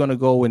think you're going to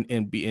go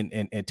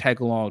and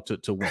tag along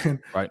to win,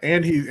 right?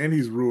 And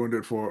he's ruined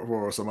it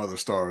for some other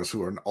stars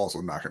who are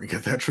also not going to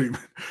get that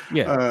treatment.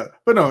 Yeah.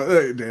 But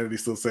no,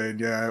 Danny's still saying,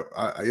 yeah,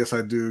 yes,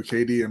 I do.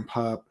 KD and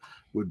Pop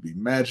would be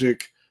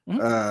Magic.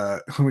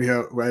 Mm-hmm. We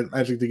have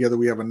Magic together.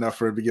 We have enough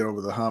for him to get over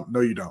the hump.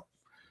 No, you don't.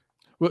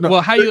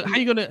 Well, how you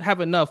going to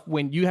have enough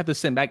when you have to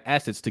send back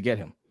assets to get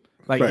him?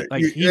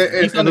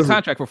 He's under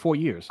contract for 4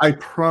 years. I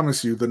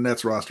promise you, the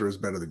Nets roster is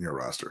better than your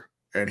roster,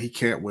 and he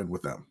can't win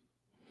with them.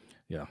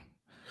 Yeah,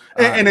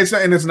 and it's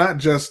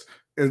not.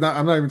 I'm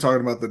not even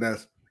talking about the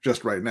Nets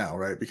just right now,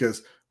 right?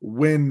 Because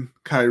when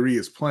Kyrie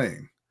is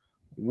playing,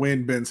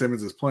 when Ben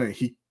Simmons is playing,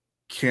 he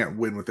can't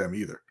win with them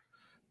either.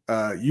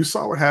 You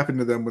saw what happened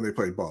to them when they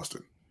played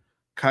Boston.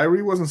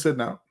 Kyrie wasn't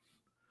sitting out.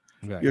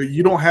 Right.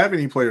 You don't have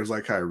any players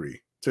like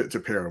Kyrie to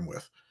pair him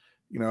with.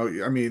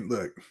 I mean,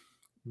 look.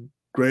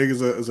 Greg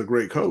is a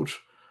great coach,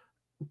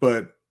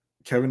 but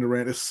Kevin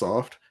Durant is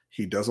soft.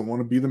 He doesn't want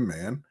to be the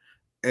man,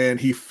 and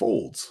he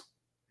folds.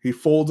 He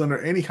folds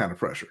under any kind of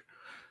pressure,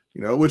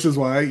 which is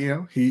why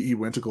he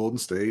went to Golden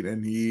State,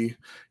 and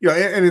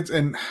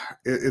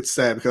it's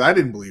sad because I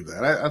didn't believe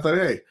that. I thought,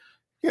 hey,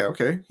 yeah,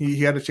 okay,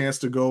 he had a chance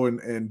to go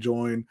and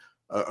join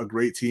a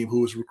great team who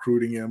was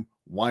recruiting him.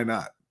 Why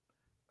not?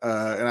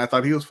 And I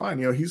thought he was fine.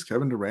 He's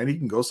Kevin Durant. He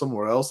can go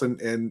somewhere else,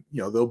 and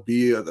they'll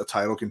be a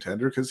title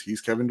contender because he's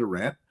Kevin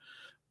Durant.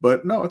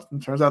 But no, it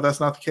turns out that's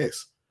not the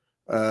case.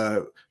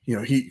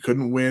 He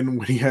couldn't win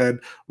when he had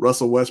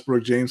Russell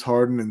Westbrook, James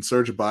Harden, and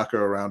Serge Ibaka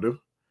around him.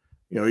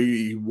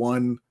 He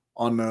won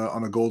on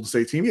a Golden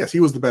State team. Yes, he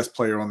was the best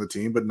player on the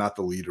team, but not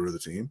the leader of the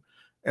team.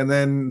 And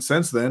then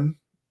since then,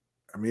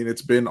 I mean,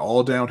 it's been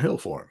all downhill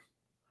for him.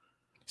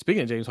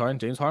 Speaking of James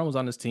Harden was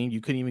on this team. You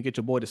couldn't even get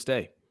your boy to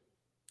stay.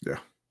 Yeah.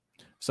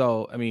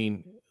 So, I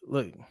mean,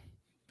 look,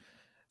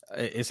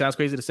 it sounds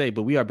crazy to say,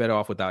 but we are better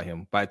off without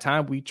him. By the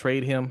time we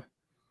trade him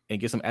and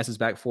get some assets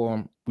back for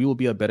him, we will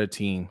be a better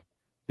team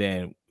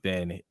than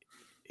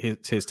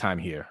his time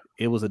here.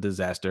 It was a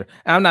disaster.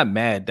 And I'm not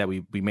mad that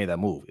we made that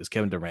move. It's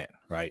Kevin Durant,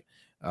 right?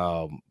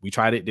 We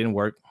tried it, didn't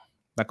work.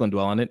 Not going to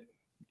dwell on it.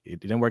 It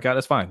didn't work out.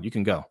 That's fine. You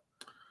can go.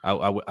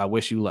 I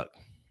wish you luck.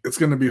 It's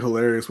going to be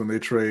hilarious when they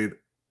trade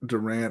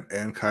Durant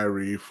and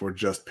Kyrie for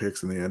just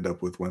picks and they end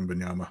up with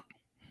Wembanyama.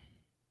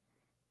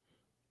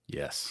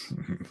 Yes.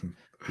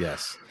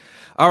 Yes.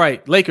 All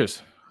right,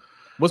 Lakers.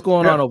 What's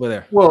going on over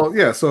there? Well,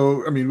 yeah.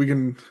 So, I mean, we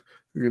can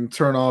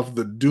turn off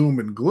the doom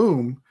and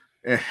gloom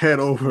and head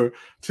over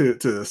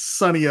to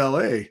sunny LA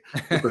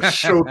with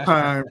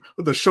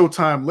the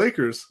Showtime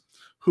Lakers,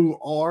 who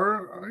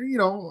are,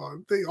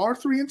 they are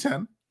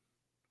 3-10,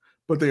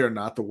 but they are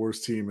not the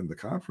worst team in the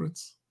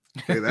conference.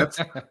 Okay,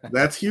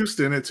 that's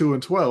Houston at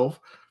 2-12.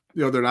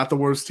 They're not the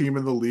worst team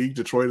in the league.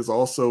 Detroit is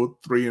also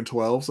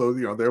 3-12, so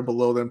they're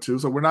below them too.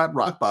 So we're not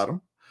rock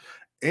bottom.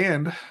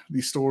 And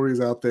the stories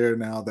out there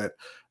now that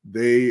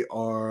they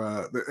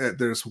are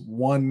there's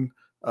one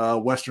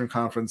Western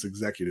Conference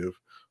executive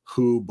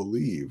who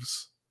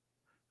believes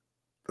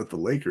that the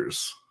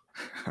Lakers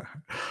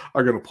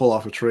are going to pull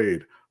off a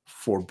trade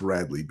for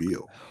Bradley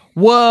Beal.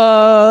 What?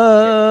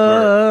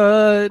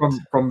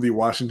 From the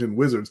Washington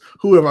Wizards,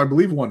 who have, I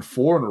believe, won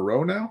 4 in a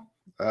row now.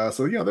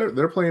 So yeah,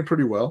 they're playing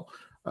pretty well.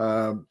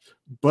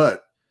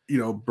 But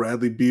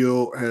Bradley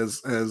Beal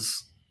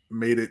has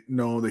made it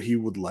known that he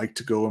would like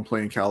to go and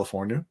play in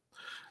California.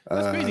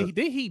 That's crazy.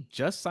 Did he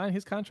just sign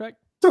his contract?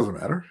 Doesn't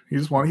matter. He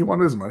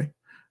wanted his money.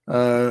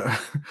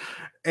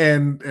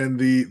 And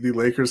the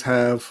Lakers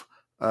have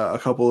a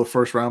couple of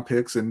first round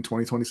picks in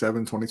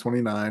 2027,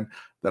 2029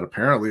 that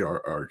apparently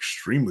are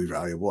extremely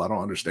valuable. I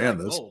don't understand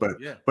this,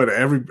 but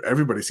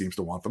everybody seems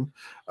to want them.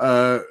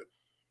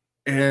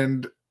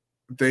 And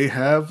they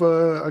have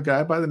a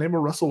guy by the name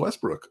of Russell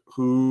Westbrook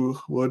who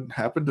would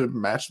happen to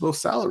match those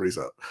salaries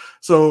up.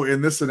 So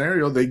in this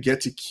scenario, they get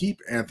to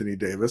keep Anthony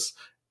Davis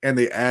and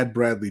they add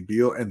Bradley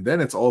Beal, and then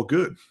it's all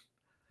good.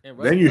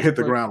 Then you hit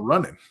the ground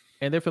running.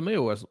 And they're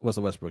familiar with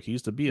Russell Westbrook. He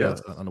used to be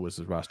on the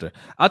Wizards roster.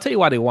 I'll tell you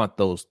why they want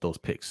those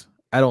picks.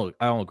 I don't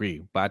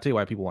agree, but I'll tell you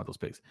why people want those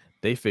picks.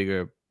 They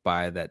figure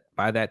by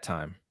that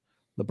time,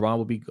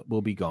 LeBron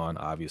will be gone,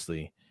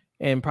 obviously,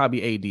 and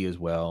probably AD as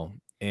well.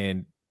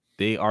 And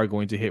they are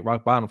going to hit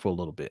rock bottom for a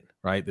little bit,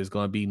 right? There's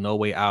going to be no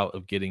way out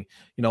of getting,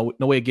 no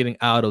way of getting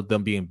out of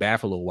them being bad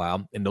for a little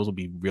while, and those will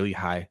be really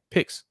high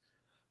picks.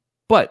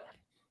 But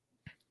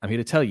I'm here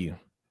to tell you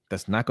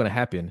that's not going to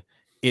happen.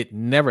 It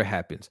never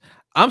happens.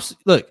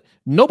 Look,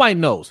 nobody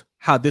knows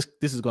how this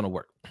is going to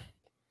work,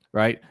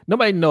 right?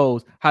 Nobody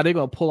knows how they're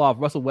going to pull off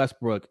Russell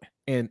Westbrook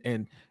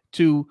and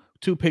two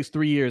picks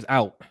 3 years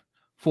out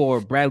for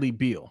Bradley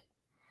Beal.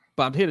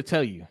 But I'm here to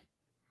tell you,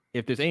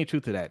 if there's any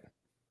truth to that,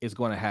 it's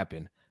going to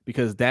happen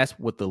because that's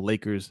what the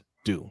Lakers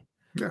do.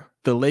 Yeah.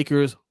 The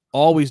Lakers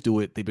always do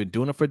it. They've been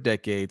doing it for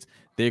decades.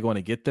 They're going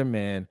to get their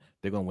man.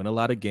 They're going to win a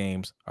lot of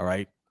games, all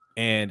right?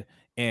 And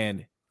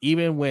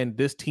even when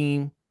this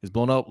team is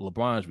blown up,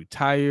 LeBron is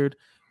retired,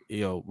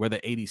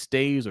 whether AD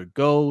stays or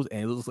goes,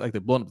 and it looks like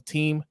they're blowing up the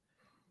team,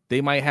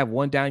 they might have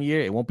one down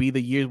year. It won't be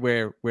the years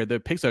where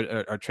their picks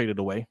are traded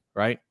away,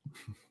 right?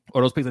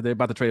 Or those picks that they're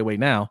about to trade away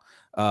now.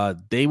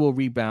 They will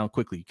rebound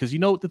quickly. Because you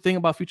know what the thing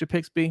about future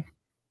picks be?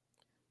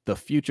 The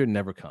future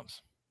never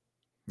comes.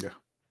 Yeah.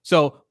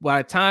 So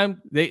by the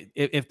time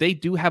if they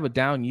do have a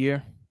down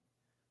year,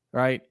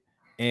 right,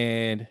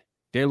 and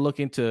they're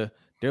looking to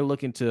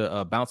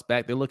bounce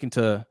back, they're looking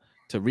to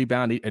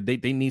rebound.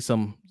 They need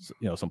some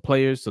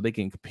players so they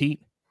can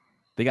compete.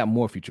 They got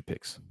more future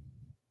picks.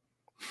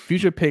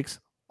 Future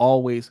picks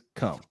always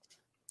come,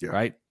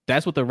 right?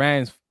 That's what the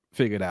Rams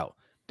figured out.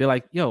 They're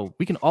like,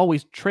 we can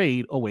always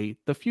trade away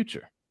the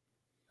future,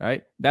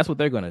 right? That's what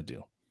they're gonna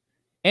do,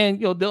 and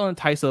they'll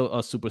entice a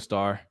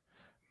superstar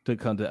to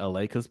come to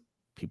LA because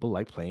people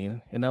like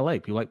playing in LA.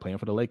 People like playing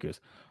for the Lakers,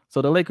 so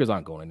the Lakers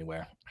aren't going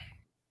anywhere.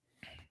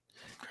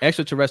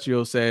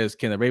 Extraterrestrial says,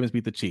 can the Ravens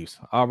beat the Chiefs?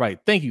 All right.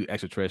 Thank you,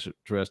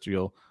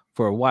 Extraterrestrial,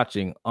 for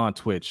watching on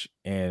Twitch.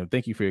 And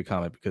thank you for your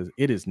comment because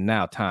it is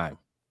now time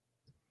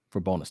for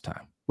bonus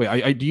time.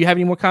 Wait, do you have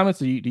any more comments?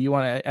 Do you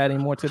want to add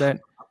any more to that?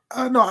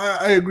 No,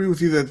 I agree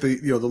with you that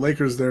the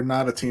Lakers, they're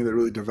not a team that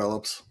really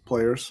develops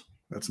players.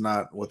 That's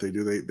not what they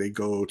do. They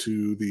go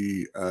to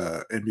the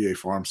NBA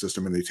farm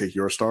system and they take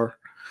your star.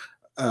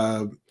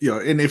 And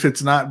if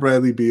it's not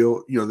Bradley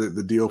Beal,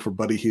 the deal for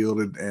Buddy Hield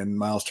and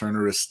Miles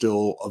Turner is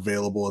still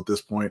available at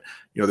this point.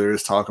 There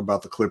is talk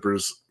about the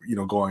Clippers,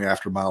 going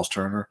after Miles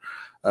Turner,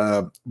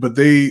 but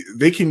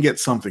they can get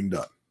something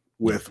done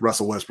with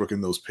Russell Westbrook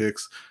in those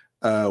picks.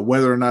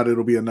 Whether or not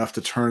it'll be enough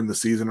to turn the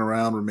season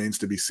around remains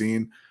to be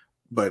seen.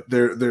 But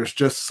there's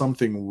just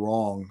something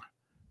wrong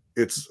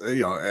it's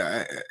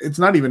it's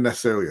not even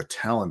necessarily a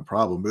talent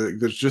problem.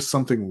 There's just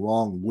something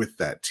wrong with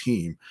that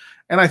team,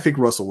 and I think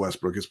Russell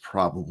Westbrook is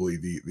probably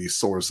the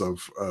source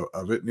of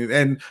it.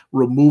 And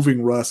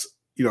removing Russ,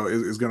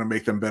 is going to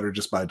make them better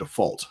just by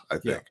default, I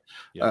think.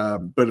 Yeah.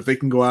 But if they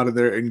can go out of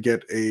there and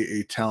get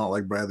a talent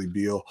like Bradley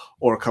Beal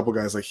or a couple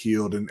guys like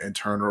Hield and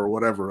Turner or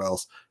whatever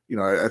else,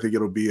 I think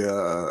it'll be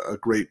a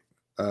great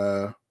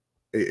a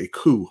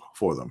coup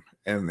for them,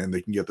 and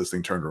they can get this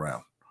thing turned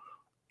around.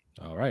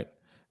 All right.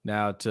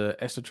 Now to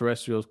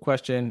Extraterrestrial's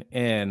question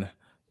and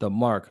the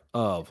mark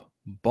of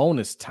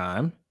bonus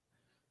time.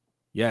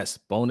 Yes,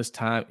 bonus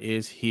time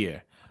is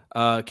here.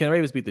 Can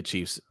Ravens beat the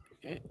Chiefs?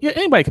 Yeah,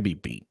 anybody can be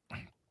beat.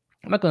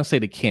 I'm not going to say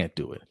they can't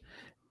do it.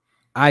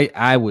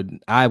 I would.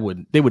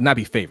 They would not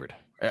be favored.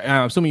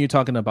 I'm assuming you're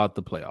talking about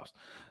the playoffs.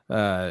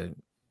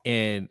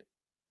 And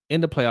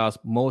in the playoffs,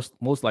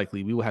 most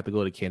likely we will have to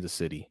go to Kansas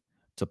City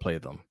to play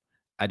them.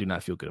 I do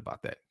not feel good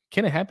about that.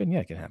 Can it happen? Yeah,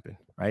 it can happen.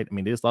 Right? I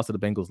mean, they just lost to the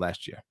Bengals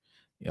last year.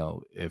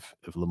 If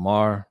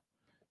Lamar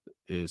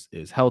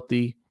is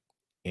healthy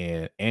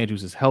and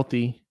Andrews is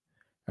healthy,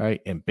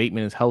 right, and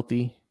Bateman is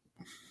healthy,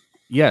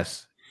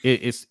 yes,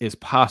 it's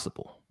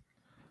possible.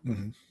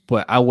 Mm-hmm.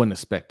 But I wouldn't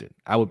expect it.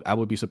 I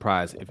would be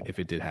surprised if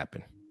it did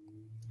happen.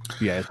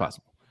 Yeah, it's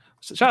possible.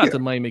 So shout out to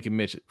Money Making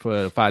Mitch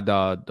for the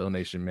 $5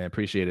 donation, man.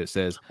 Appreciate it.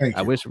 Says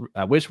I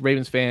wish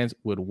Ravens fans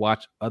would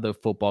watch other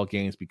football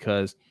games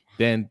because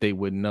then they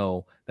would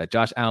know that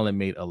Josh Allen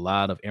made a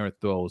lot of errant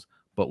throws,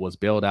 but was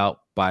bailed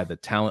out by the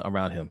talent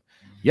around him.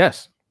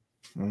 Yes.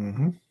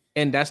 Mm-hmm.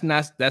 And that's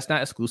not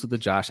exclusive to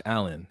Josh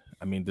Allen.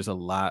 I mean, there's a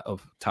lot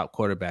of top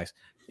quarterbacks.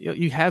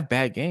 You have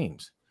bad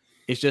games.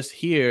 It's just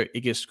here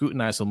it gets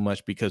scrutinized so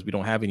much because we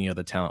don't have any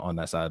other talent on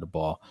that side of the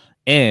ball,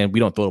 and we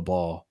don't throw the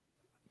ball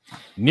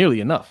nearly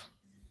enough,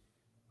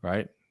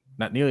 right?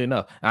 Not nearly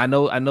enough. I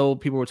know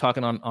people were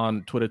talking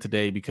on Twitter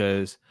today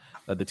because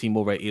the team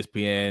over at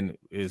ESPN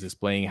is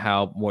explaining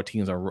how more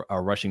teams are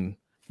rushing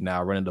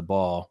now, running the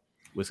ball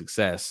with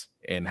success,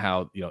 and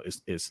how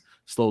it's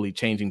slowly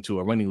changing to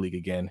a running league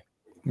again.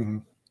 Mm-hmm.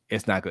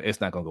 It's not going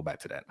to go back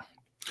to that.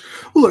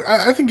 Well, look,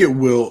 I think it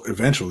will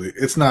eventually.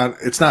 It's not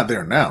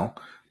there now.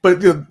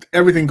 But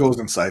everything goes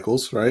in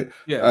cycles, right?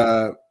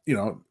 Yeah.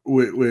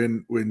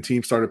 When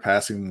teams started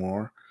passing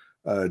more,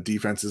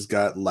 defenses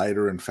got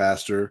lighter and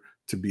faster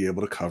to be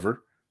able to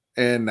cover.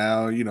 And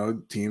now,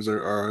 teams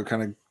are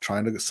kind of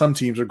trying to. Some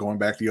teams are going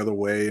back the other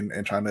way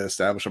and trying to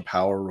establish a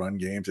power run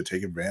game to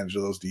take advantage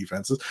of those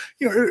defenses.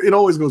 It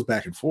always goes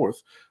back and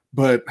forth.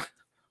 But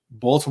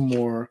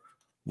Baltimore,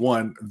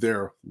 one,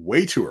 they're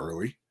way too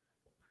early,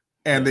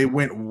 and they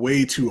went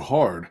way too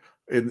hard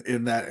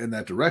in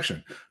that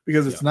direction,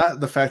 because it's not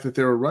the fact that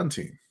they're a run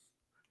team.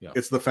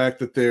 It's the fact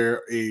that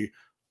they're a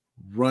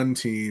run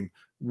team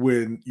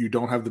when you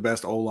don't have the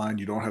best O-line,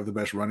 you don't have the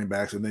best running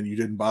backs, and then you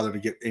didn't bother to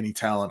get any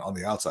talent on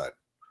the outside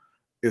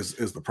is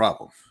the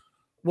problem.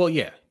 Well,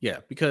 yeah,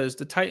 because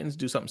the Titans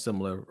do something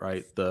similar,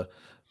 right? The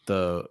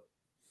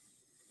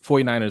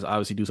 49ers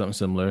obviously do something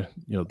similar,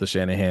 the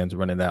Shanahan's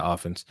running that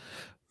offense.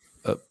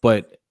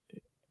 But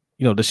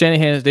the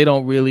Shanahan's, they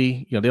don't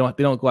really, they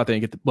don't go out there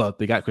and get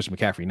they got Christian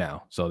McCaffrey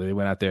now. So they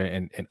went out there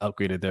and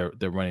upgraded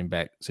their running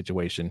back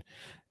situation,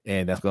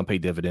 and that's going to pay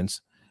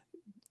dividends.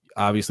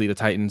 Obviously, the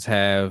Titans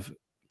have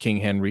King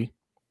Henry,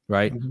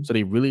 right? Mm-hmm. So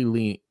they really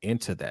lean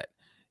into that.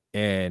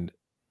 And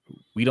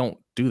we don't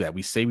do that.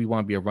 We say we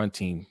want to be a run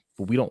team,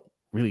 but we don't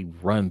really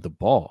run the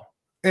ball.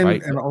 And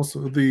right? And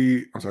also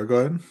I'm sorry, go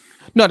ahead.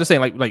 No, I'm just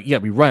saying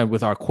we run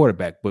with our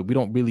quarterback, but we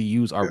don't really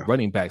use our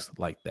running backs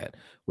like that,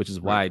 which is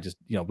why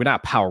we're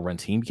not a power run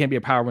team. You can't be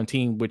a power run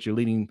team with your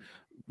leading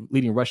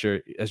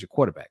rusher as your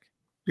quarterback.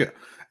 Yeah.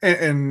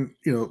 And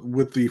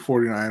with the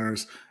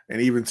 49ers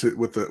and even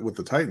with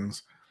the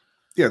Titans,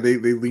 they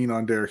lean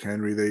on Derrick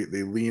Henry.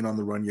 They lean on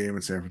the run game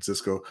in San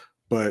Francisco,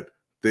 but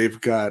they've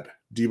got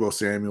Deebo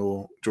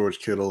Samuel, George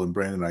Kittle, and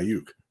Brandon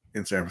Ayuk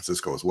in San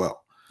Francisco as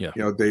well.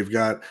 Yeah. They've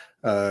got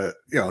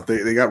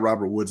they got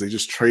Robert Woods. They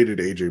just traded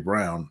AJ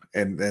Brown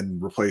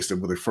and replaced him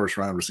with a first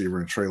round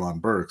receiver in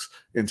Treylon Burks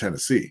in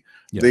Tennessee.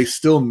 Yeah. They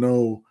still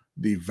know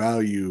the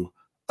value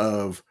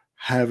of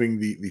having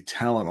the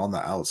talent on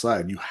the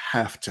outside. You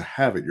have to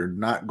have it. You're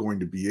not going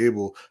to be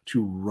able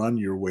to run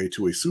your way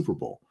to a Super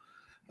Bowl.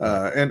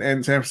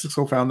 And San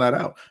Francisco found that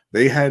out.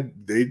 They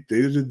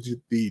did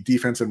the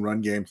defense and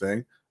run game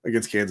thing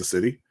against Kansas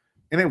City,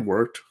 and it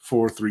worked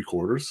for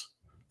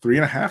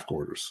 3.5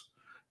 quarters.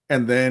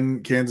 And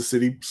then Kansas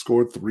City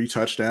scored 3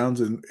 touchdowns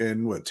in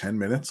 10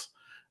 minutes,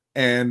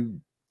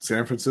 and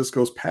San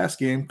Francisco's pass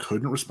game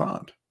couldn't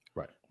respond.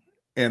 Right.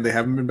 And they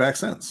haven't been back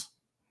since.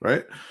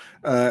 Right.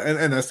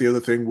 And that's the other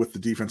thing with the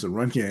defense and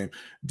run game.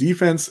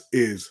 Defense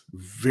is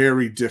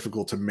very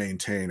difficult to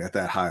maintain at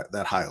that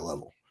high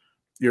level.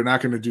 You're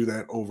not going to do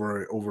that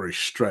over a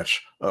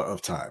stretch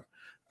of time.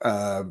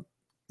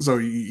 So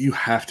you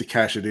have to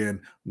cash it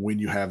in when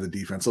you have the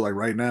defense. So like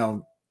right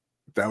now,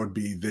 that would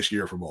be this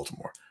year for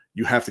Baltimore.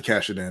 You have to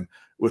cash it in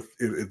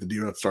if the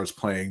defense starts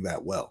playing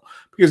that well,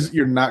 because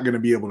you're not going to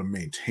be able to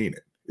maintain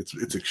it.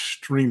 It's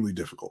extremely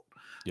difficult.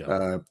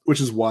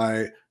 which is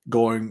why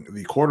going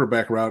the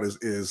quarterback route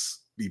is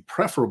the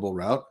preferable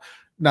route.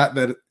 Not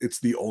that it's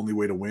the only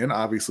way to win.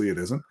 Obviously, it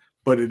isn't,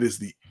 but it is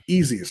the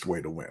easiest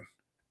way to win,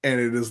 and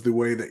it is the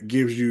way that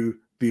gives you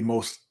the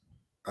most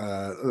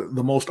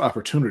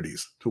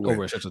opportunities to win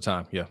over such a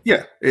time.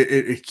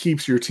 It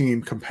keeps your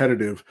team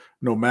competitive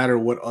no matter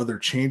what other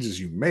changes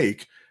you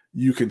make.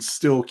 You can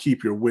still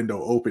keep your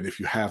window open if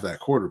you have that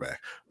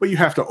quarterback, but you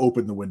have to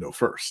open the window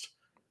first.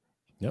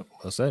 Yep,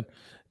 well said.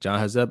 John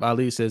Hazeb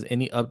Ali says,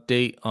 any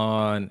update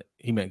on,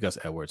 he meant Gus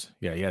Edwards.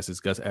 Yeah, he has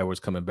his Gus Edwards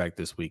coming back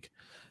this week.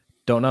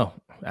 Don't know.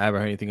 I haven't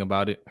heard anything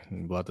about it.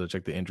 We'll have to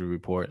check the injury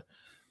report.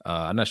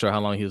 I'm not sure how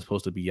long he was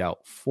supposed to be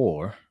out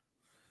for,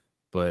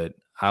 but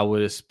I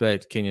would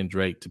expect Kenyon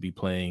Drake to be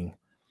playing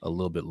a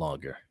little bit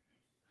longer.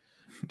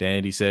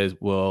 Danny says,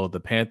 will the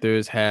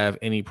Panthers have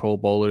any Pro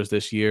Bowlers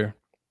this year?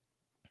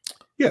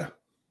 Yeah,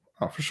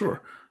 for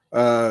sure.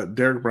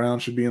 Derek Brown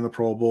should be in the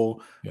Pro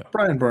Bowl. Yeah.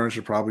 Brian Burns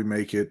should probably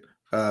make it.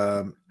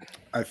 I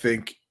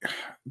think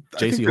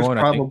JC Horn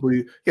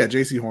probably,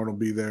 JC Horn will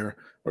be there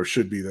or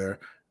should be there.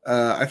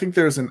 I think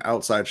there's an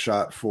outside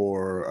shot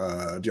for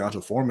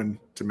Deonta Foreman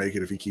to make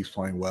it if he keeps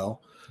playing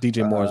well.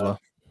 DJ Moore as well.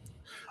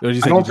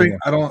 I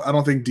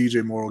don't think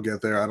DJ Moore will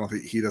get there. I don't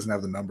think he doesn't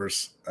have the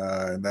numbers,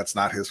 and that's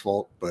not his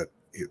fault. But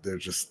they're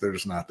just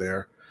not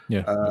there.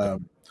 Yeah.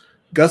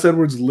 Gus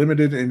Edwards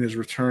limited in his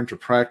return to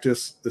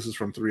practice. This is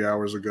from 3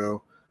 hours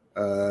ago.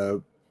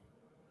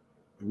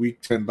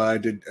 Week 10 bye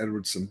did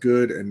Edwards some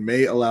good and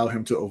may allow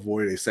him to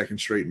avoid a second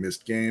straight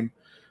missed game.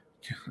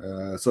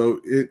 It's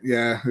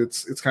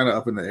kind of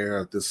up in the air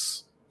at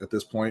this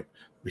point.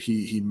 But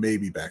he may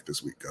be back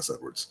this week, Gus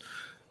Edwards.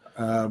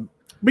 I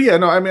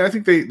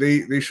think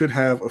they should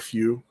have a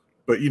few.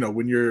 But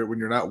when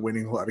you're not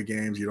winning a lot of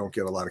games, you don't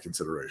get a lot of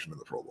consideration in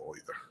the Pro Bowl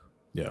either.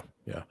 Yeah.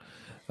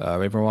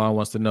 Raven Ron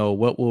wants to know,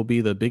 what will be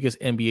the biggest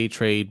NBA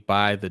trade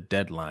by the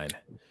deadline?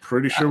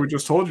 Pretty sure we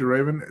just told you,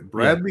 Raven.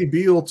 Bradley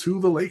Beal to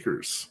the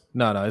Lakers.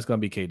 No, it's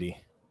going to be KD.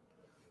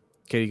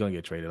 KD going to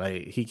get traded.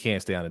 Like, he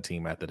can't stay on the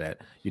team after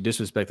that. You're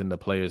disrespecting the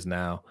players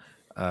now,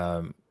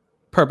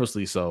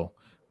 purposely so.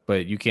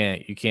 But you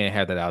can't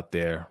have that out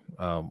there.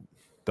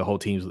 The whole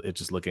team's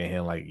just looking at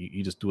him like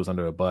you just threw us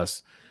under a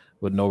bus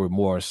with no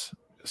remorse.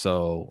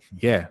 So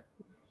it's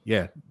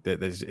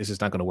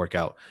just not going to work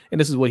out. And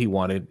this is what he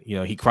wanted.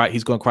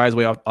 He's going to cry his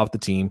way off the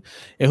team,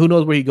 and who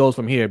knows where he goes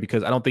from here,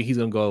 because I don't think he's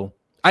going to go.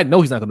 I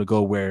know he's not going to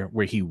go where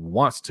he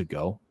wants to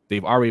go.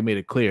 They've already made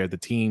it clear the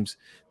teams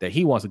that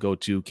he wants to go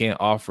to can't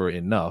offer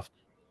enough.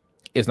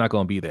 It's not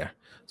going to be there.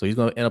 So he's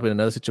going to end up in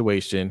another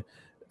situation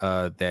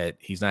that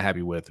he's not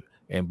happy with.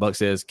 And Buck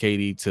says,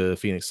 KD to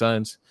Phoenix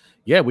Suns.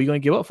 Yeah, we're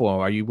going to give up for him.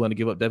 Are you willing to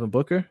give up Devin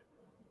Booker?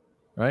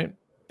 Right?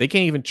 They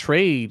can't even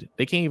trade.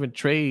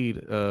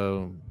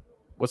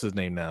 What's his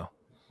name now?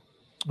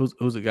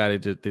 Who's the guy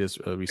that just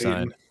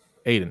resigned?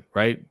 Aiden,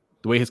 right?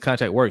 The way his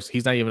contract works,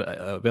 he's not even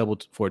available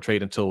for a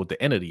trade until the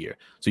end of the year.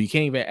 So you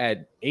can't even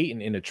add Aiden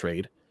in a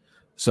trade.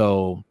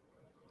 So,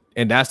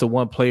 and that's the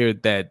one player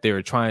that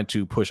they're trying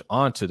to push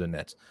onto the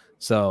Nets.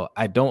 So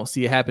I don't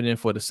see it happening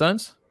for the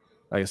Suns.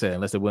 Like I said,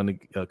 unless they're willing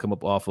to come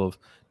up off of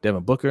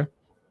Devin Booker.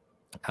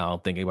 I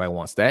don't think anybody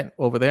wants that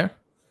over there.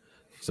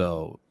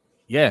 So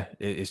yeah,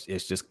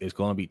 it's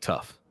going to be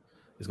tough.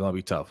 It's going to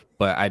be tough,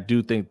 but I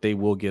do think they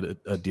will get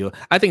a deal.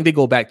 I think they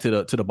go back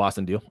to the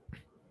Boston deal.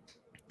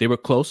 They were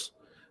close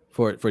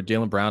for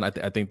Jaylen Brown. I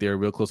think they're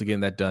real close to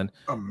getting that done.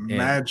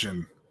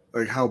 Imagine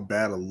like how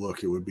bad a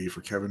look it would be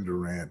for Kevin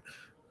Durant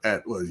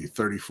at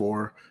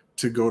 34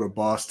 to go to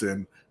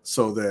Boston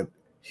so that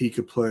he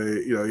could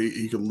play.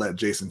 He could let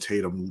Jason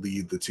Tatum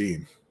lead the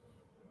team.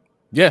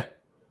 Yeah,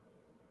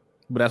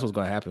 but that's what's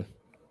going to happen.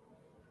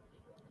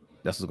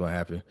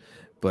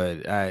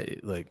 But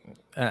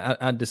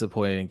I'm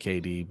disappointed in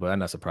KD, but I'm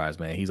not surprised,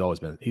 man. He's always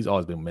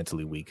been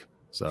mentally weak.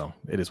 So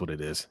it is what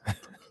it is.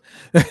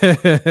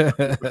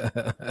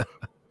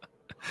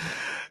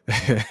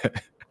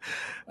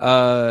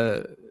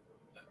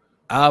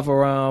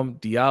 Alvaram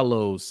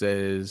Diallo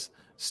says,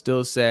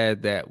 still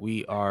sad that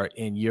we are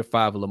in year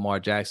 5 of Lamar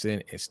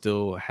Jackson and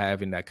still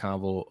having that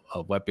convo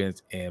of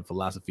weapons and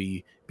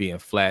philosophy being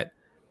flat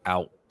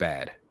out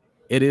bad.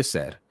 It is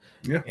sad.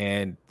 Yeah.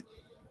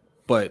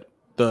 But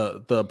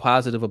the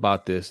positive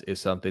about this is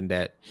something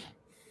that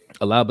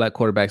a lot of black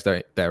quarterbacks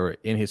that were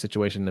in his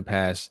situation in the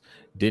past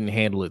didn't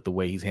handle it the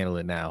way he's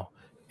handling it now.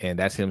 And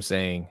that's him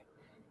saying,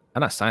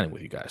 I'm not signing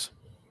with you guys.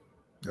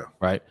 Yeah.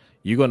 Right.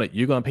 You're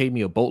gonna pay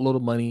me a boatload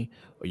of money,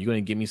 or you're gonna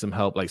give me some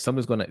help. Like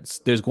there's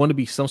going to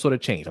be some sort of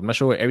change. I'm not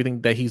sure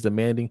everything that he's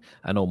demanding.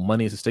 I know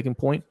money is a sticking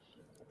point.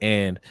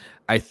 And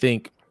I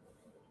think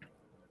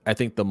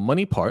the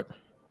money part,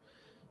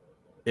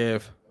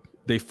 if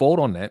they fold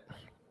on that,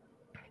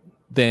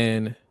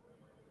 then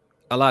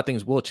a lot of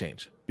things will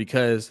change,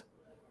 because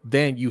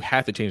then you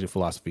have to change your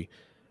philosophy.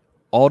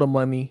 All the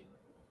money,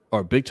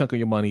 or a big chunk of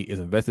your money, is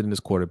invested in this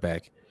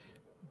quarterback.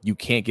 You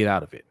can't get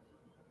out of it.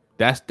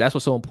 That's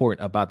what's so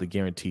important about the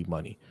guaranteed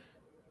money.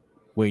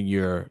 When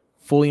you're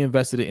fully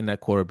invested in that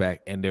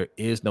quarterback and there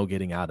is no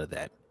getting out of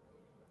that,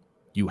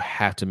 you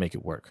have to make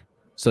it work.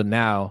 So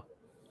now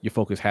your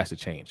focus has to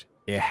change.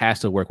 It has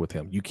to work with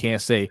him. You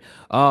can't say,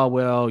 oh,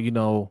 well,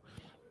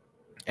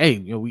 hey,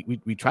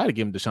 we try to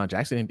give him Deshaun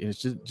Jackson, and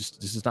it's just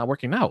this is not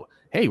working out.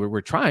 Hey,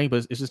 we're trying,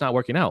 but it's just not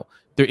working out.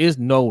 There is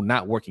no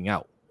not working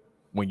out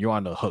when you're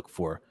on the hook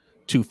for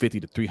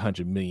 250 to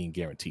 300 million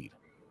guaranteed.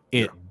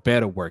 It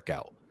better work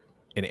out.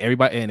 And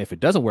if it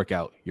doesn't work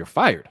out, you're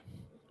fired.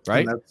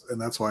 Right. And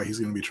that's why he's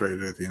going to be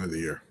traded at the end of the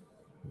year.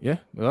 Yeah.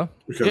 Well,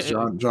 because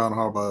John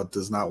Harbaugh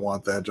does not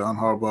want that. John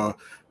Harbaugh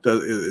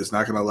is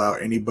not going to allow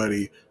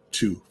anybody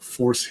to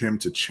force him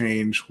to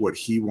change what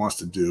he wants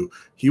to do.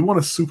 He won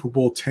a Super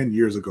Bowl 10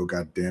 years ago,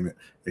 God damn it.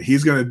 And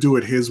he's going to do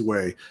it his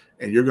way,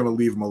 and you're going to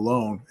leave him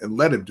alone and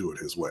let him do it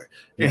his way.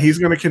 Yeah. And he's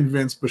going to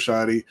convince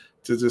Bisciotti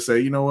to just say,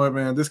 you know what,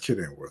 man, this kid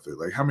ain't worth it.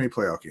 Like, how many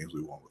playoff games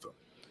we won with him?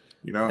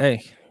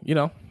 Hey,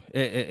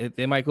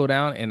 it might go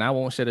down, and I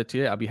won't shed a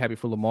tear. I'll be happy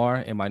for Lamar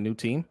and my new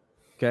team.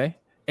 Okay.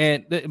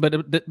 But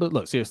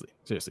look, seriously,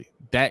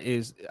 that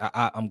is,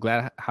 I'm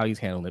glad how he's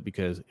handling it,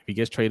 because if he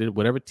gets traded,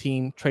 whatever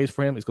team trades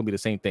for him, it's going to be the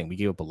same thing. We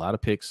gave up a lot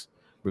of picks.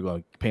 We're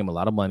going to pay him a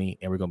lot of money,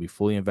 and we're going to be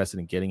fully invested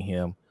in getting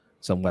him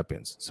some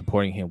weapons,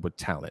 supporting him with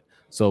talent.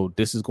 So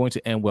this is going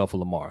to end well for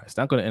Lamar. It's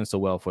not going to end so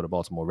well for the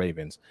Baltimore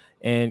Ravens.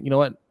 And you know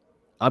what?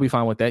 I'll be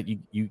fine with that.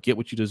 You get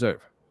what you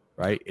deserve,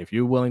 right? If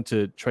you're willing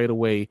to trade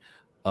away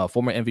a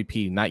former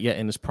MVP, not yet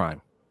in his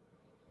prime,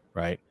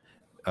 right?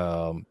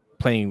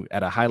 Playing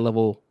at a high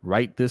level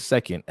right this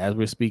second as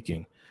we're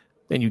speaking,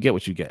 then you get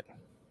what you get.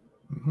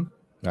 Mm-hmm.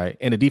 Right?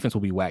 And the defense will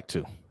be whacked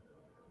too.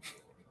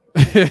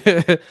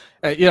 I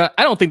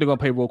don't think they're going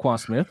to pay Roquan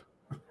Smith.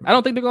 I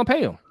don't think they're going to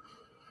pay him.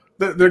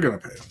 They're going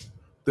to pay him.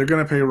 They're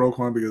going to pay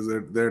Roquan because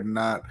they're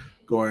not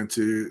going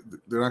to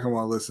want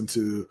to listen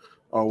to,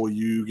 oh, well,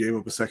 you gave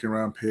up a second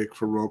round pick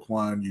for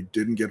Roquan, you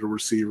didn't get a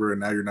receiver,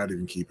 and now you're not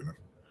even keeping him.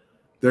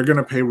 They're going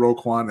to pay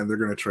Roquan, and they're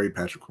going to trade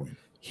Patrick Queen.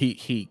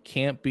 He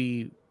can't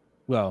be.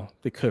 Well,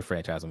 they could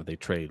franchise him if they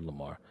trade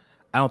Lamar.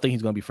 I don't think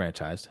he's going to be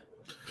franchised.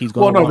 He's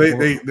going. Well, no,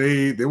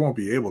 they won't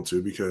be able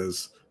to,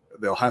 because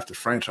they'll have to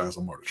franchise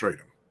Lamar to trade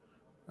him.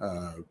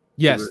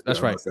 Yes, that's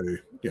right. So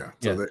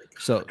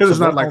it's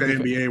not like the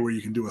NBA where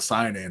you can do a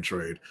sign and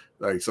trade.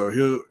 Like, so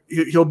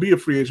he'll be a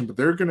free agent, but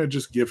they're going to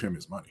just give him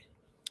his money.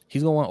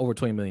 He's going to want over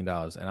 $20 million,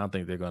 and I don't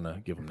think they're going to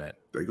give him that.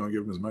 They're going to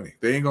give him his money.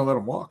 They ain't going to let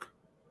him walk.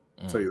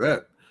 I'll tell you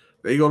that.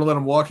 They ain't going to let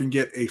him walk and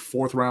get a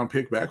 4th round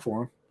pick back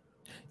for him.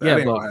 That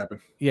ain't gonna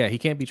happen. Yeah, he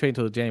can't be traded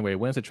until January.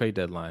 When's the trade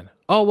deadline?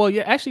 Oh, well,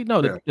 yeah, actually, no,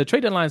 the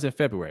trade deadline is in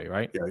February,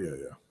 right? Yeah.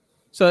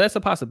 So that's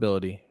a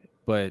possibility,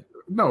 but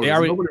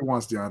nobody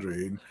wants DeAndre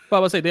Ayton. Well,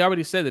 I would say they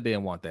already said that they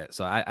didn't want that,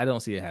 so I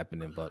don't see it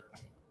happening. But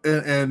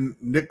and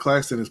Nick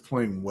Claxton is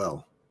playing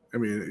well. I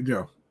mean,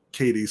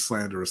 KD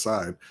slander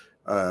aside,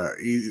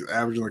 he's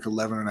averaging like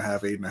 11.5,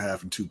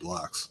 8.5, and 2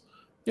 blocks.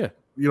 Yeah,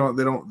 they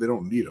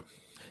don't need him.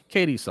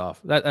 KD's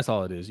soft. That's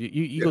all it is.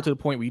 You go to the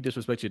point where you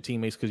disrespect your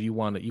teammates because you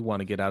want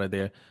to get out of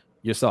there.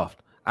 You're soft.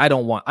 I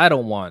don't want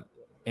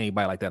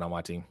anybody like that on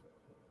my team.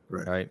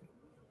 Right.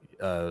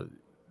 No.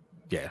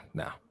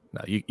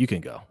 You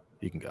can go.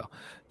 You can go.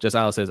 Just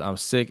Al says, I'm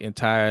sick and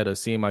tired of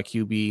seeing my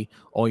QB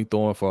only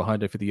throwing for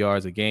 150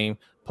 yards a game.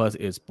 Plus,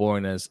 it's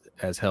boring as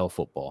hell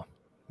football.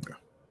 Yeah.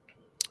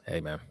 Hey,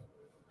 man.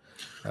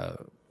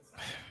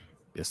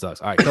 It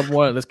sucks. All right, couple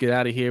more. Let's get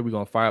out of here. We're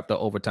going to fire up the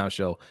Overtime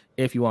Show.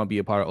 If you want to be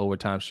a part of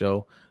Overtime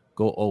Show,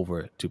 go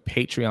over to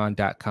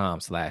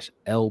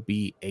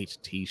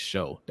patreon.com/LBHT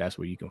show. That's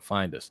where you can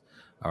find us.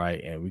 All right.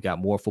 And we got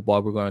more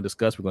football we're going to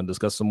discuss. We're going to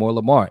discuss some more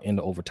Lamar in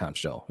the Overtime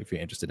Show, if you're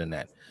interested in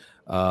that.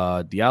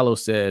 Diallo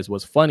says,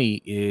 what's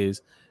funny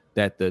is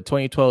that the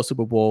 2012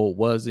 Super Bowl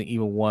wasn't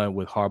even won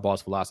with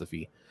Harbaugh's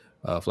philosophy.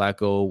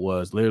 Flacco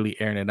was literally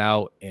airing it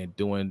out and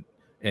doing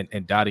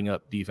and dotting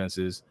up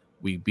defenses.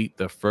 We beat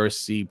the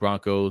first seed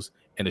Broncos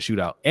in the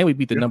shootout, and we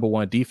beat the number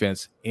 1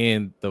 defense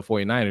in the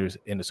 49ers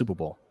in the Super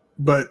Bowl.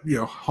 But,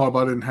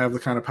 Harbaugh didn't have the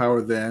kind of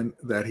power then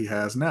that he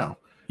has now.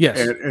 Yes.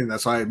 And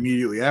that's why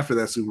immediately after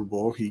that Super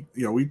Bowl, he,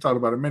 we talked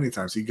about it many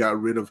times. He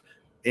got rid of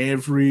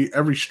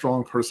every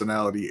strong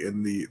personality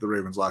in the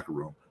Ravens locker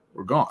room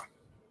were gone.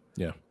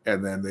 Yeah.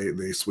 And then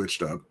they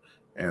switched up,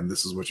 and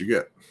this is what you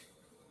get.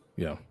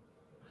 Yeah.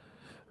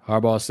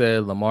 Harbaugh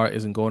said Lamar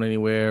isn't going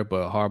anywhere,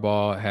 but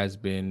Harbaugh has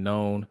been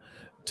known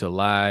to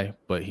lie,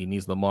 but he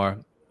needs Lamar.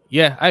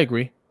 Yeah, I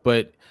agree.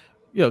 But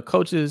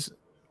coaches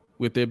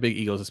with their big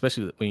egos,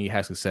 especially when you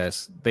have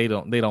success, they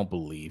don't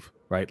believe,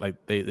 right? Like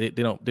they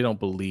don't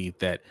believe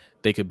that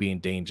they could be in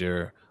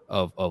danger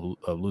of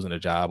losing a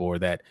job, or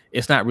that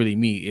it's not really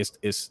me,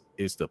 it's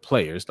the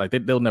players. Like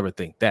they'll never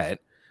think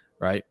that,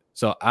 right?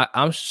 So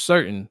I'm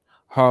certain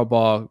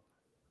Harbaugh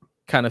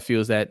kind of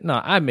feels that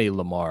I made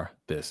Lamar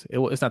this.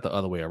 It's not the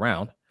other way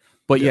around.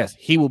 But yes,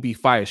 he will be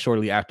fired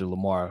shortly after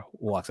Lamar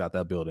walks out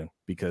that building,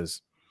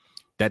 because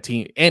that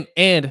team and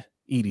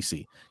EDC,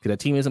 because that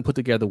team isn't put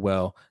together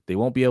well. They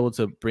won't be able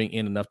to bring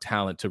in enough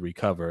talent to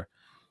recover.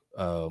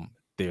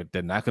 They're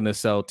not going to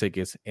sell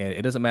tickets, and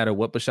it doesn't matter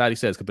what Bisciotti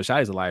says, because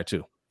Bisciotti's a liar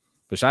too.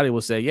 Bisciotti will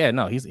say, "Yeah,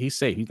 no, he's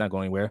safe. He's not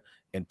going anywhere,"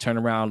 and turn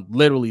around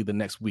literally the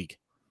next week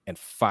and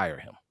fire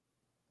him.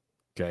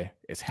 Okay,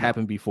 it's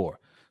happened before.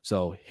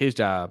 So his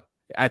job,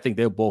 I think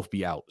they'll both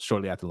be out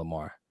shortly after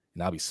Lamar,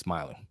 and I'll be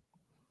smiling.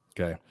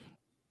 Okay.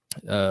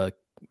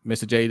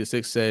 Mr.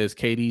 J6 says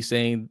KD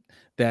saying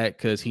that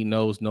because he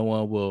knows no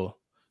one will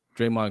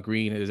Draymond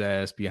Green his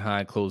ass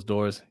behind closed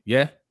doors.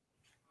 Yeah,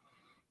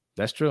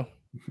 that's true.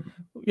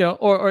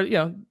 Or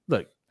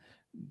look,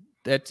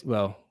 that's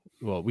well,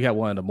 we have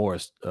one of the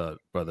Morris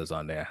brothers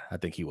on there. I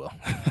think he will.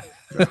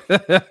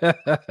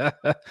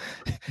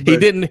 He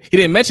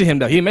didn't mention him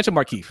though. He didn't mention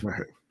Markieff.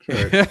 Right.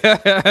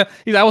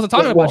 I wasn't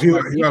talking about. He's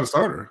not a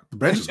starter. The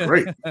bench is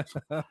great.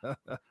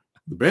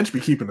 The bench be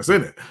keeping us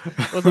in it.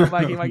 What's up,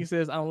 Mikey? Mikey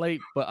says, I'm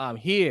late, but I'm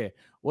here.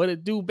 What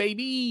it do,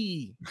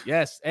 baby?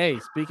 Yes. Hey,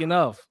 speaking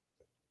of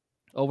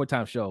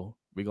overtime show,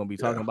 we're going to be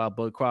talking about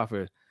Bud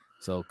Crawford.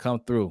 So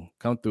come through,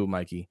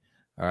 Mikey.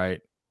 All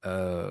right.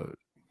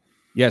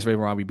 Yes,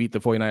 Raven Ron, we beat the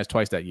 49ers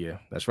twice that year.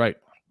 That's right.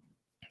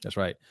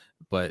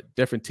 But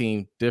different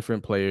team,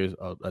 different players,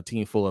 a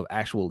team full of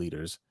actual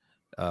leaders,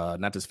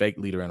 not this fake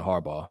leader in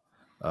Harbaugh.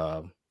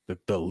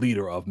 The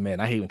leader of men.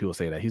 I hate when people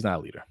say that. He's not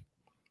a leader.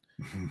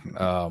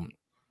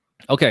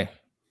 Okay,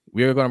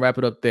 we are going to wrap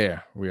it up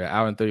there. We're an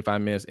hour and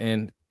 35 minutes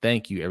in.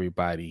 Thank you,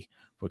 everybody,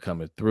 for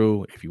coming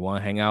through. If you want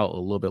to hang out a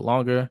little bit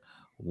longer,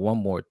 one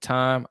more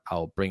time,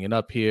 I'll bring it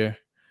up here,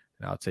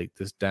 and I'll take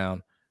this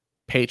down.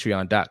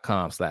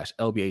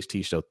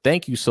 Patreon.com/LBHT show.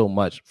 Thank you so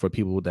much for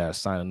people that are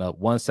signing up.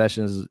 One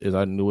Sessions is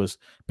our newest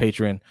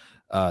patron.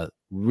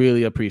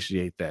 Really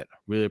appreciate that.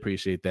 Yes.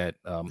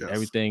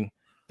 Everything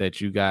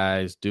that you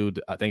guys do.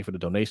 Thank you for the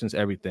donations,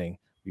 everything.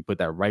 We put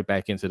that right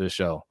back into the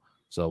show.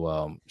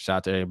 So shout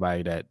out to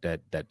everybody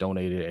that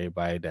donated,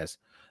 everybody that's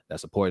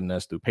supporting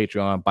us through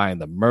Patreon, buying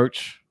the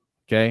merch.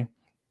 Okay.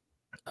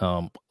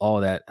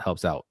 All that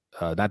helps out.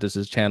 Not just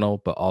this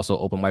channel, but also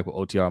Open Mic with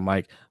OTR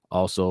Mike,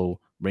 also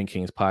Ring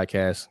Kings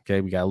podcast.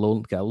 Okay. We got a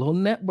little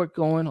network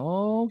going.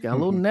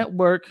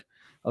 Network.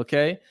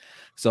 Okay.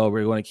 So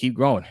we're going to keep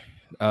growing.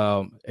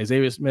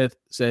 Xavier Smith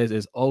says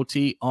is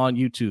OT on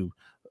YouTube.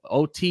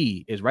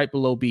 OT is right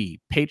below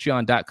B.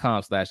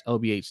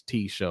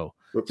 Patreon.com/LBHT show.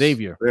 Oops,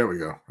 Xavier, there we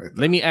go. Right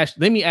let me ask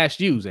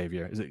you,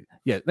 Xavier.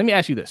 Let me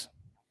ask you this: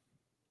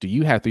 do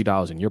you have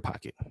 $3 in your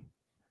pocket?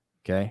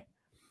 Okay.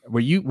 Were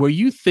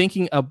you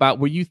thinking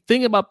about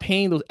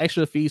paying those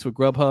extra fees for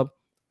Grubhub?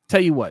 Tell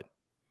you what,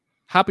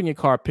 hop in your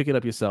car, pick it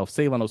up yourself,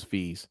 save on those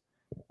fees,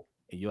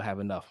 and you'll have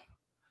enough.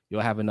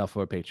 You'll have enough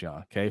for a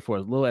Patreon. Okay, for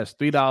as little as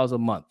 $3 a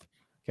month.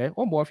 Okay,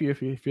 or more if you're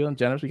feeling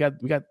generous. We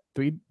got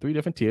three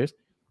different tiers.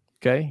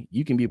 Okay,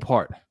 you can be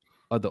part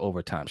of the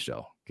Overtime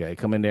show. Okay,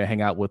 come in there,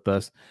 hang out with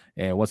us.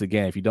 And once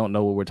again, if you don't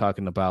know what we're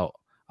talking about,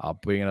 I'll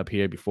bring it up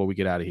here before we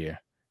get out of here.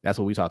 That's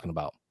what we're talking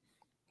about.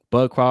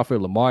 Bud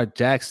Crawford, Lamar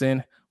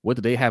Jackson, what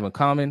do they have in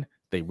common?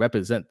 They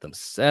represent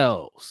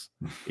themselves.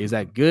 Is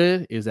that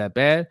good? Is that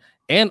bad?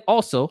 And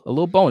also, a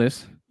little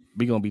bonus,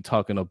 we're going to be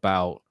talking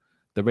about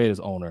the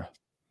Raiders owner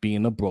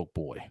being a broke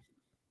boy.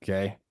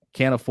 Okay,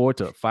 can't afford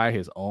to fire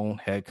his own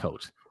head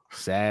coach.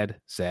 Sad.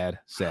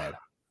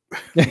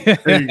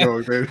 There you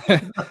go, baby.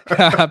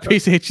 I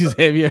appreciate you,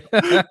 Xavier.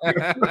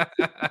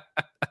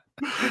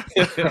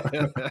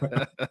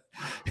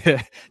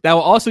 That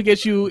will also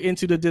get you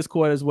into the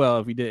Discord as well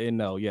if you didn't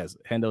know. Yes,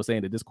 Hendo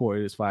saying the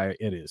Discord is fire.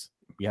 It is.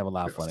 We have a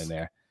lot of fun in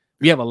there.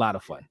 We have a lot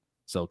of fun.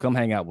 So come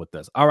hang out with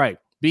us. All right,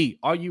 B,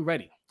 are you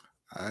ready?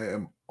 I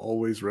am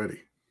always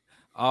ready.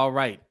 All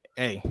right.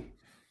 Hey,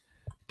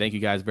 thank you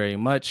guys very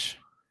much.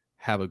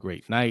 Have a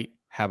great night.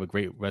 Have a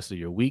great rest of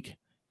your week.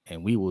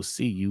 And we will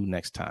see you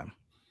next time.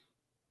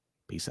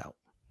 Peace out.